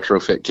the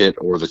retrofit kit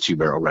or the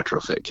 2-barrel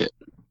retrofit kit.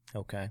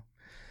 Okay.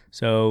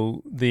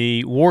 So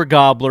the War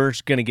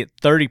Gobbler's going to get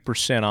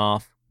 30%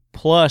 off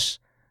plus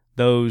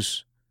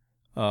those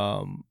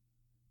Trigicon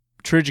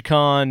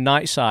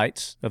night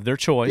sights of their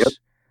choice. Yep.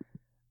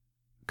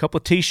 A couple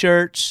of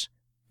T-shirts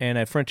and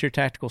a Frontier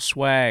Tactical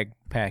swag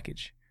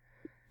package.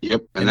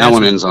 Yep, and that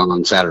one ends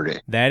on Saturday.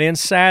 That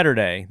ends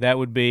Saturday. That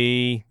would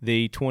be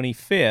the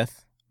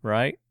 25th,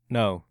 right?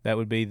 No, that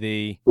would be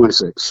the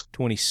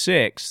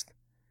 26th.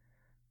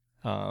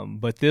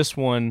 But this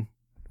one,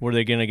 where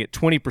they're going to get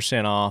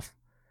 20% off,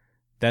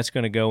 that's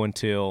going to go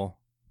until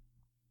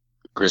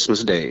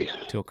Christmas Day.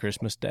 Till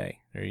Christmas Day.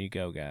 There you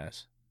go,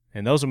 guys.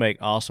 And those will make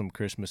awesome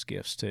Christmas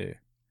gifts, too.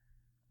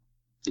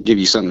 Give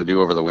you something to do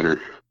over the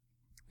winter.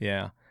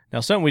 Yeah. Now,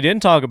 something we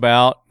didn't talk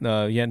about, you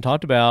hadn't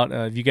talked about,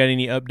 have you got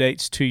any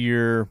updates to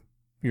your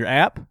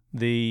app,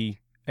 the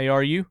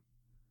ARU?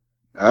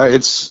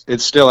 It's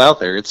still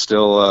out there. It's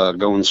still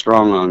going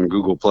strong on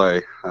Google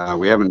Play.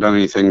 We haven't done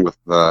anything with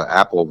the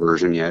Apple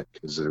version yet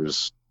because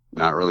there's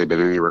not really been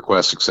any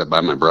requests except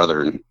by my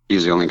brother, and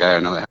he's the only guy I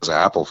know that has an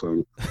Apple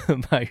phone.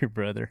 By your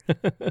brother.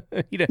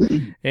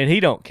 And he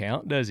don't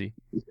count, does he?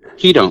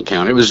 He don't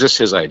count. It was just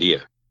his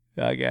idea.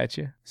 I got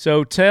you.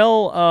 So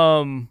tell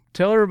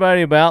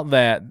everybody about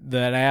that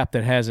app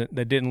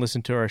that didn't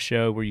listen to our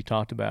show where you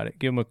talked about it.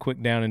 Give them a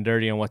quick down and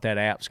dirty on what that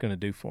app's going to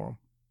do for them.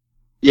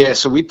 Yeah,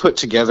 so we put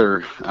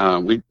together.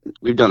 We've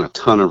done a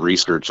ton of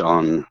research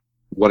on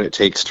what it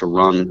takes to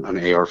run an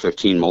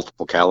AR-15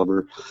 multiple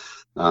caliber.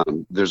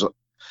 There's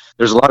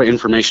a lot of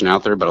information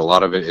out there, but a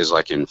lot of it is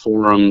like in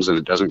forums, and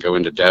it doesn't go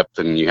into depth,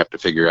 and you have to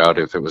figure out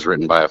if it was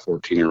written by a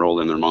 14-year-old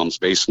in their mom's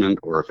basement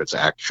or if it's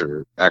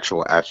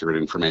actual accurate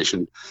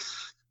information.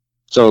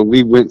 So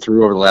we went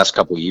through over the last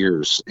couple of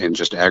years and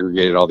just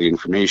aggregated all the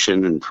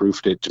information and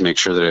proofed it to make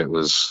sure that it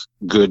was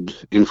good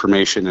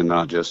information and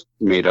not just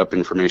made up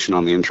information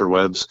on the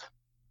interwebs.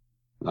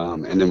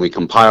 And then we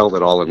compiled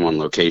it all in one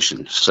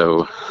location.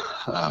 So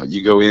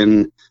you go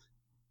in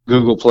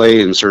Google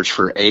Play and search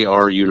for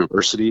AR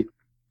University,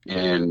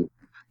 and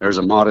there's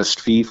a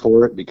modest fee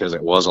for it because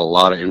it was a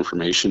lot of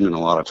information and a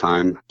lot of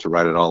time to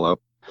write it all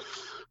up.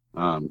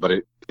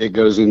 But it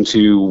goes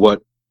into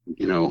what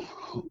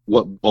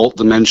bolt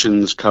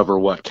dimensions cover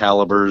what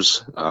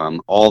calibers,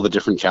 all the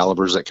different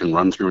calibers that can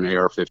run through an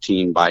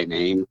AR-15 by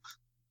name.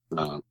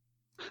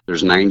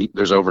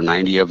 There's over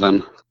 90 of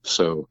them.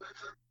 So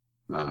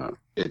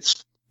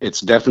it's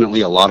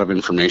definitely a lot of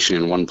information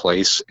in one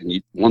place.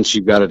 And once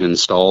you've got it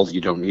installed, you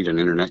don't need an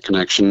internet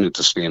connection. It's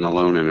a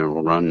standalone, and it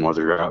will run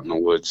whether you're out in the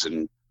woods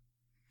and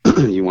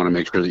you want to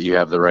make sure that you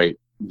have the right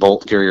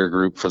bolt carrier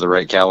group for the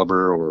right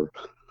caliber, or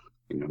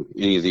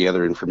any of the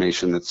other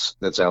information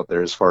that's out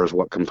there as far as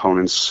what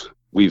components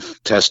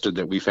we've tested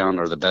that we found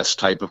are the best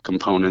type of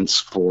components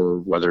for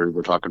whether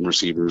we're talking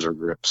receivers or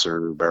grips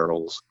or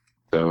barrels.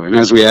 So, and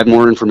as we add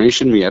more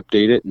information, we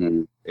update it,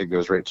 and it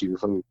goes right to your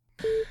phone.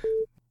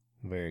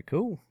 Very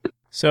cool.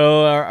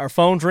 So our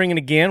phone's ringing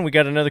again. We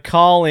got another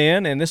call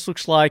in, and this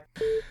looks like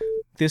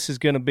this is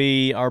going to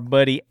be our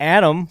buddy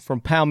Adam from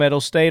Palmetto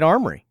State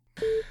Armory.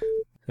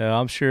 So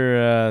I'm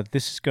sure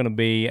this is going to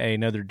be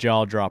another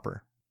jaw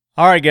dropper.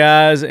 All right,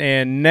 guys,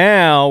 and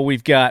now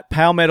we've got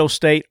Palmetto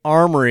State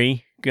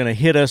Armory going to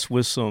hit us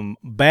with some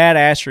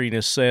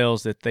badasseriness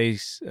sales that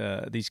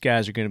these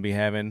guys are going to be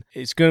having.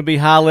 It's going to be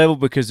high level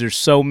because there's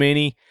so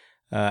many.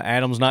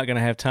 Adam's not going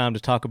to have time to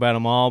talk about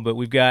them all, but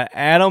we've got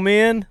Adam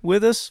in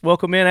with us.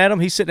 Welcome in, Adam.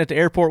 He's sitting at the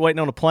airport waiting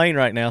on a plane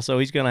right now, so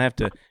he's going to have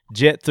to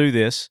jet through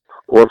this.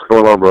 What's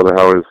going on, brother?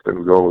 How is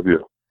things going with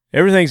you?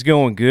 Everything's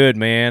going good,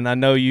 man. I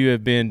know you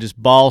have been just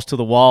balls to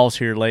the walls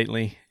here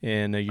lately,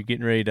 and you're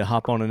getting ready to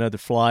hop on another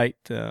flight.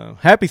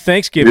 Happy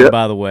Thanksgiving,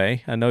 by the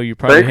way. I know you're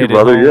probably Thank you, headed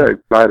brother. home. Yeah,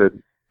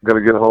 excited.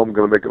 Going to get home.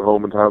 Going to make it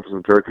home in time for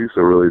some turkey.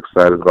 So really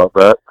excited about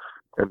that,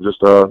 and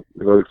just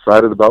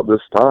excited about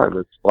this time.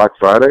 It's Black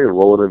Friday and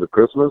rolling into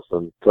Christmas.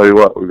 And tell you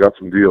what, we got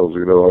some deals.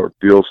 Our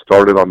deals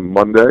started on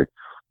Monday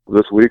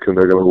this week, and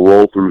they're going to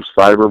roll through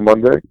Cyber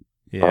Monday.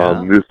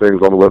 Yeah. New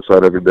things on the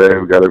website every day.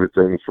 We got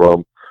everything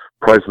from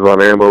prices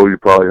on ammo you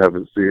probably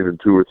haven't seen in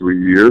 2 or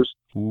 3 years,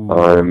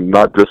 and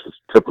not just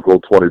typical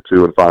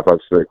 22 and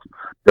 5.56.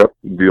 Got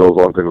deals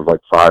on things like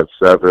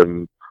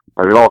 5.7.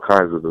 I mean, all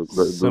kinds of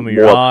some of more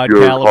your odd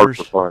obscure, calibers. hard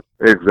to find.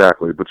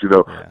 Exactly, but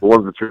the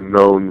ones that you're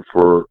known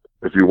for,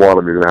 if you want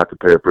them, you're gonna have to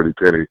pay a pretty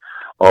penny.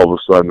 All of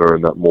a sudden, are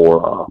in that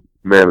more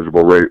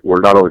manageable rate, where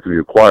not only can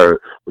you acquire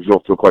it, but you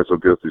don't feel quite so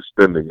guilty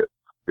spending it.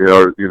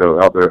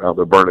 Out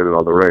there burning it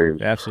on the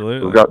range.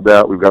 Absolutely. We've got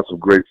that. We've got some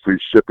great free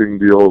shipping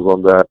deals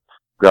on that.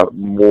 We've got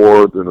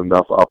more than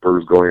enough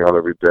uppers going on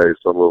every day.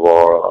 Some of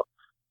our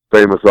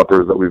famous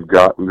uppers that we've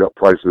got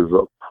prices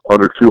of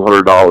under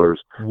 $200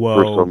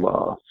 for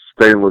some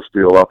stainless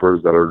steel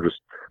uppers that are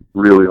just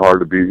really hard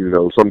to beat.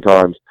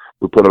 Sometimes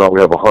we put it out, we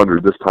have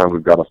 100. This time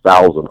we've got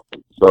 1,000.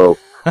 So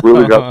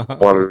really got some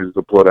quantities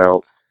to put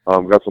out.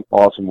 We've got some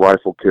awesome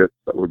rifle kits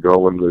that we're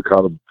going to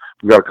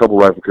we've got a couple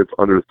rifle kits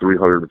under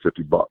 $350.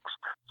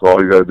 So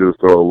all you got to do is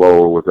throw a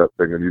lower with that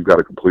thing, and you've got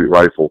a complete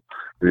rifle.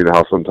 And you know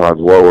how sometimes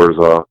lowers,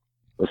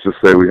 let's just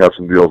say we have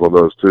some deals on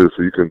those too.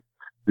 So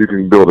you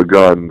can build a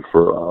gun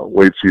for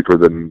way cheaper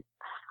than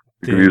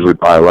you can usually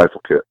buy a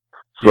rifle kit.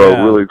 So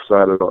really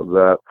excited about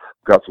that.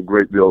 Got some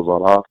great deals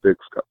on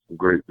optics. Got some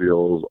great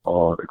deals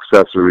on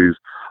accessories.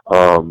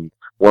 One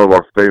of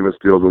our famous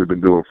deals that we've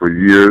been doing for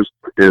years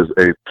is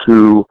a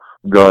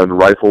 2-gun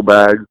rifle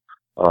bag.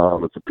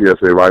 It's a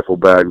PSA rifle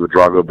bag, the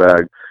Drago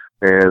bag,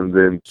 and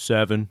then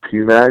 7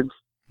 PMags,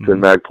 10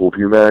 mag pull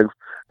PMags,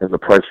 and the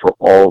price for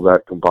all of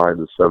that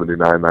combined is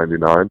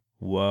 $79.99.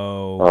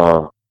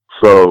 Whoa!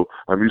 So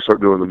you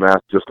start doing the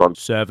math just on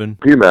 7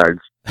 PMags,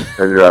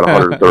 and you're at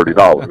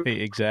 $130.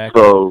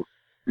 Exactly. So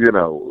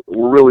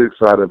we're really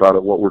excited about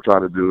it. What we're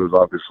trying to do is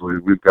obviously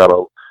we've got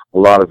a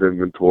lot of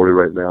inventory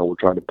right now. We're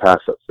trying to pass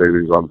that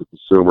savings on to the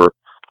consumer.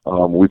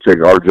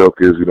 Our joke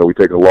is, we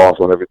take a loss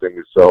on everything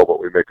we sell, but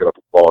we make it up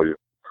in volume.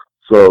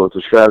 So it's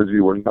a strategy.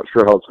 We're not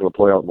sure how it's going to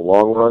play out in the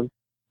long run,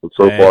 but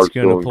so far it's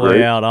going to play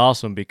great. out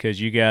awesome because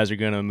you guys are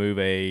going to move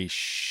a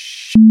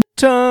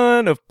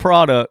ton of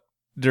product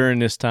during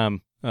this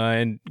time.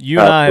 And you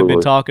and I have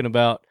been talking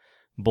about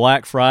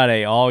Black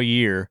Friday all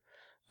year.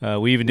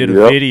 We even did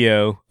a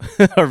video,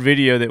 our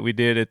video that we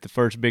did at the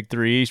first Big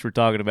 3 East. We're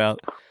talking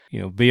about,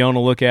 be on the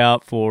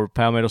lookout for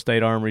Palmetto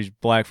State Armory's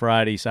Black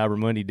Friday, Cyber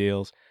Monday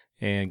deals.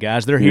 And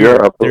guys, they're here.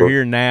 They're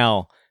here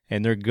now,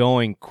 and they're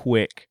going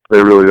quick.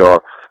 They really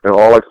are. And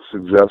all I can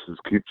suggest is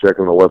keep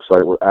checking the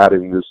website. We're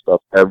adding new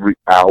stuff every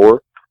hour,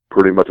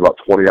 pretty much about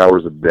 20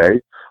 hours a day.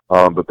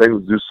 But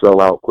things do sell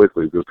out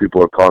quickly because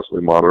people are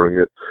constantly monitoring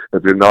it.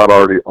 If you're not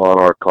already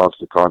on our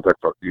constant contact,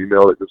 our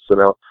email that gets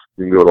sent out,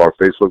 you can go to our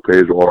Facebook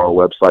page or our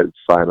website and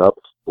sign up.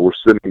 But we're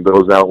sending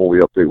those out when we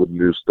update with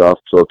new stuff.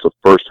 So it's a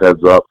first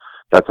heads up.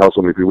 That's how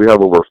so many people. We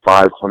have over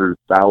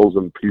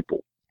 500,000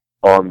 people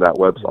on that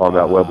web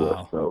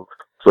list.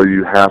 So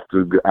you have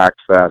to act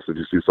fast if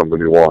you see something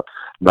you want.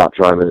 Not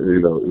trying to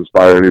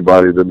inspire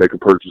anybody to make a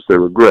purchase they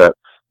regret,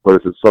 but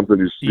if it's something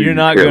you see, you're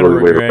not going to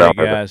regret it,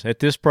 guys. At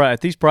these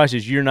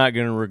prices, you're not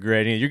going to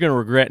regret it. You're going to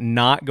regret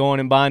not going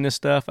and buying this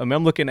stuff. I mean,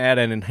 I'm looking at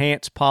an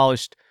enhanced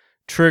polished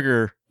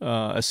trigger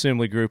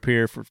assembly group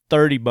here for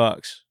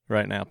 $30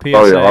 right now. PSA.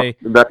 Oh yeah,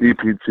 that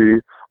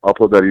EPT. I'll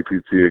put that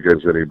EPT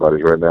against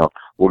anybody's right now.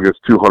 We'll get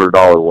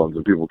 $200 ones,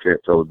 and people can't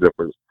tell the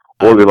difference.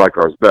 Or they like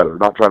ours better.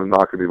 Not trying to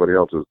knock anybody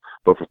else's,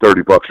 but for $30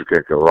 you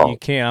can't go wrong. You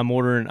can't. I'm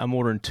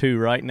ordering 2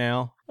 right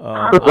now.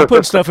 I'm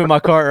putting stuff in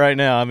my cart right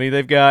now. I mean,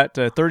 they've got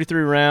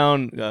 33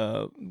 round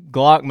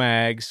Glock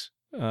mags,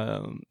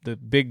 the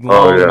big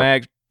long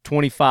mags,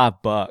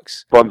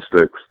 $25. Fun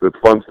sticks. It's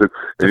fun sticks,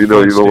 and you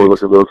know we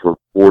look at those for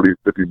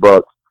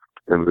 $40-$50.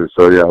 And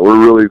so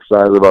we're really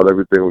excited about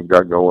everything we've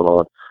got going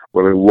on.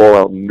 We're going to roll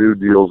out new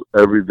deals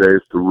every day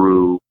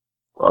through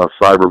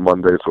Cyber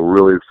Monday, so we're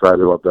really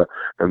excited about that.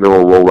 And then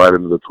we'll roll right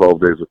into the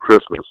 12 days of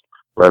Christmas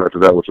right after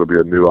that, which will be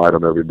a new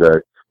item every day.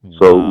 Wow.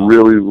 So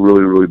really,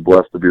 really, really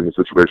blessed to be in the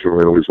situation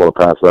we're in. We just want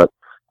to pass that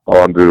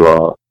on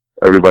to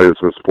everybody that's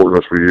been supporting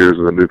us for years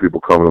and the new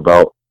people coming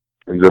about.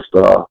 And just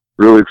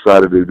really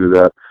excited to do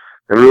that.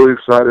 And really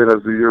excited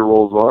as the year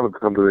rolls on and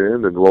come to the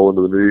end and roll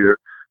into the new year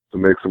to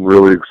make some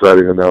really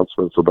exciting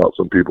announcements about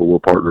some people we're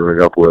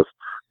partnering up with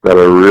that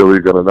are really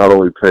going to not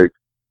only take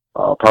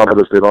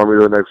Palmetto State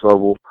Army to the next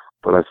level,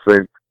 but I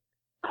think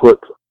put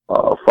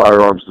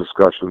firearms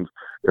discussions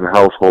in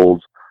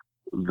households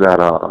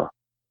that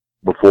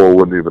before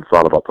wouldn't even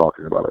thought about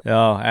talking about it.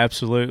 Oh,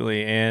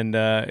 absolutely. And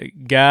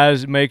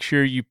guys, make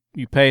sure you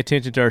pay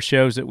attention to our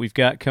shows that we've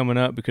got coming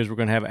up because we're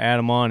going to have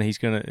Adam on. He's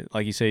going to,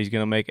 like you say, he's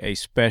going to make a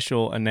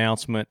special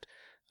announcement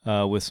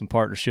with some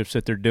partnerships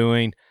that they're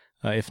doing.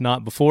 If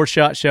not before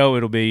SHOT Show,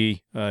 it'll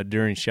be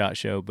during SHOT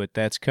Show. But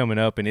that's coming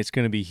up, and it's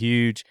going to be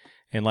huge.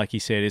 And like he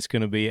said, it's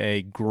going to be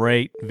a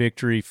great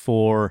victory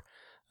for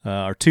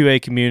our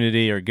 2A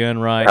community, our gun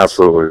rights.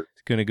 Absolutely.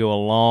 It's going to go a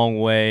long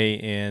way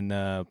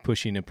in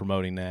pushing and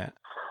promoting that.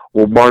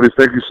 Well, Marty,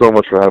 thank you so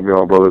much for having me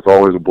on, brother. It's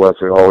always a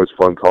blessing. Always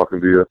fun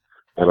talking to you.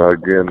 And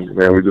again,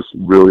 man, we just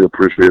really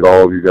appreciate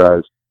all of you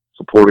guys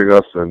supporting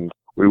us, and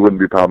we wouldn't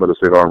be Palmetto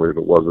State Armory if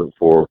it wasn't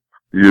for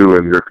you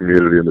and your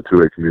community and the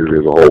 2A community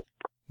as a whole.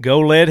 Go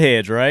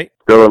Leadheads, right?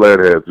 Go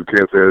Leadheads. You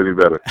can't say it any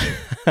better.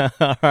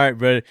 All right,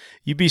 brother.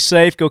 You be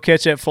safe. Go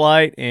catch that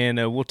flight, and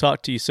we'll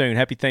talk to you soon.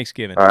 Happy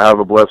Thanksgiving. All right, have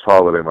a blessed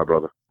holiday, my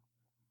brother.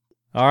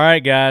 All right,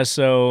 guys.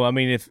 So, I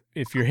mean,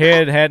 if your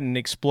head hadn't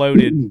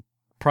exploded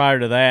prior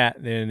to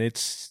that, then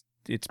it's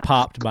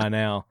popped by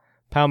now.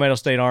 Palmetto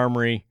State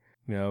Armory,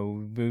 you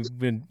know,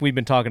 we've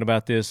been talking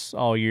about this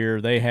all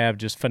year. They have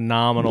just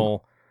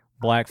phenomenal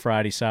Black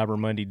Friday, Cyber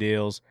Monday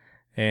deals.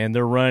 And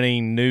they're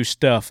running new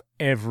stuff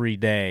every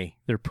day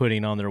they're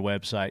putting on their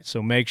website.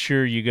 So make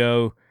sure you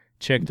go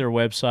check their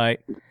website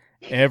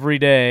every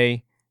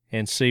day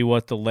and see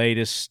what the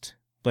latest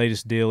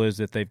deal is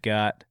that they've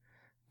got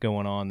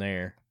going on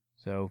there.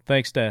 So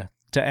thanks to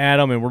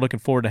Adam, and we're looking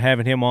forward to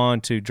having him on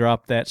to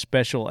drop that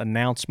special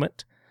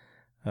announcement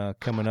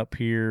coming up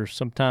here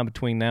sometime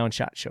between now and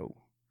SHOT Show.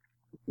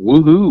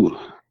 Woohoo!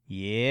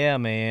 Yeah,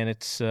 man.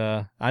 It's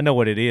I know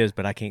what it is,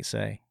 but I can't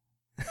say.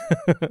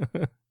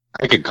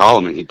 I could call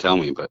him and he'd tell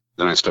me, but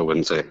then I still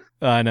wouldn't say.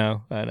 I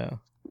know. But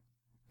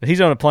he's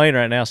on a plane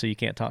right now, so you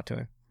can't talk to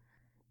him.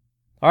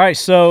 All right,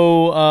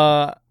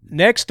 so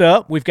next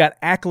up, we've got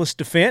Ackless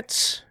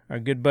Defense, our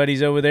good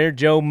buddies over there.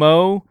 Joe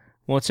Moe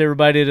wants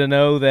everybody to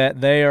know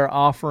that they are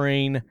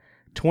offering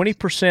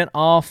 20%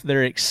 off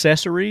their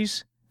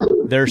accessories,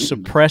 their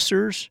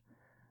suppressors,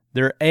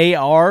 their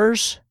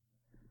ARs,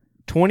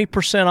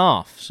 20%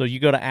 off. So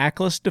you go to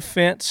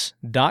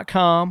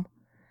acklessdefense.com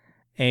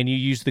and you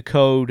use the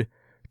code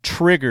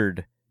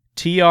TRIGGERED,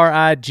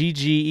 TRIGGERED.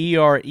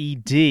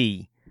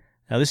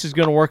 Now, this is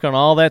going to work on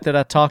all that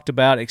I talked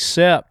about,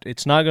 except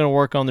it's not going to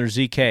work on their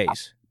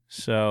ZKs.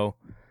 So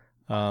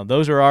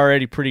those are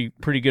already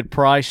pretty good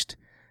priced,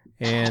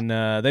 and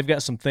they've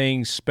got some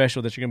things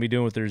special that you're going to be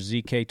doing with their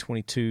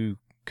ZK22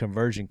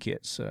 conversion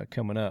kits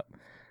coming up.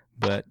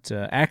 But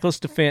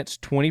Ackless Defense,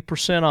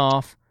 20%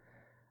 off,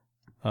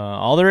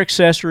 all their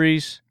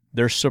accessories,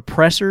 their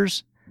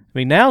suppressors. I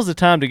mean, now's the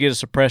time to get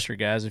a suppressor,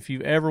 guys. If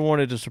you've ever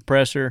wanted a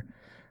suppressor,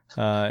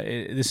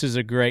 this is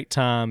a great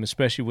time,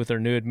 especially with our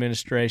new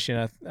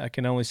administration. I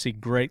can only see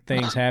great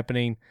things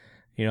happening.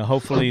 You know,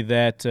 hopefully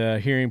that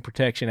Hearing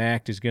Protection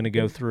Act is going to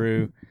go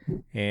through,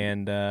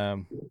 and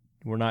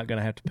we're not going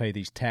to have to pay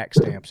these tax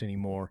stamps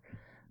anymore.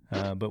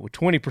 But with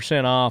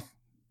 20% off,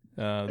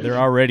 they're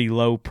already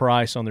low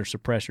price on their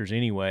suppressors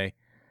anyway.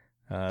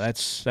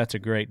 That's a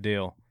great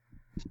deal.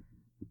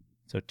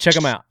 So check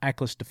them out,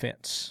 Ackless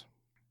Defense.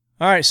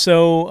 All right,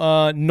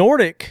 so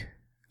Nordic,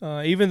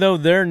 even though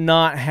they're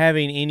not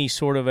having any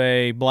sort of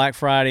a Black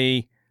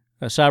Friday,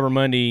 Cyber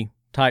Monday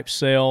type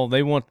sale,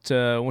 they want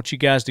you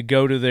guys to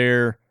go to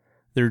their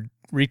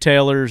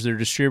retailers, their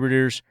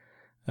distributors,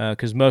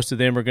 because most of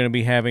them are going to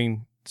be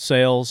having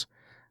sales,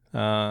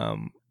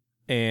 and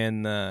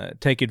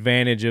take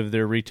advantage of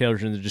their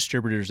retailers and the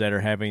distributors that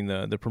are having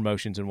the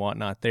promotions and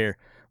whatnot there.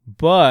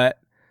 But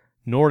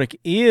Nordic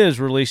is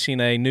releasing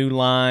a new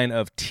line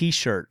of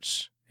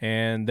T-shirts.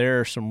 And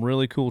there are some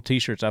really cool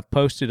T-shirts. I've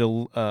posted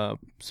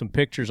some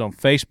pictures on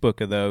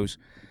Facebook of those,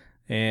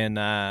 and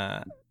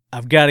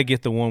I've got to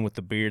get the one with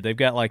the beard. They've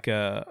got like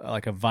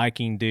a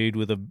Viking dude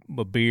with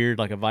a beard,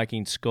 like a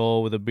Viking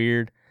skull with a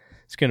beard.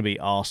 It's going to be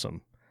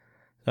awesome.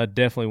 I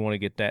definitely want to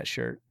get that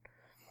shirt.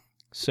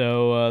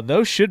 So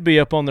those should be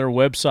up on their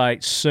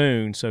website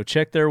soon. So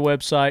check their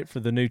website for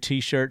the new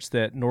T-shirts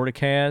that Nordic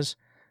has,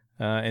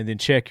 and then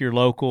check your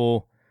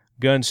local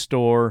gun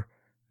store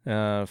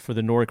for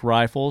the Nordic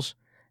rifles.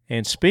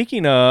 And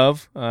speaking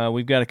of,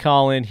 we've got a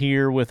call in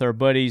here with our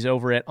buddies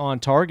over at On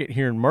Target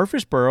here in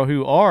Murfreesboro,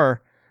 who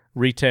are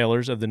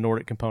retailers of the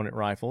Nordic component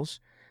rifles.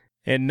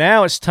 And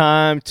now it's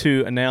time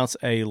to announce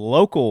a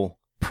local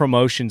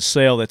promotion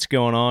sale that's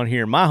going on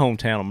here in my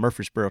hometown of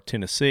Murfreesboro,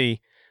 Tennessee.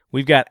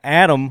 We've got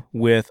Adam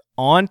with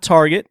On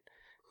Target,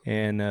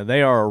 and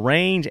they are a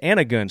range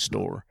and a gun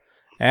store.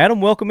 Adam,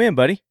 welcome in,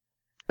 buddy.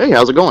 Hey,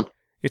 how's it going?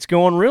 It's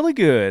going really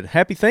good.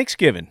 Happy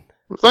Thanksgiving.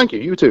 Well, thank you.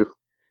 You too.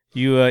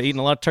 You eating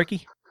a lot of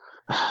turkey?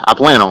 I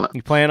plan on it.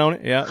 You plan on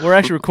it? Yeah. We're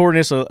actually recording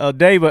this a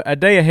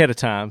day ahead of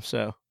time,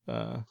 so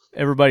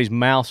everybody's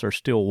mouths are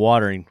still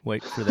watering,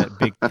 waiting for that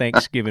big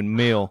Thanksgiving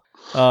meal.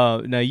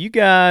 Now, you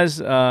guys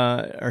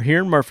are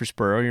here in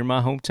Murfreesboro. You're in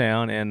my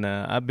hometown, and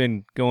I've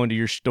been going to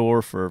your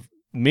store for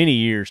many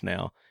years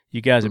now.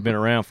 You guys have been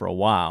around for a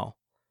while.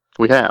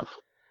 We have.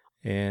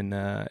 And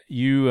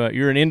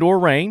you're an indoor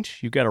range.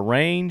 You've got a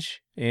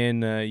range,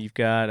 and you've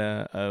got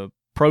a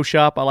pro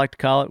shop, I like to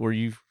call it, where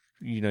you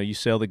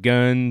sell the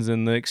guns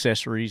and the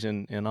accessories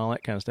and all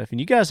that kind of stuff. And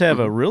you guys have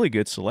a really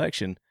good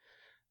selection.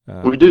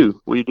 We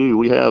do.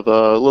 We have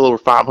a little over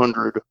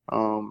 500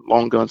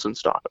 long guns in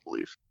stock, I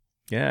believe.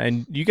 Yeah,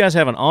 and you guys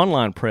have an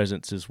online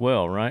presence as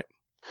well, right?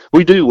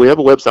 We do. We have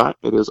a website.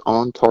 It is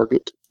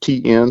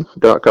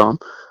ontargettn.com.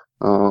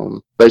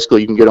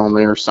 Basically, you can get on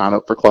there, sign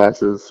up for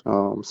classes,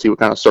 see what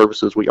kind of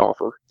services we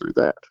offer through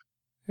that.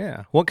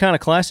 Yeah. What kind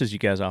of classes you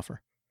guys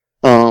offer?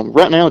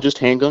 Right now, just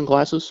handgun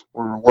classes.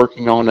 We're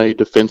working on a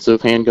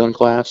defensive handgun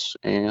class,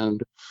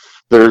 and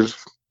there's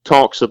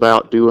talks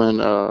about doing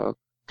kind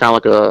of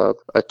like a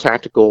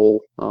tactical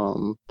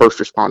first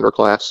responder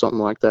class, something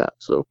like that.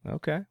 So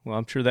Okay. Well,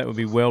 I'm sure that would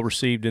be well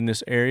received in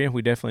this area.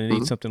 We definitely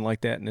need something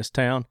like that in this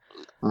town.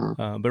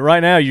 But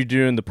right now, you're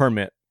doing the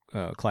permit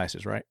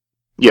classes, right?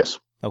 yes.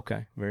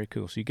 Okay. Very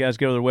cool. So you guys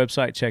go to their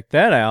website, check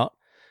that out.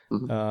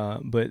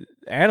 But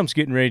Adam's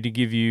getting ready to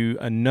give you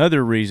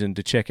another reason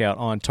to check out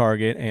On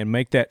Target and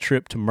make that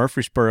trip to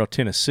Murfreesboro,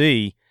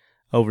 Tennessee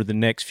over the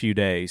next few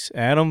days.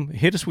 Adam,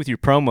 hit us with your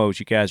promos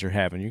you guys are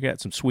having. You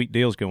got some sweet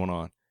deals going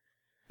on.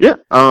 Yeah,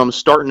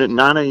 starting at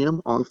 9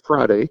 a.m. on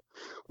Friday,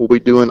 we'll be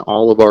doing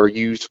all of our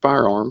used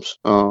firearms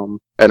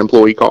at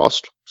employee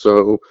cost.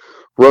 So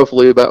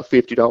roughly about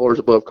 $50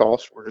 above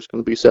cost. We're just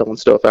going to be selling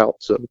stuff out.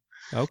 So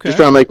just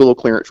trying to make a little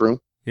clearance room.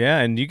 Yeah,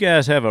 and you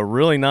guys have a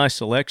really nice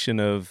selection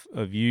of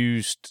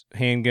used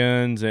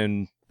handguns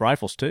and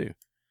rifles too.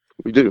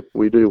 We do.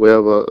 We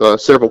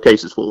have several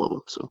cases full of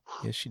them. So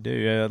yes, you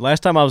do.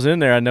 Last time I was in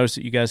there, I noticed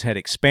that you guys had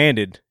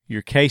expanded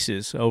your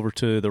cases over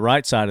to the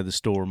right side of the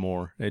store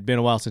more. It'd been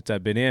a while since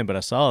I've been in, but I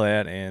saw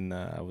that, and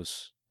I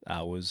was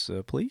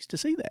pleased to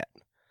see that.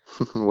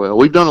 Well,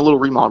 we've done a little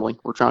remodeling.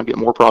 We're trying to get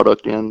more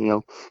product in,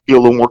 get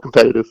a little more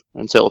competitive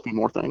and sell a few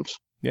more things.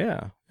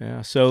 Yeah.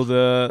 So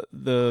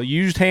the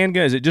used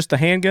handgun, is it just the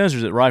handguns or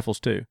is it rifles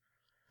too?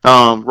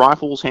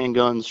 Rifles,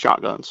 handguns,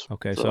 shotguns.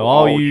 Okay, so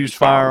all used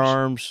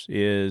firearms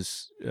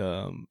is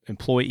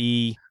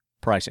employee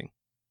pricing.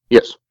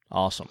 Yes.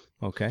 Awesome.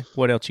 Okay.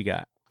 What else you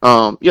got?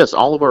 Yes,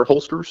 all of our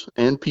holsters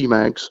and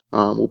PMags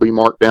will be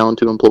marked down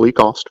to employee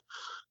cost.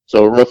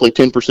 So roughly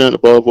 10%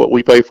 above what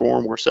we pay for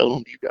them, we're selling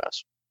them to you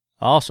guys.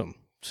 Awesome.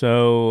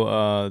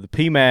 So the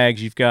PMags,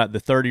 you've got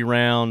the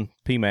 30-round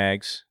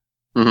PMags.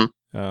 Mm-hmm.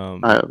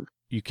 I have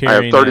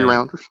 30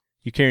 rounders.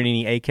 You carrying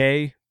any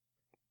AK?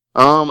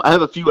 I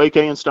have a few AK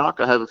in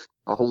stock. I have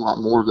a whole lot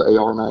more of the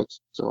AR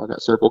mags, so I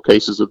got several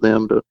cases of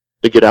them to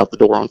get out the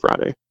door on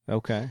Friday.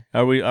 Okay.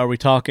 Are we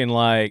talking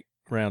like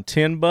around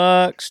 $10,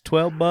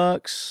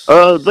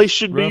 $12? They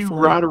should roughly be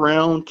right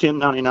around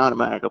 $10.99 a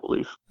mag, I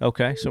believe.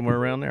 Okay, somewhere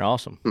around there.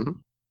 Awesome.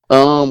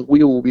 Mm-hmm.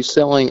 We will be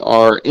selling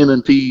our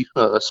M&P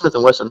Smith &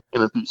 Wesson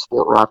M&P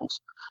sport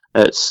rifles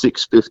at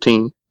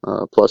 $615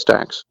 plus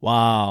tax.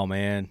 Wow,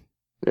 man.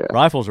 Yeah.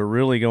 Rifles are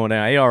really going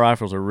down. AR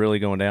rifles are really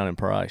going down in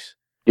price.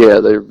 Yeah,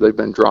 they've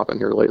been dropping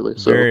here lately.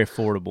 So. Very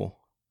affordable.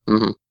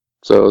 Mm-hmm.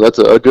 So that's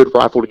a good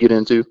rifle to get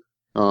into.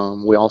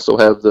 We also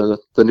have the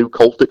new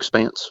Colt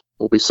Expanse.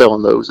 We'll be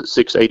selling those at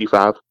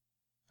 $685.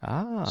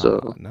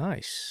 So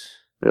nice.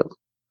 Yep.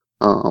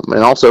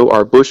 And also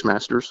our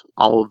Bushmasters,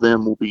 all of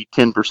them will be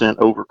 10%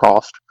 over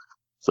cost.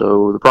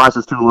 So the price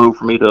is too low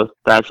for me to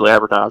actually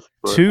advertise.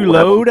 Too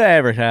low to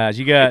advertise.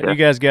 You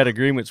guys got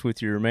agreements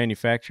with your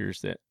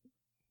manufacturers that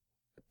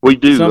we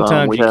do.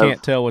 Sometimes you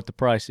can't tell what the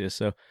price is.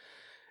 So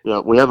yeah,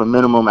 we have a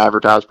minimum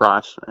advertised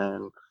price,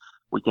 and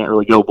we can't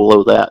really go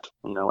below that.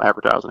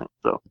 Advertising it.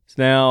 So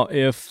now,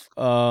 if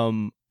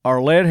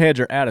our lead heads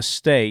are out of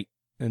state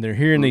and they're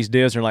hearing these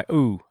deals, they're like,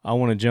 "Ooh, I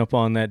want to jump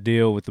on that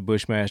deal with the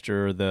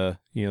Bushmaster or the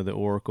the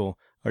Oracle."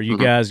 Are you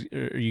guys?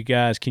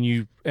 Can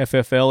you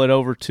FFL it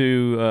over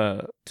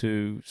to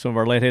some of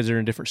our lead heads that are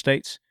in different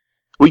states?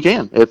 We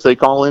can if they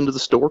call into the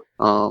store.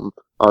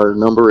 Our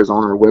number is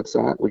on our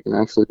website. We can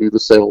actually do the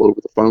sale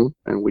over the phone,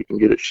 and we can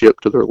get it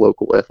shipped to their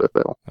local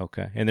FFL.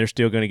 Okay, and they're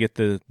still going to get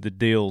the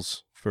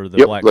deals for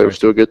the Black Friday. They'll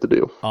still get the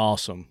deal.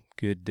 Awesome,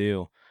 good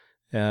deal.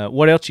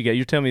 What else you got?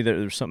 You're telling me that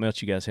there's something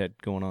else you guys had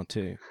going on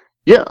too.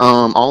 Yeah,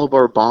 all of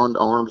our Bond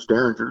Arms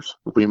Derringers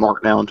will be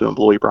marked down to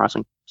employee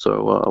pricing.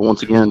 So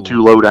once again,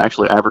 too low to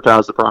actually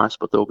advertise the price,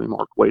 but they'll be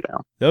marked way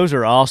down. Those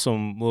are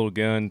awesome little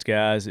guns,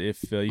 guys.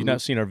 If you've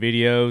not seen our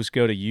videos,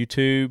 go to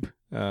YouTube.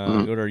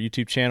 Go to our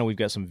YouTube channel. We've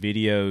got some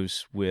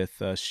videos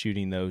with us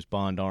shooting those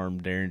Bond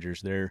Arm Derringers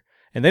there.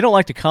 And they don't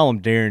like to call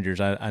them Derringers,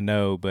 I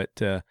know, but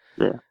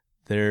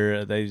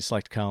they just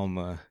like to call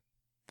them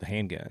the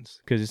handguns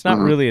because it's not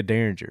really a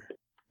Derringer.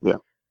 Yeah.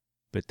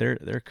 But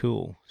they're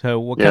cool.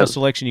 So what kind of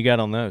selection you got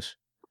on those?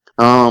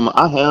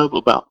 I have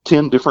about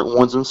 10 different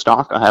ones in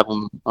stock. I have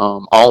them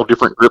all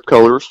different grip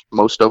colors.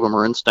 Most of them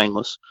are in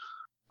stainless.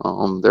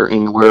 They're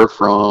anywhere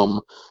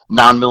from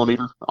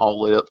 9mm all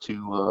the way up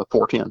to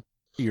 410.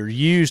 Your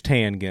used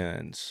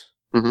handguns.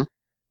 Mm-hmm.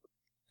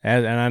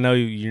 And I know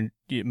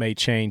it may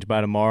change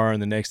by tomorrow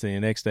and the next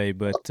day,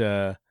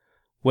 but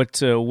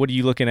what are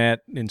you looking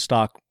at in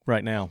stock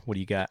right now? What do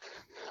you got?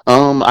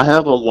 I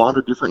have a lot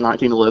of different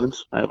 1911s.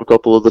 I have a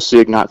couple of the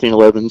SIG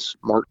 1911s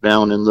marked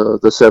down in the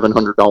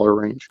 $700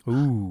 range.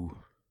 Ooh.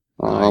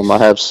 Nice. I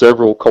have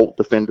several Colt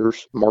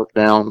Defenders marked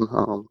down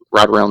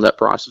right around that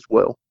price as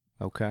well.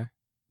 Okay.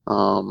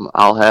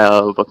 I'll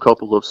have a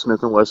couple of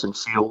Smith & Wesson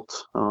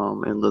Shields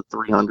in the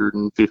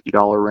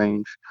 $350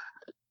 range.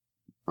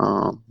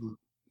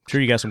 Sure,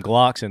 you got some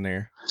Glocks in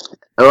there.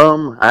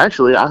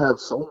 Actually, I have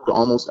sold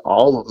almost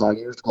all of my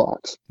used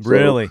Glocks.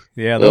 Really? So,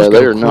 Yeah, those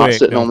they go are not quick,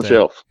 sitting on don't the they?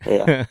 shelf.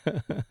 Yeah.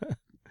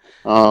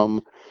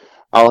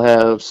 I'll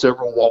have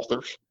several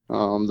Walthers,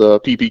 the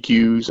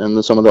PPQs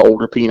and some of the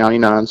older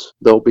P99s.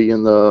 They'll be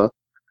in the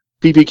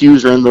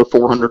PPQs are in the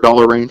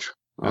 $400 range.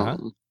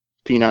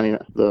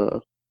 P99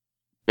 the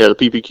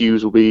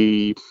PPQs will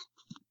be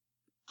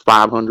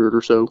 500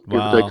 or so,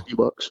 give or take a few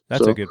bucks.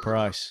 That's so, a good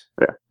price.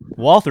 Yeah.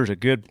 Walther's a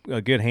good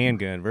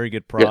handgun, very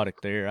good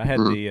product there. I had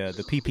Mm-hmm.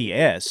 the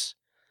PPS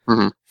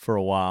Mm-hmm. for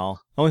a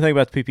while. Only thing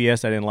about the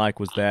PPS I didn't like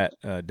was that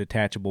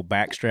detachable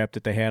back strap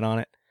that they had on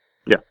it.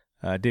 Yeah.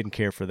 I didn't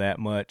care for that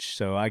much,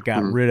 so I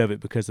got rid of it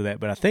because of that.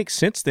 But I think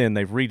since then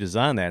they've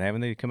redesigned that, haven't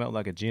they? Come out with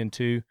like a Gen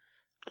 2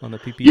 on the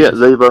PPS? Yeah,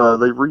 they've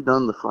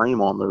redone the frame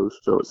on those,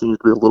 so it seems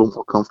to be a little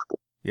more comfortable.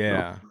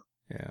 Yeah,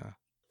 yeah.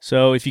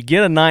 So if you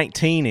get a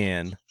 19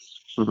 in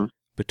Mm-hmm.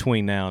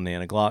 between now and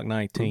then, a Glock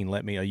 19,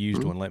 a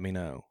used one, let me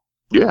know.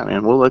 Yeah,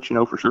 man, we'll let you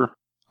know for sure.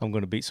 I'm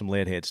going to beat some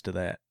lead heads to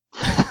that.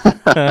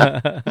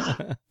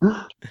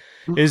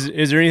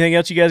 Is there anything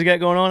else you guys got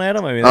going on,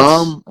 Adam? I mean,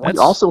 we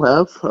also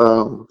have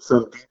some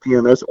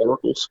DPMS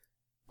oracles.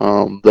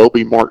 They'll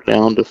be marked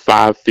down to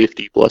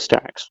 $550 plus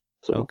tax.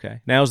 So.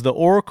 Okay. Now, is the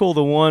Oracle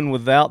the one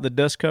without the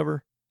dust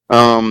cover?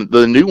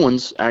 The new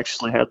ones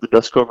actually have the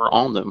dust cover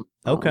on them.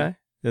 Okay.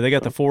 They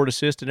got the forward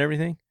assist and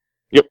everything?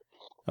 Yep.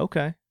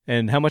 Okay.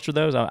 And how much are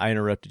those? I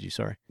interrupted you.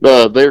 Sorry.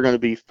 They're going to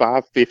be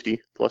 $550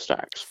 plus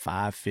tax.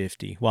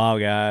 $550. Wow,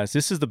 guys,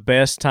 this is the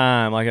best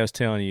time. Like I was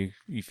telling you,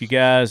 if you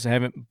guys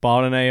haven't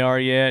bought an AR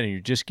yet and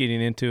you're just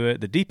getting into it,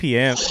 the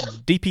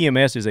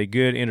DPMS is a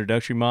good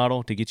introductory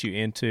model to get you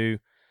into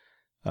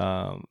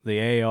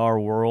the AR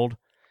world.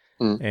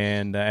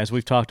 And as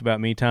we've talked about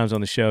many times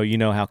on the show, you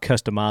know how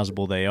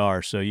customizable they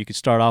are. So you could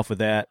start off with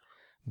that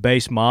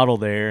base model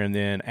there and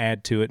then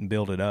add to it and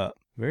build it up.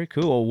 Very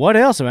cool. What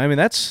else? I mean,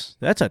 that's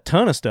a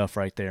ton of stuff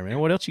right there, man.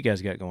 What else you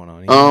guys got going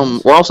on? We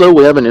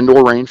have an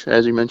indoor range,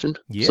 as you mentioned.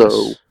 Yes.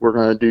 So we're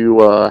going to do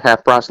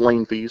half price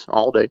lane fees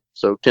all day.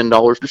 So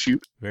 $10 to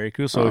shoot. Very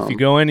cool. So if you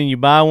go in and you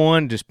buy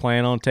one, just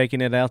plan on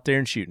taking it out there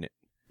and shooting it.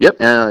 Yep.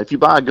 If you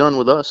buy a gun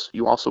with us,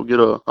 you also get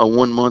a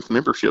 1 month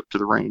membership to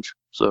the range.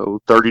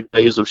 So 30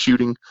 days of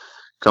shooting.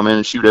 Come in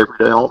and shoot every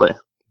day, all day.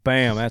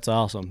 Bam. That's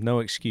awesome. No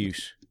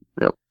excuse.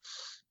 Yep.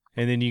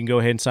 And then you can go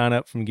ahead and sign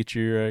up and get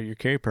your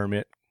carry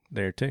permit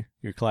there too,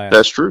 your class.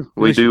 That's true.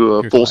 We do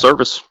a full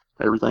service,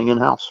 everything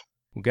in-house.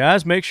 Well,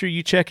 guys, make sure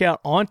you check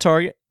out On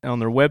Target on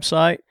their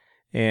website.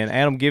 And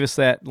Adam, give us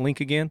that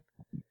link again.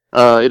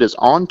 It is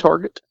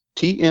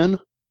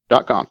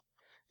ontargettn.com.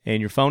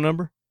 And your phone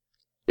number?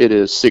 It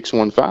is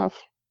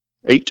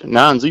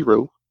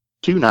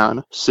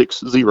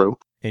 615-890-2960.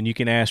 And you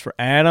can ask for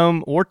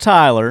Adam or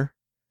Tyler.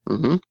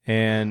 Mm-hmm.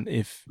 And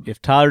if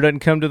Tyler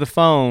doesn't come to the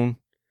phone,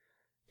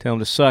 tell him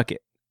to suck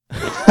it.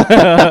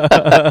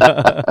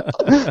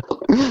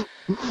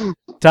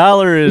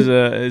 Tyler is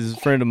a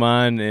friend of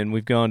mine, and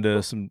we've gone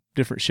to some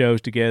different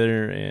shows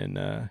together,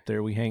 and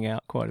there we hang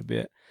out quite a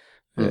bit.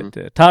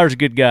 Mm-hmm. Tyler's a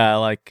good guy. I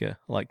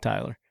like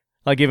Tyler.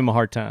 I give him a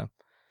hard time.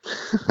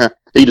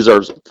 He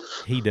deserves it.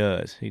 He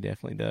does. He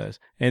definitely does.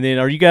 And then,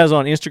 are you guys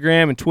on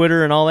Instagram and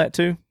Twitter and all that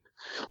too?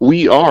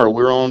 We are.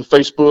 We're on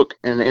Facebook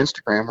and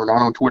Instagram. We're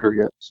not on Twitter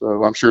yet,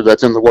 so I'm sure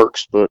that's in the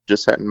works, but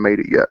just hadn't made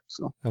it yet.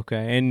 So.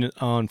 Okay. And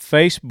on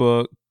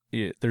Facebook,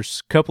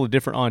 there's a couple of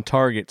different on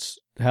targets.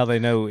 How they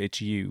know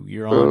it's you?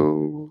 You're on.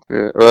 Oh,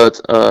 yeah.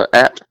 It's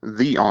at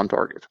the On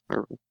Target.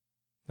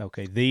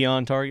 Okay, the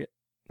On Target.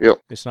 Yep.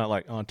 It's not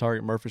like On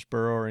Target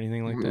Murfreesboro or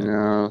anything like that.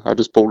 No, I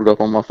just pulled it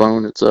up on my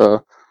phone. It's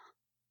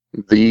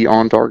the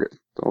On Target.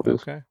 That's all it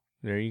is. Okay,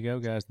 there you go,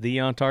 guys.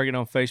 The On Target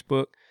on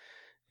Facebook.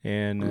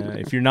 And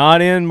if you're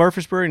not in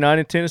Murfreesboro, not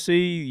in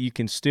Tennessee, you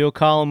can still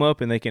call them up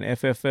and they can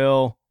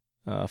FFL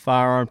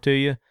firearm to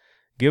you.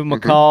 Give them a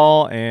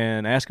call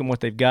and ask them what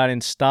they've got in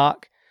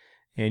stock.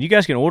 And you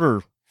guys can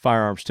order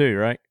firearms too,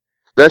 right?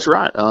 That's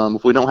right.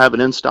 If we don't have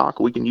it in stock,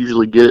 we can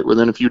usually get it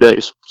within a few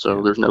days.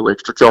 So there's no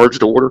extra charge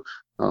to order.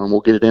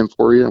 We'll get it in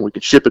for you, and we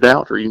can ship it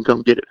out, or you can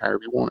come get it however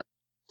you want it.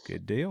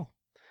 Good deal.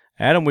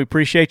 Adam, we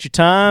appreciate your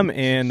time,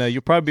 and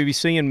you'll probably be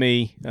seeing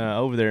me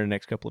over there in the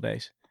next couple of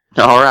days.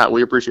 All right.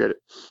 We appreciate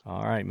it.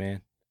 All right,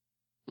 man.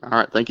 All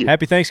right. Thank you.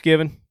 Happy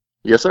Thanksgiving.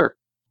 Yes, sir.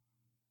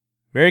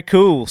 Very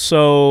cool.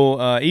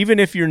 So even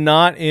if you're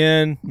not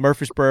in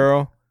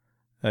Murfreesboro,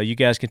 you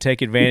guys can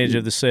take advantage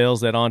of the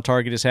sales that On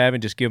Target is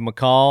having. Just give them a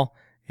call,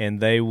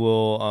 and they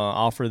will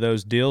offer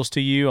those deals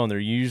to you on their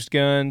used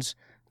guns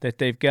that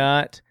they've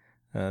got,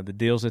 the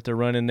deals that they're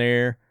running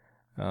there,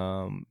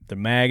 the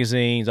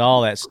magazines,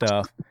 all that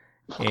stuff,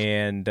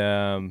 and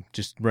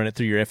just run it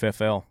through your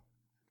FFL.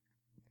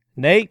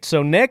 Nate,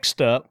 so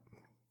next up,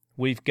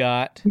 we've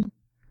got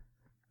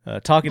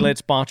Talking Lead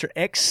sponsor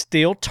X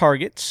Steel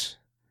Targets.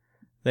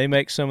 They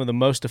make some of the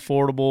most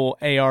affordable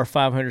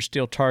AR-500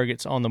 steel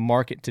targets on the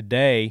market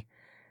today.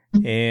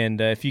 And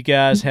if you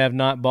guys have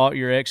not bought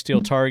your X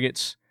Steel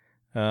targets,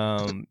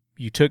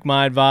 you took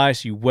my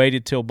advice, you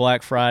waited till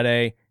Black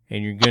Friday,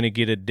 and you're going to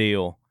get a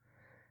deal.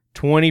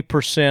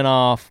 20%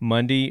 off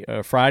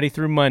Friday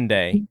through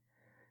Monday.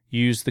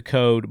 Use the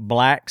code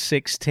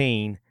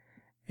BLACK16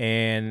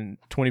 and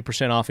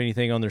 20% off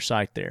anything on their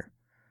site there.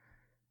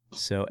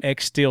 So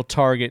X Steel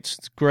targets,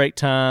 it's a great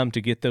time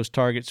to get those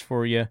targets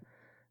for you.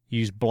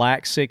 Use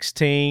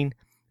BLACK16,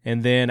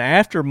 and then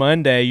after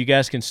Monday, you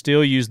guys can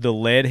still use the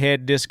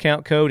Leadhead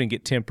discount code and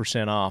get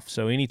 10% off.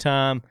 So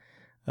anytime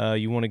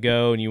you want to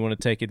go and you want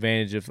to take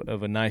advantage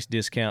of a nice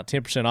discount,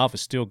 10% off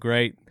is still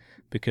great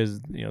because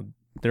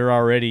they're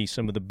already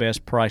some of the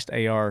best priced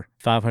AR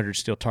 500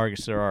 steel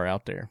targets there are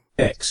out there.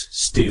 X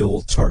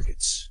Steel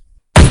Targets.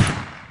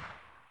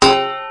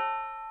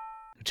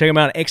 Check them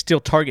out at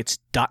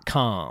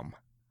xsteeltargets.com.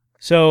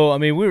 So,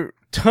 we're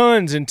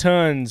tons and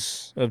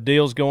tons of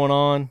deals going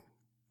on,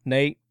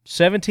 Nate.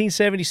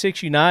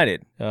 1776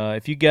 United.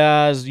 If you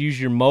guys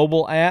use your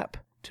mobile app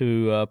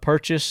to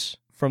purchase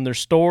from their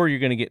store, you're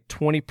going to get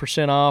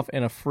 20% off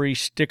and a free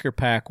sticker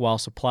pack while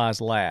supplies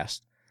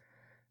last.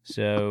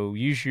 So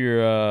use your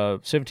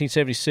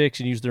 1776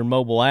 and use their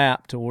mobile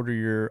app to order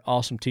your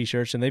awesome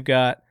T-shirts, and they've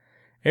got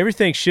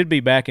everything should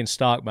be back in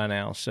stock by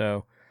now.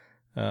 So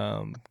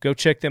go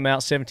check them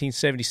out,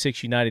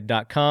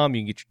 1776united.com.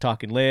 You can get your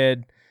Talking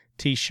Lead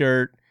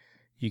T-shirt.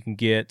 You can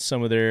get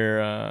some of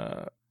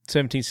their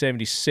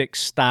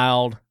 1776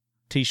 styled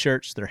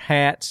T-shirts, their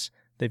hats.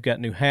 They've got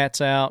new hats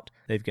out.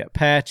 They've got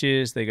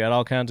patches. They got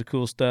all kinds of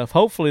cool stuff.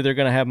 Hopefully they're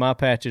going to have my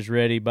patches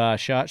ready by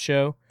SHOT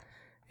Show.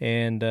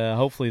 And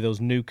hopefully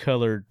those new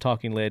colored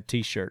Talking Lead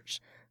T-shirts.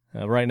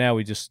 Right now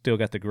we just still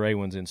got the gray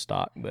ones in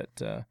stock. But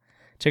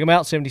check them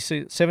out,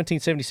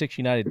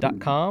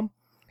 1776united.com.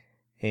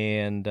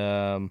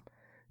 And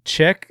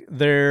check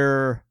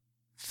their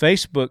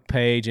Facebook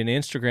page and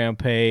Instagram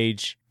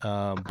page.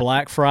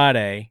 Black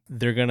Friday,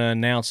 they're going to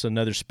announce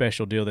another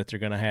special deal that they're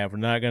going to have. We're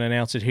not going to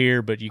announce it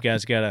here, but you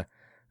guys got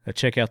to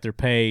check out their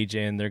page,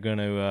 and they're going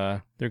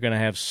to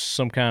have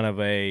some kind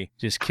of a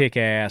just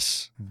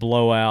kick-ass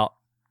blowout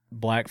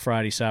Black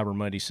Friday, Cyber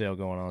Monday sale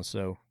going on.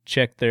 So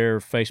check their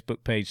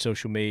Facebook page,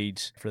 social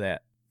medias for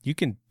that. You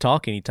can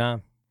talk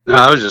anytime. No,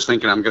 I was just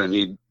thinking I'm going to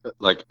need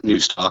new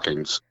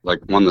stockings, like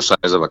one the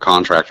size of a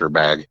contractor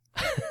bag.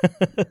 I'm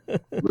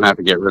going to have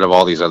to get rid of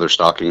all these other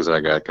stockings that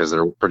I got because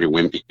they're pretty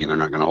wimpy and they're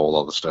not going to hold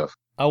all the stuff.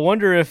 I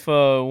wonder if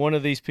one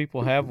of these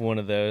people have one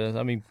of those.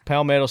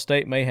 Palmetto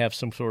State may have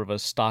some sort of a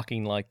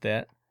stocking like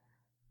that.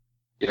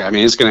 Yeah,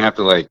 it's going to have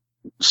to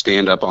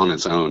stand up on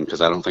its own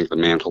because I don't think the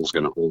mantle's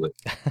going to hold it.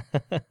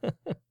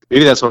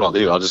 Maybe that's what I'll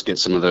do. I'll just get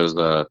some of those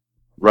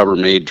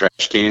Rubbermaid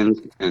trash cans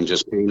and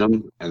just paint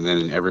them, and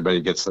then everybody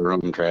gets their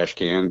own trash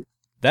can.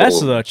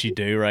 That's what you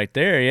do right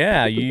there.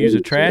 Yeah, you use a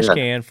trash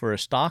can for a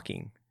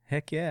stocking.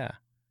 Heck yeah.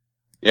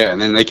 Yeah,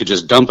 and then they could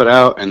just dump it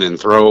out and then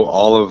throw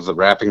all of the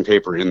wrapping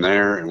paper in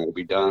there, and we'll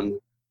be done.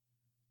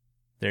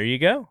 There you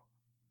go.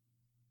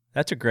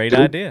 That's a great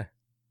idea.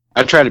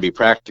 I try to be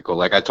practical.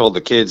 Like I told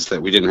the kids that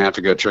we didn't have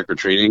to go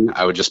trick-or-treating.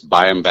 I would just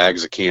buy them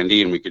bags of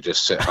candy, and we could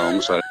just sit home.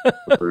 So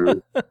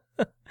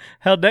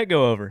How'd that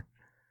go over?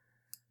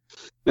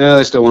 Yeah,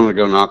 they still wanted to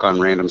go knock on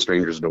random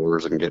strangers'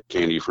 doors and get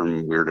candy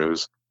from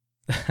weirdos.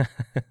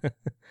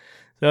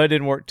 So it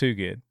didn't work too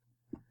good.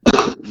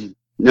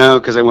 No,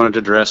 because they wanted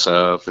to dress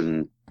up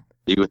and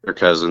be with their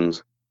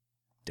cousins.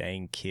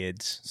 Dang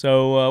kids.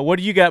 So what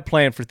do you got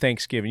planned for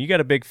Thanksgiving? You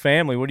got a big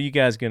family. What are you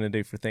guys going to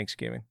do for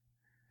Thanksgiving?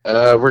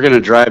 We're going to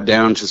drive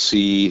down to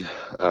see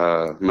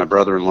my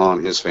brother-in-law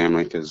and his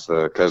family because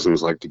the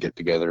cousins like to get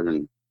together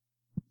and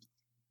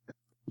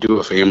do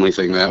a family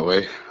thing that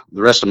way.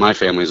 The rest of my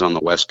family's on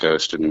the West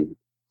Coast, and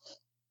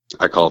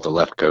I call it the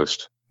left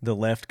coast. The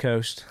left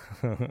coast?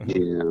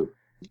 Yeah.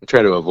 I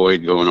try to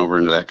avoid going over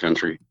into that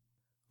country.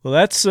 Well,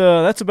 that's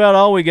about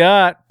all we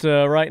got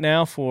right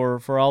now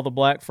for all the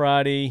Black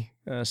Friday,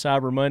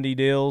 Cyber Monday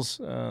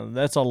deals.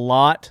 That's a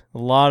lot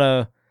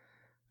of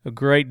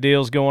great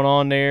deals going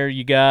on there.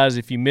 You guys,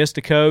 if you missed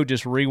a code,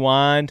 just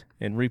rewind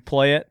and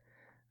replay it.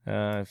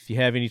 If you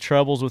have any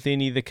troubles with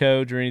any of the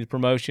codes or any of the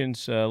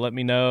promotions, let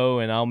me know,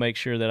 and I'll make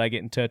sure that I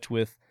get in touch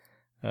with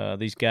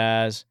these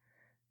guys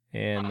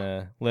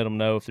and let them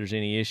know if there's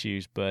any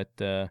issues. But,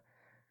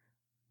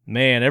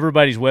 man,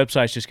 everybody's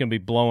website's just going to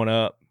be blowing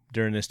up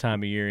during this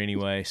time of year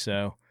anyway.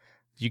 So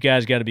you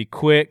guys got to be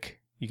quick.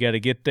 You got to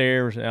get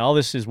there. All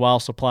this is while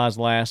supplies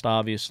last,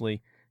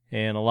 obviously,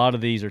 and a lot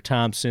of these are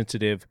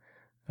time-sensitive,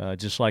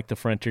 just like the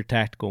Frontier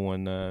Tactical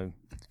one.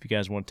 If you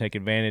guys want to take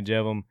advantage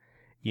of them,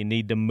 you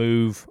need to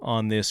move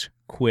on this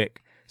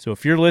quick. So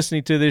if you're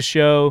listening to this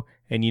show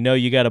and you know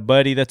you got a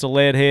buddy that's a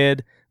lead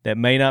head that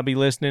may not be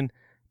listening,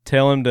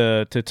 tell him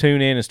to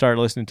tune in and start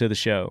listening to the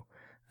show.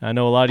 I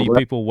know a lot of you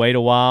people wait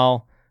a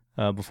while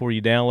before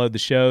you download the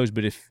shows,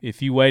 but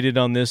if you waited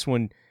on this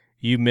one,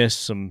 you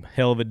missed some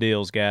hell of a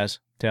deals, guys.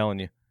 I'm telling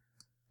you.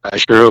 I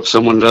sure hope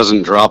someone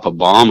doesn't drop a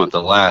bomb at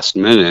the last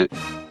minute.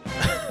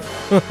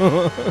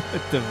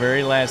 At the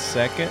very last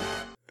second?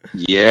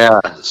 Yeah.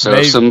 So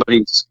if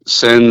somebody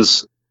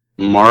sends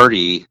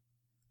Marty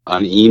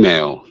an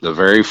email, the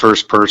very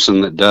first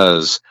person that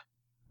does,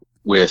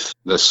 with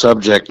the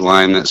subject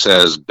line that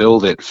says,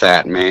 "Build it,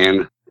 fat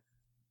man,"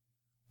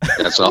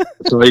 That's all.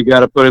 That's all you got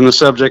to put in the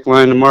subject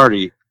line to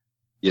Marty.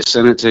 You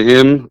send it to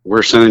him.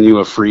 We're sending you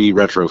a free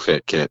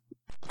retrofit kit.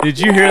 Did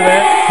you hear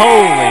that?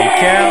 Holy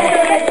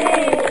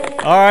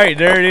cow! All right,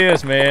 there it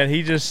is, man.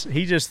 He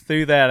just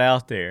threw that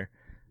out there.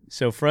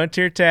 So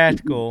Frontier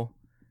Tactical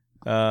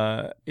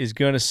is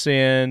going to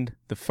send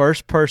the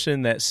first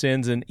person that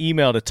sends an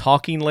email to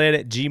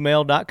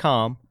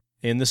talkingled@gmail.com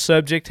in the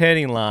subject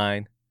heading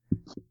line.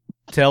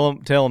 Tell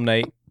him,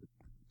 Nate.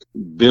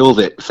 Build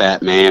it,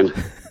 fat man.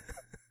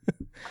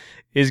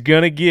 Is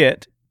going to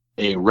get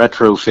a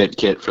retrofit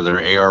kit for their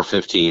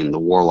AR-15, the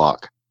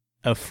Warlock.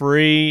 A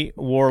free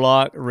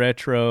Warlock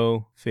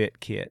retrofit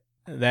kit.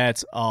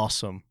 That's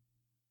awesome,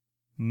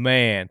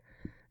 man.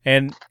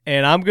 And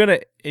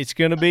it's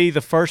gonna be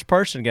the first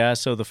person,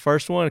 guys. So the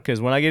first one, because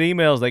when I get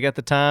emails, they got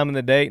the time and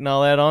the date and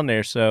all that on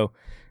there. So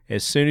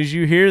as soon as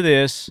you hear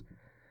this,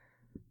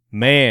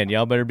 man,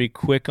 y'all better be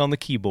quick on the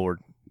keyboard.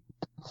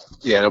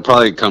 Yeah, it'll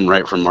probably come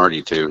right from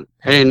Marty too.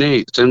 Hey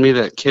Nate, send me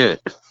that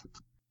kit.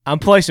 I'm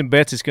placing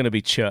bets it's going to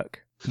be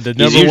Chuck, the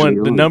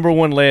number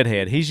one lead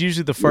head. He's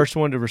usually the first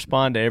one to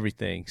respond to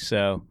everything.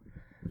 So,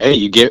 hey,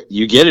 you get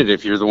it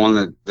if you're the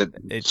one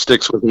that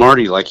sticks with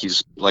Marty like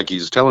he's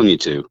telling you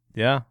to.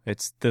 Yeah,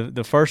 it's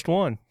the first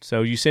one.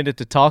 So you send it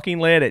to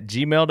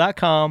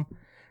talkingled@gmail.com,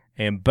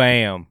 and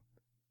bam,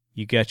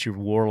 you got your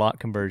Warlock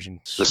conversion.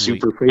 Sweet. The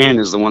super fan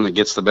is the one that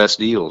gets the best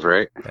deals,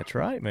 right? That's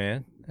right,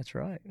 man. That's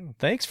right.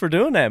 Thanks for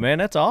doing that, man.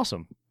 That's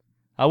awesome.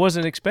 I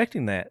wasn't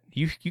expecting that.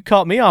 You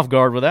caught me off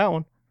guard with that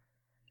one.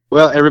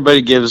 Well,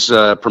 everybody gives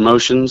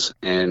promotions,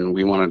 and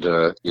we wanted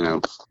to,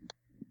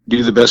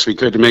 do the best we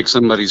could to make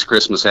somebody's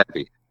Christmas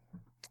happy.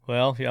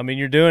 Well, I mean,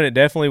 you're doing it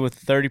definitely with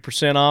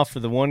 30% off for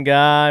the one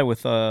guy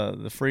with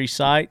the free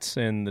sights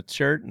and the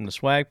shirt and the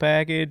swag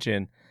package,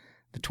 and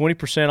the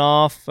 20%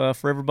 off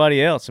for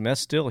everybody else. I mean,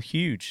 that's a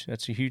huge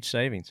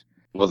savings.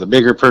 Well, the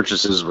bigger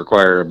purchases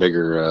require a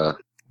bigger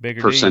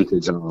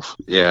percentage off.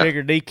 Yeah.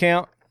 Bigger D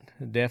count,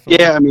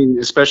 definitely. Yeah, I mean,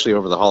 especially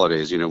over the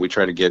holidays, we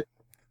try to get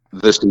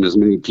this in as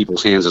many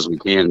people's hands as we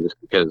can, just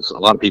because a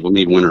lot of people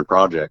need winter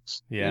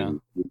projects. Yeah. And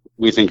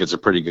we think it's a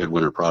pretty good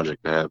winter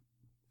project to have.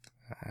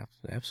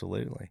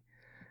 Absolutely.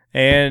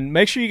 And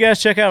make sure you guys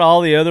check out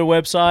all the other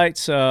websites.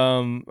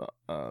 Some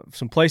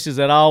places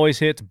that I always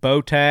hit: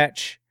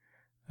 Bowtach,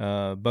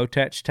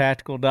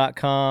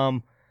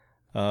 bowtachtactical.com,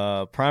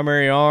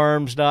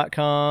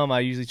 primaryarms.com. I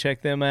usually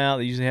check them out.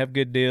 They usually have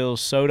good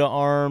deals.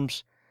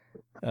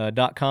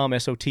 sotaarms.com,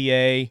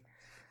 SOTA.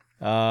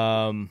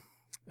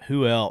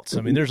 Who else?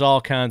 I mean, there's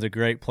all kinds of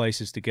great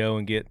places to go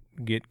and get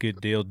good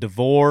deals.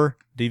 DVOR,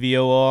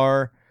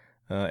 DVOR,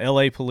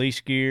 LA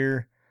Police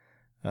Gear,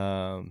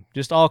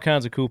 just all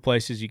kinds of cool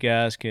places you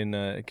guys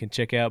can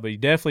check out. But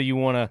you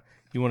want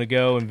to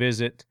go and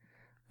visit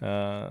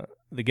the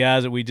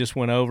guys that we just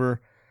went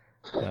over.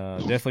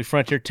 Definitely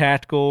Frontier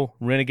Tactical,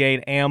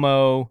 Renegade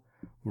Ammo,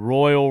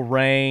 Royal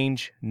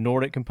Range,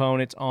 Nordic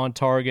Components, On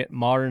Target,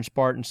 Modern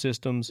Spartan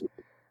Systems,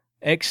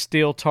 X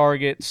Steel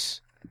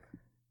Targets.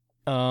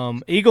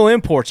 Eagle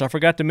Imports. I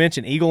forgot to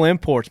mention Eagle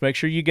Imports. Make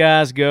sure you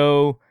guys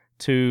go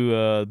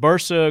to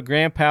Bursa,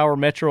 Grand Power,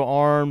 Metro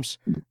Arms.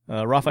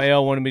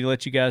 Raphael wanted me to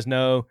let you guys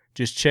know.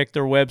 Just check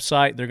their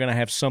website. They're going to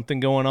have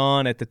something going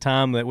on. At the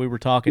time that we were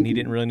talking, he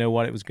didn't really know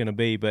what it was going to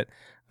be. But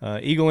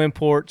Eagle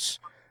Imports,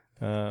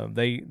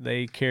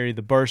 they carry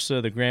the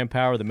Bursa, the Grand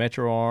Power, the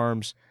Metro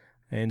Arms,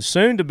 and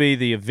soon to be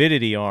the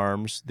Avidity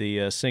Arms,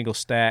 the single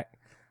stack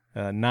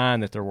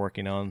 9 that they're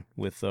working on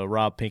with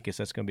Rob Pincus.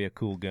 That's going to be a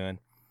cool gun.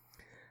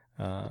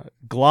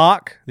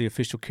 Glock, the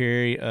official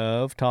carry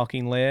of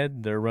Talking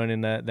Lead, they're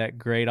running that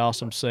great,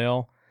 awesome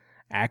sale.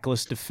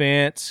 Atlas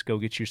Defense, go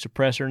get your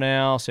suppressor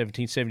now.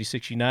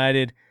 1776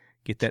 United,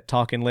 get that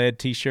Talking Lead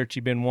T-shirt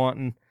you've been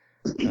wanting.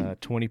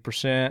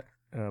 20%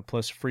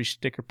 plus a free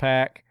sticker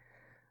pack.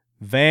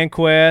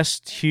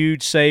 VanQuest,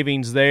 huge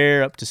savings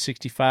there, up to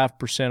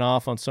 65%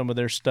 off on some of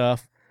their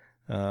stuff.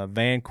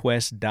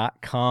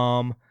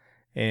 VanQuest.com,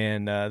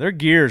 and their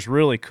gear is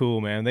really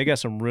cool, man. They got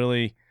some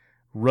really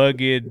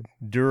rugged,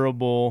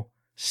 durable,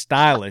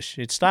 stylish.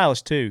 It's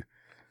stylish too.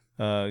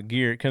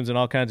 Gear. It comes in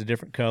all kinds of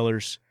different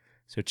colors.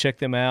 So check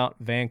them out,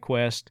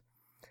 VanQuest.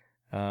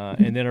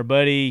 And then our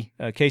buddy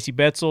Casey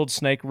Betzold,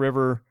 Snake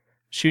River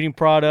Shooting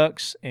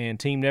Products, and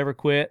Team Never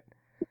Quit.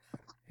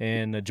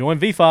 And join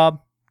VFOB.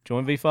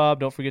 Join VFOB.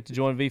 Don't forget to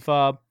join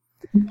VFOB.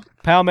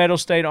 Palmetto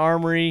State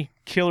Armory,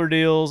 killer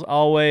deals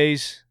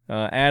always.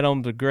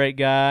 Adam's a great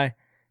guy.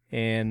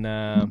 And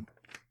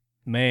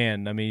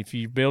man, I mean, if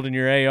you're building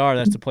your AR,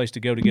 that's the place to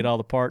go to get all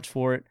the parts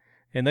for it.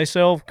 And they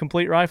sell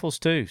complete rifles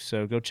too,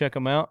 so go check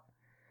them out.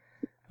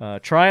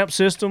 Triumph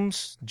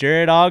Systems,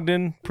 Jared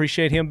Ogden,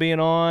 appreciate him being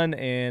on,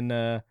 and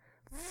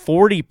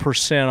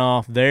 40%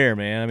 off there,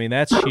 man. I mean,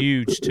 that's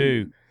huge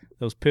too.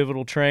 Those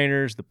pivotal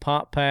trainers, the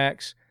pop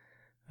packs.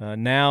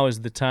 Now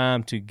is the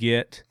time to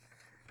get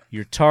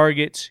your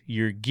targets,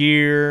 your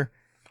gear,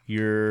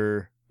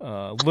 your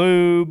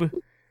lube,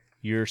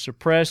 your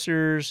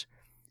suppressors,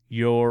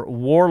 your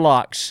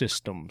Warlock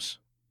systems,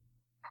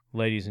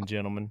 ladies and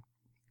gentlemen.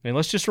 And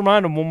let's just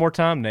remind them one more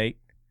time, Nate.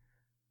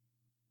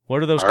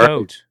 What are those All right.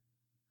 codes?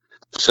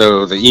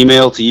 So the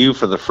email to you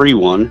for the free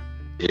one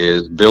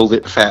is "Build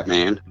It Fat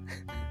Man"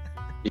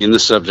 in the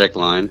subject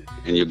line,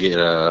 and you'll get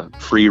a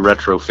free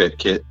retrofit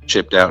kit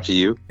shipped out to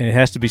you. And it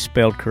has to be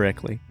spelled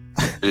correctly.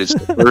 And it's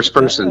the first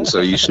person,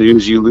 so you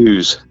snooze, you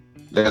lose.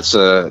 That's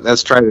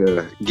trying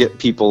to get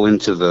people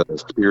into the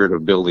spirit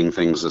of building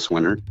things this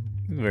winter.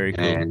 Very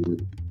cool.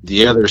 And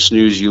the other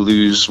snooze, you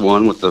lose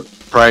one with the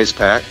prize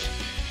pack,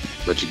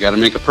 but you got to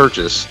make a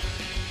purchase.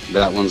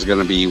 That one's going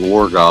to be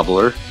War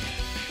Gobbler.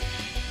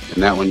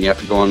 And that one you have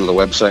to go onto the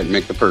website and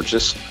make the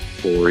purchase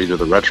for either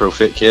the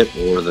retrofit kit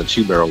or the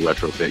 2-barrel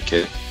retrofit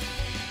kit.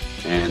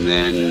 And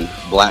then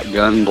Black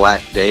Gun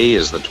Black Day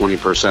is the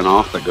 20%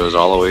 off that goes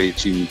all the way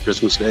to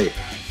Christmas Day.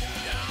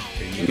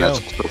 And that's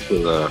for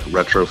the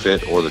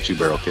retrofit or the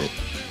 2-barrel kit.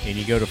 And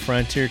you go to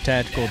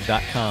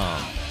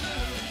frontiertactical.com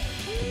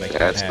to make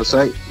That's that the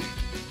site.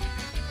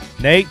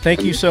 Nate,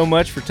 thank you so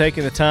much for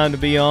taking the time to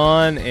be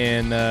on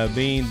and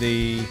being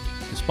the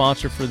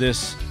sponsor for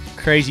this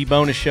crazy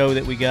bonus show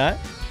that we got.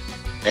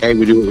 Hey,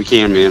 we do what we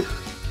can, man.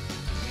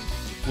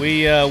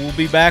 We will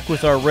be back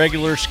with our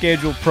regular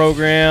scheduled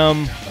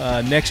program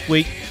next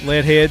week,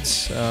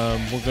 Leadheads.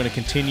 We're going to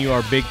continue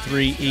our Big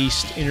 3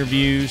 East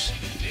interviews.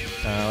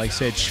 Like I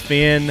said,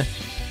 Sven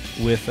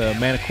with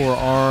Manticore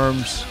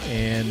Arms,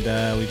 and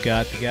we've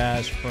got the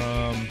guys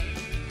from,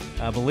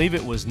 I believe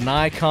it was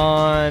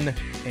Nikon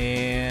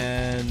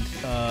and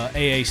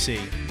AAC.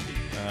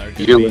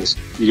 You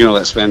gonna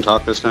let Sven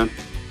talk this time?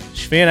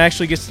 Sven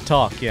actually gets to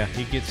talk. Yeah,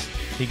 he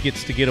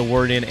gets to get a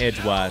word in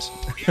edgewise.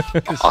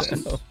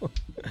 Awesome. All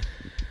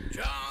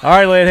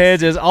right,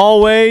 Leadheads, as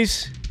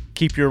always,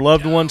 keep your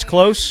loved ones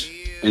close.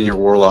 And your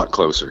Warlock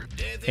closer.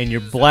 And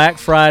your Black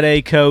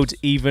Friday codes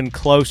even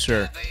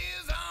closer.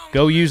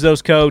 Go use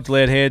those codes,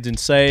 Leadheads, and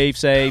save,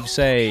 save,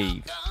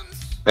 save.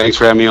 Thanks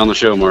for having me on the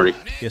show, Marty.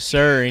 Yes,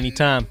 sir.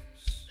 Anytime.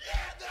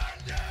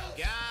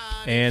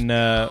 And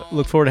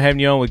look forward to having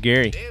you on with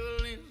Gary.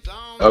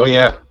 Oh,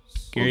 yeah.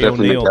 Gary We'll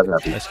definitely O'Neill. make that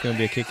happen. That's going to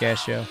be a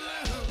kick-ass show.